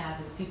challenge we have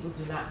is people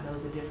do not know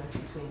the difference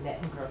between net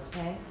and gross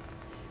pay.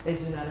 They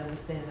do not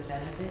understand the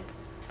benefit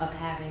of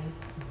having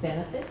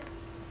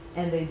benefits,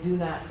 and they do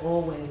not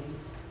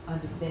always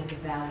understand the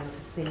value of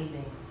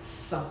saving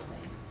something.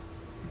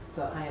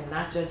 So I am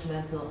not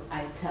judgmental.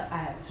 I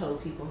have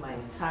told people my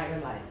entire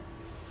life,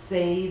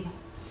 save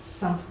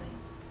something.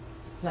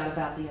 It's not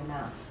about the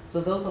amount. So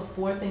those are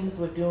 4 things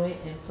we're doing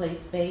in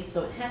place-based.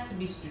 So it has to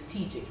be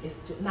strategic.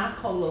 It's not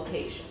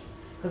co-location.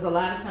 Because a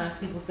lot of times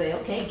people say,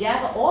 okay,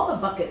 gather all the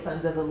buckets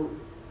under the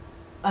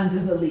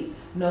leaf.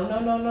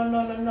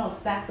 No.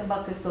 Stack the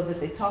buckets so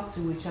that they talk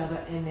to each other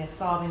and they're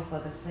solving for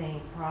the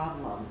same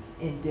problem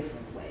in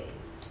different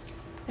ways.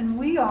 And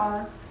we're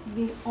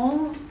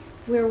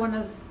one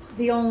of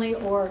the only,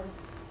 or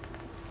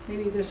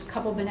maybe there's a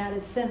couple been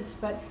added since,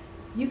 but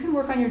you can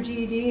work on your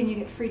GED and you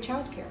get free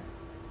childcare.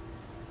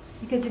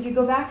 Because if you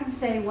go back and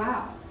say,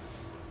 wow,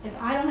 if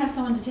I don't have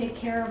someone to take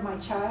care of my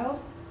child,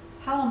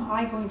 how am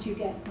I going to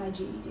get my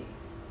GED?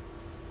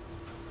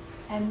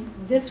 And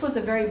this was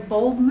a very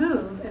bold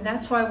move, and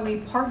that's why we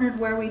partnered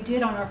where we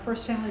did on our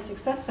first Family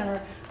Success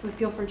Center with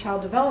Guilford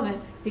Child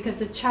Development, because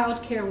the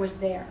child care was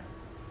there.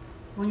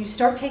 When you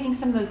start taking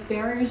some of those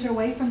barriers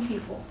away from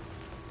people,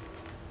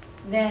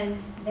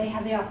 then they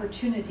have the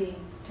opportunity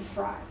to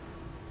thrive.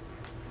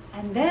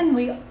 And then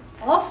we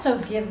also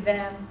give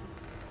them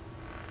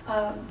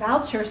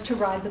vouchers to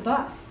ride the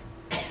bus.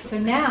 So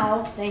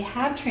now they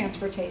have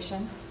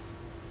transportation.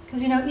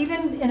 Because, you know,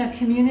 even in a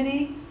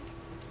community,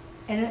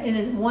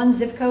 in one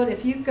zip code,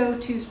 if you go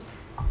to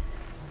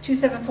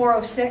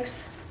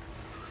 27406,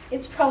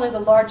 it's probably the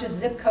largest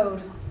zip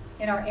code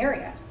in our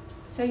area.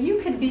 So you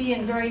could be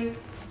in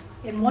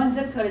one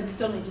zip code and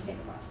still need to take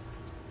a bus.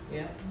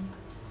 Yeah.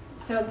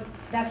 So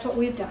that's what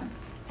we've done.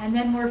 And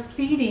then we're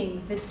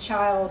feeding the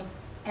child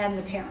and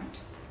the parent.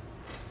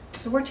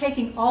 So we're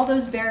taking all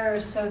those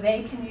barriers so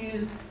they can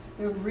use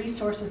the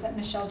resources that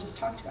Michelle just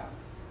talked about.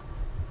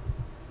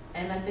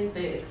 And I think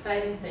the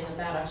exciting thing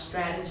about our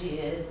strategy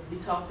is we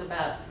talked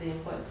about the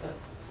importance of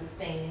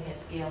sustaining and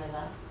scaling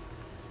up.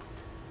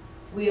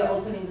 We are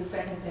opening the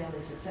second Family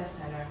Success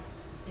Center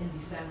in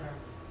December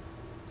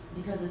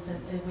because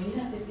when you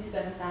have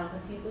 57,000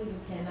 people, you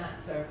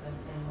cannot serve them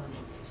in one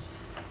location.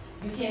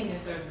 You can't even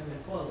serve them in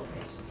 4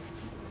 locations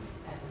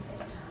at the same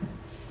time.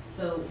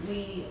 So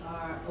we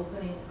are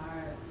opening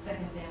our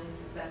second Family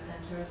Success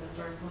Center.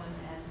 The first one,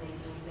 as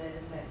Nadine said,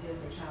 is at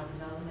Guilford Child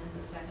Development.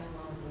 The second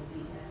one will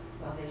be at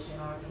Salvation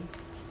Army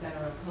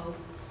Center of Hope.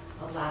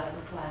 A lot of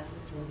the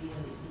classes will be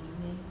in the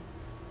evening.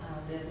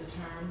 There's a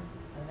term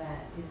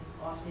that is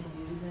often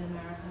used in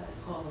America.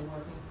 It's called the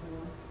working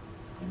poor.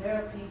 And there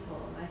are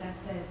people, like I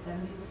said,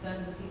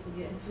 70% of the people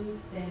getting food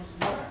stamps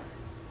work.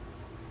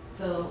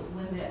 So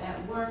when they're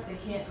at work, they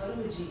can't go to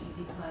a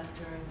GED class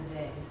during the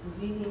day. So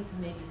we need to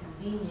make it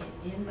convenient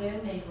in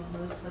their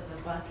neighborhood, put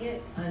the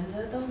bucket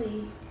under the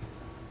leaf,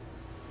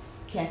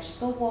 catch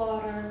the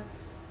water,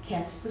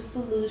 catch the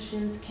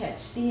solutions,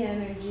 catch the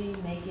energy,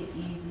 make it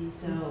easy.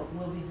 So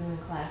we'll be doing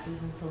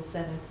classes until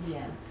 7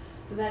 p.m.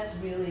 So that's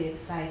really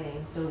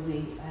exciting. So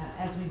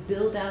as we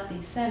build out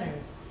these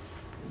centers,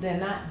 they're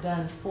not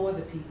done for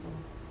the people,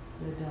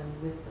 they're done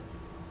with the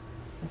people.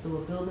 And so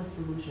we're building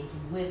solutions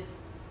with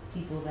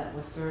people that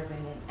we're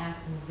serving and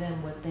asking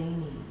them what they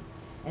need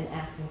and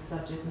asking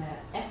subject matter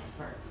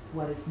experts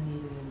what is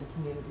needed in the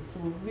community.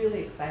 So we're really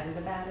excited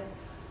about it.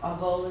 Our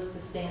goal is to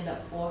stand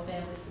up 4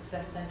 Family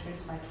Success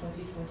Centers by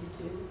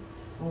 2022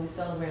 when we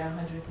celebrate our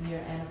 100th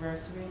year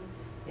anniversary.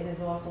 It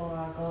is also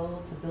our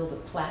goal to build a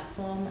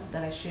platform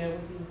that I share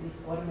with you,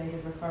 these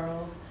automated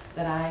referrals,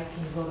 that I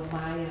can go to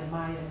Maya and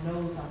Maya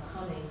knows I'm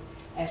coming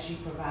as she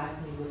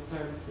provides me with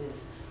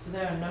services. So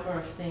there are a number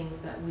of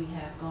things that we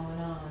have going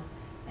on.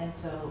 And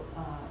so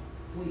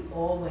we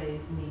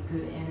always need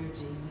good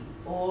energy.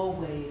 We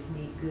always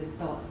need good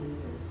thought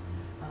leaders.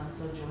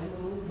 So join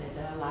the movement.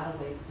 There are a lot of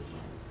ways to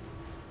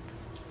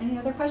join. Any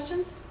other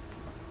questions?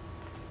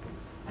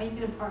 Are you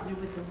going to partner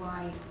with the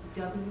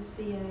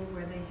YWCA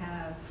where they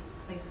have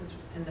places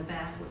in the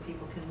back where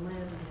people can live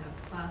and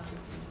have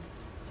classes?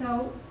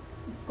 So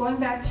going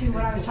back to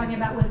what I was talking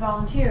about with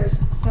volunteers,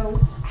 so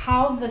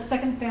how the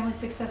second Family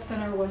Success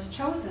Center was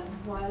chosen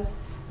was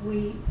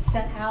we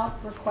sent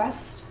out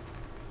requests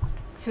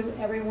to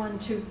everyone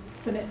to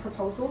submit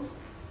proposals,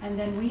 and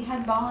then we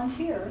had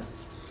volunteers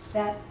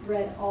that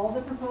read all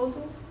the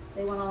proposals,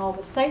 they went on all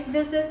the site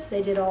visits,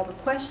 they did all the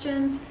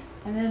questions,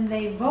 and then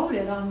they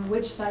voted on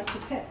which site to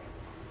pick.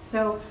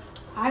 So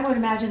I would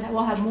imagine that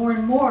we'll have more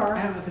and more.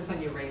 I don't know if it's on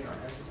your radar.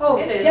 Oh,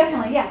 it is.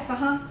 definitely, yes,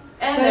 uh-huh.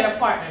 And they're a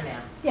partner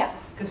now. Yeah.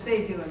 Because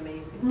they do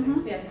amazing Mhm.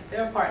 things. Yeah,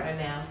 they're a partner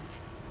now.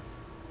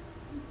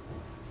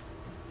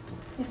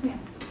 Yes, ma'am.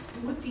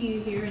 What do you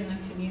hear in the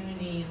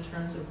community in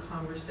terms of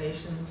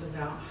conversations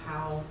about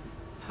how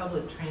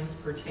public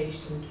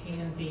transportation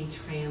can be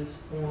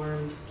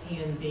transformed,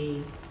 can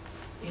be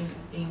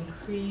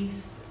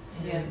increased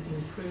and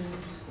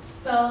improved?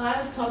 So I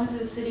was talking to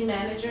the city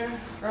manager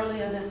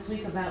earlier this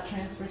week about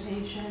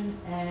transportation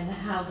and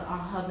how our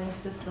hubbing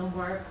system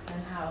works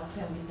and how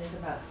can we think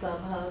about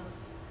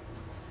sub-hubs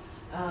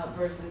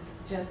versus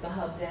just a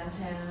hub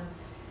downtown.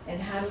 And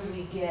how do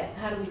we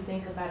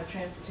think about a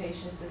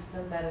transportation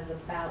system that is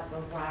about the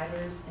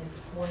riders'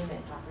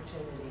 employment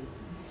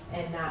opportunities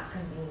and not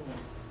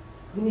convenience?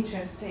 We need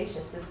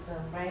transportation system,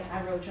 right?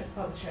 I rode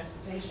public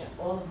transportation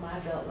all of my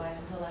adult life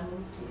until I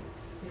moved here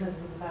because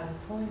it was about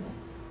employment.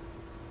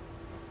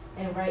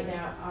 And right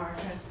now, our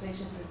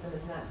transportation system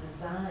is not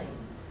designed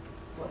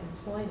for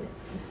employment.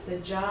 The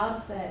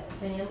jobs that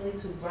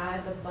families who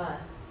ride the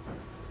bus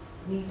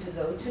need to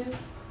go to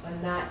are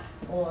not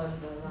on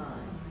the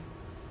line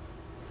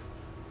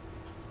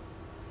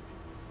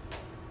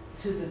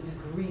to the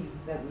degree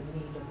that we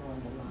need them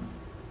on the line.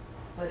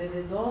 But it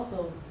is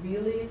also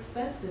really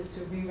expensive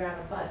to reroute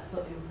a bus, so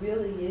it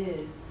really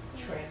is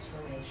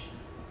transformation.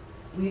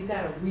 We've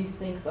got to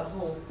rethink the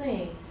whole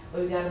thing,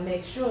 but we've got to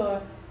make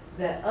sure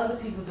that other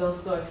people don't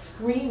start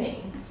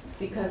screaming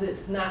because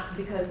it's not,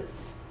 because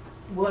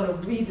we want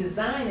to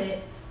redesign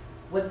it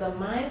with the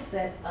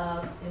mindset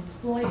of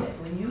employment.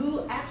 When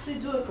you actually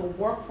do it for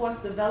workforce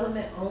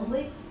development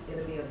only,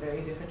 it'll be a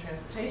very different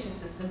transportation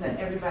system that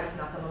everybody's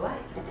not going to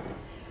like.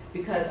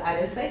 Because I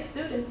didn't say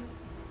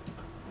students,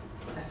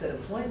 I said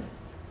employment,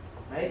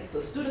 right? So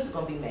students are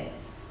going to be mad.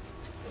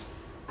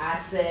 I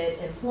said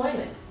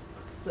employment,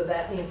 so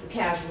that means the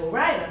casual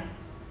rider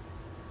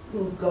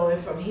who's going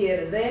from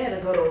here to there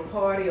to go to a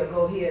party or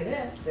go here and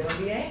there, they're going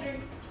to be angry.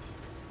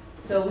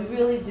 So we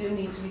really do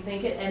need to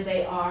rethink it, and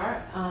they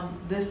are.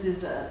 This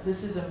is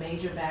a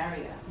major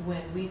barrier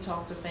when we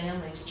talk to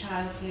families.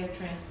 Childcare,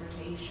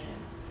 transportation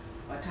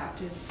are top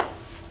two.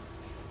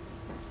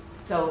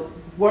 So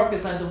work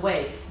is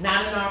underway,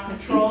 not in our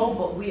control,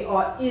 but we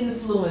are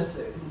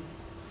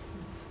influencers.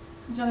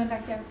 Gentleman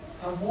back there.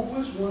 I've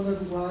always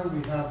wondered why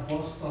we have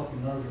bus stop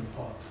in Irving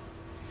Park.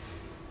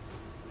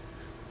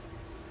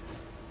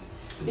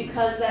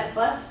 Because that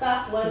bus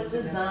stop was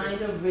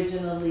designed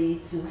originally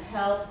to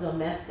help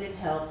domestic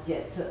help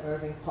get to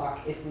Irving Park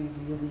if we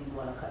really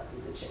want to cut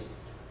through the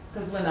chase.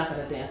 Because we're not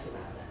going to dance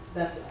around that.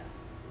 That's right.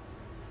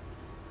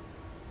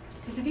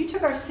 Because if you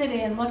took our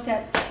city and looked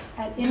at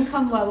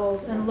income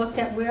levels and looked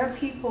at where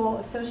people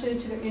associated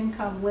to their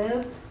income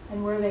live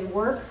and where they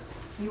work,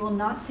 you will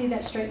not see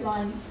that straight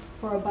line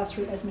for a bus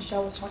route as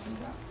Michelle was talking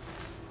about.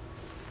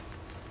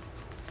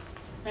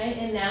 Right,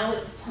 and now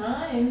it's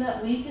time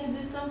that we can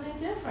do something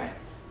different.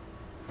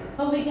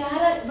 But we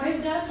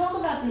gotta talk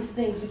about these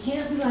things. We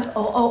can't be like,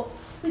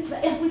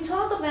 if we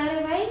talk about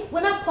it, right,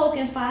 we're not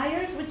poking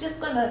fires. We're just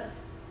gonna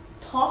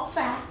talk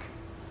fact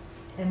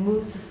and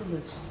move to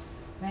solution,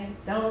 right?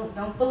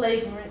 Don't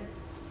belabor it.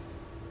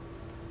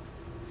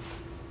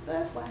 So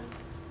that's why.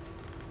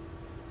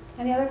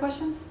 Any other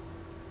questions?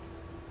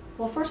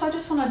 Well, first I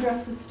just want to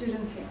address the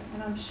students here,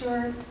 and I'm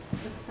sure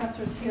the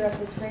professors here at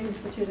this great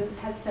institute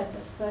has said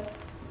this, but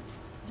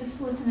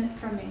just listen it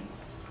from me.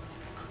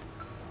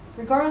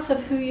 Regardless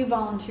of who you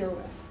volunteer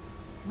with,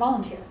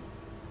 volunteer.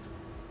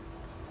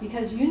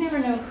 Because you never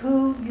know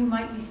who you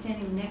might be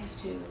standing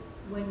next to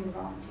when you're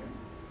volunteering.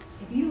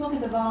 If you look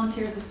at the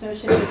volunteers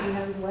associated with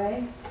United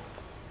Way,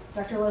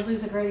 Dr.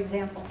 Leslie's a great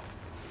example.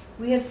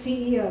 We have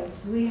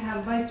CEOs, we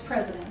have vice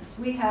presidents,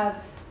 we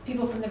have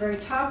people from the very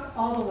top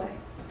all the way.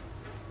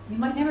 You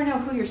might never know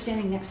who you're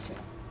standing next to.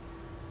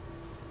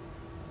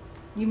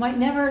 You might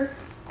never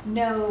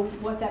know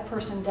what that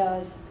person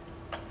does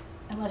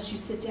unless you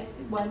sit down,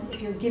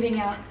 if you're giving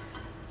out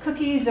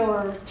cookies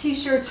or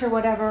t-shirts or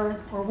whatever,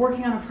 or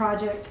working on a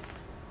project.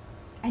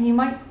 And you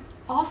might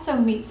also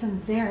meet some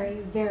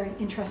very, very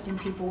interesting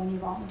people when you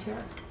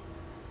volunteer.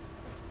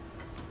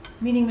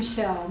 Meeting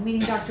Michelle,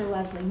 meeting Dr.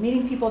 Leslie,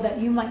 meeting people that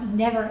you might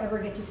never ever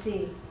get to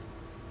see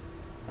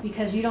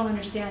because you don't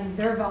understand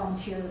their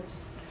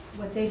volunteers,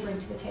 what they bring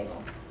to the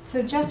table.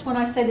 So just when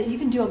I say that you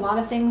can do a lot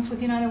of things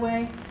with United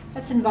Way,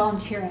 that's in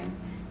volunteering.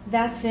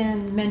 That's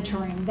in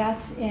mentoring.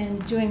 That's in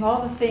doing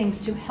all the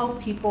things to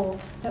help people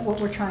that what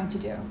we're trying to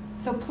do.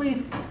 So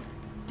please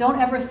don't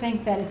ever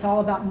think that it's all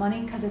about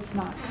money, because it's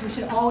not. We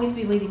should always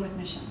be leading with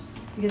mission.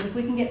 Because if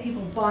we can get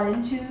people bought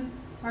into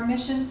our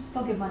mission,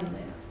 they'll give money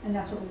later. And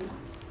that's what we want.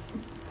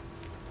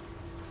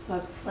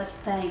 Folks, let's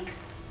thank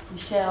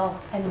Michelle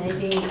and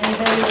Nadine.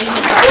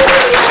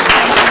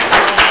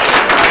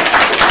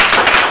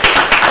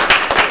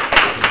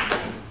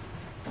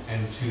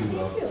 And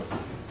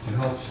to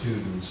help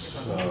students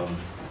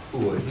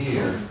who are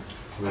here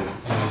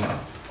with any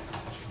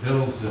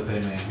bills that they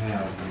may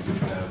have,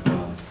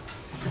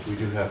 we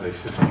do have a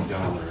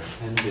 $50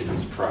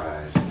 attendance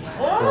prize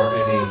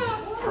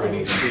for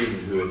any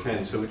student who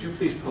attends. So would you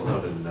please pull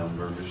out a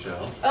number,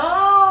 Michelle?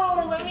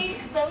 Oh, let me.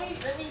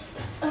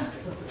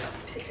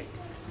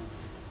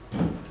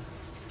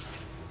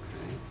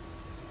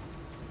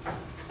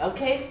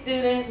 Okay,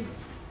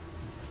 students.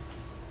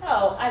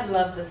 Oh, I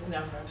love this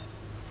number.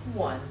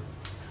 1.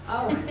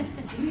 Oh.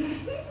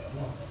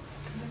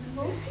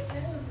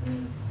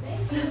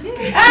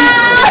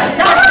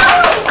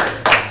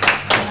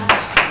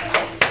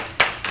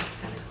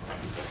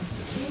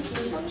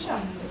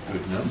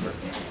 Good number.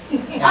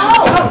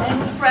 Oh!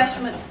 And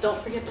refreshments,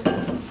 don't forget to.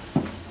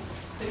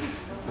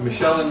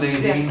 Michelle and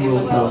Nadine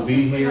will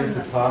be here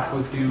to talk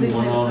with you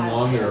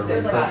one-on-one. There are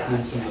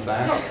refreshments in the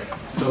back.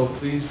 So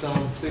please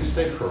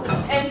stay for a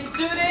while. And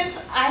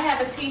students, I have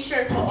a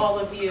t-shirt for all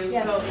of you,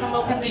 Yes. so come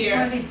over One of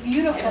here these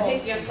beautiful. and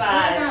pick your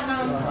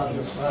size.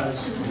 Your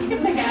size. You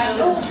can pick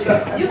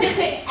out. You can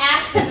pick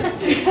after the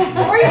students.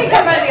 Or you can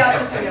come by the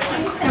office and get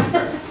one. Come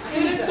first.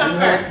 Students come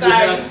first,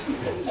 sorry.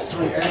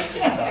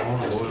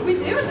 3X. We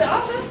do at the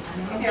office.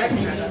 Here, I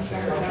can grab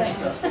that.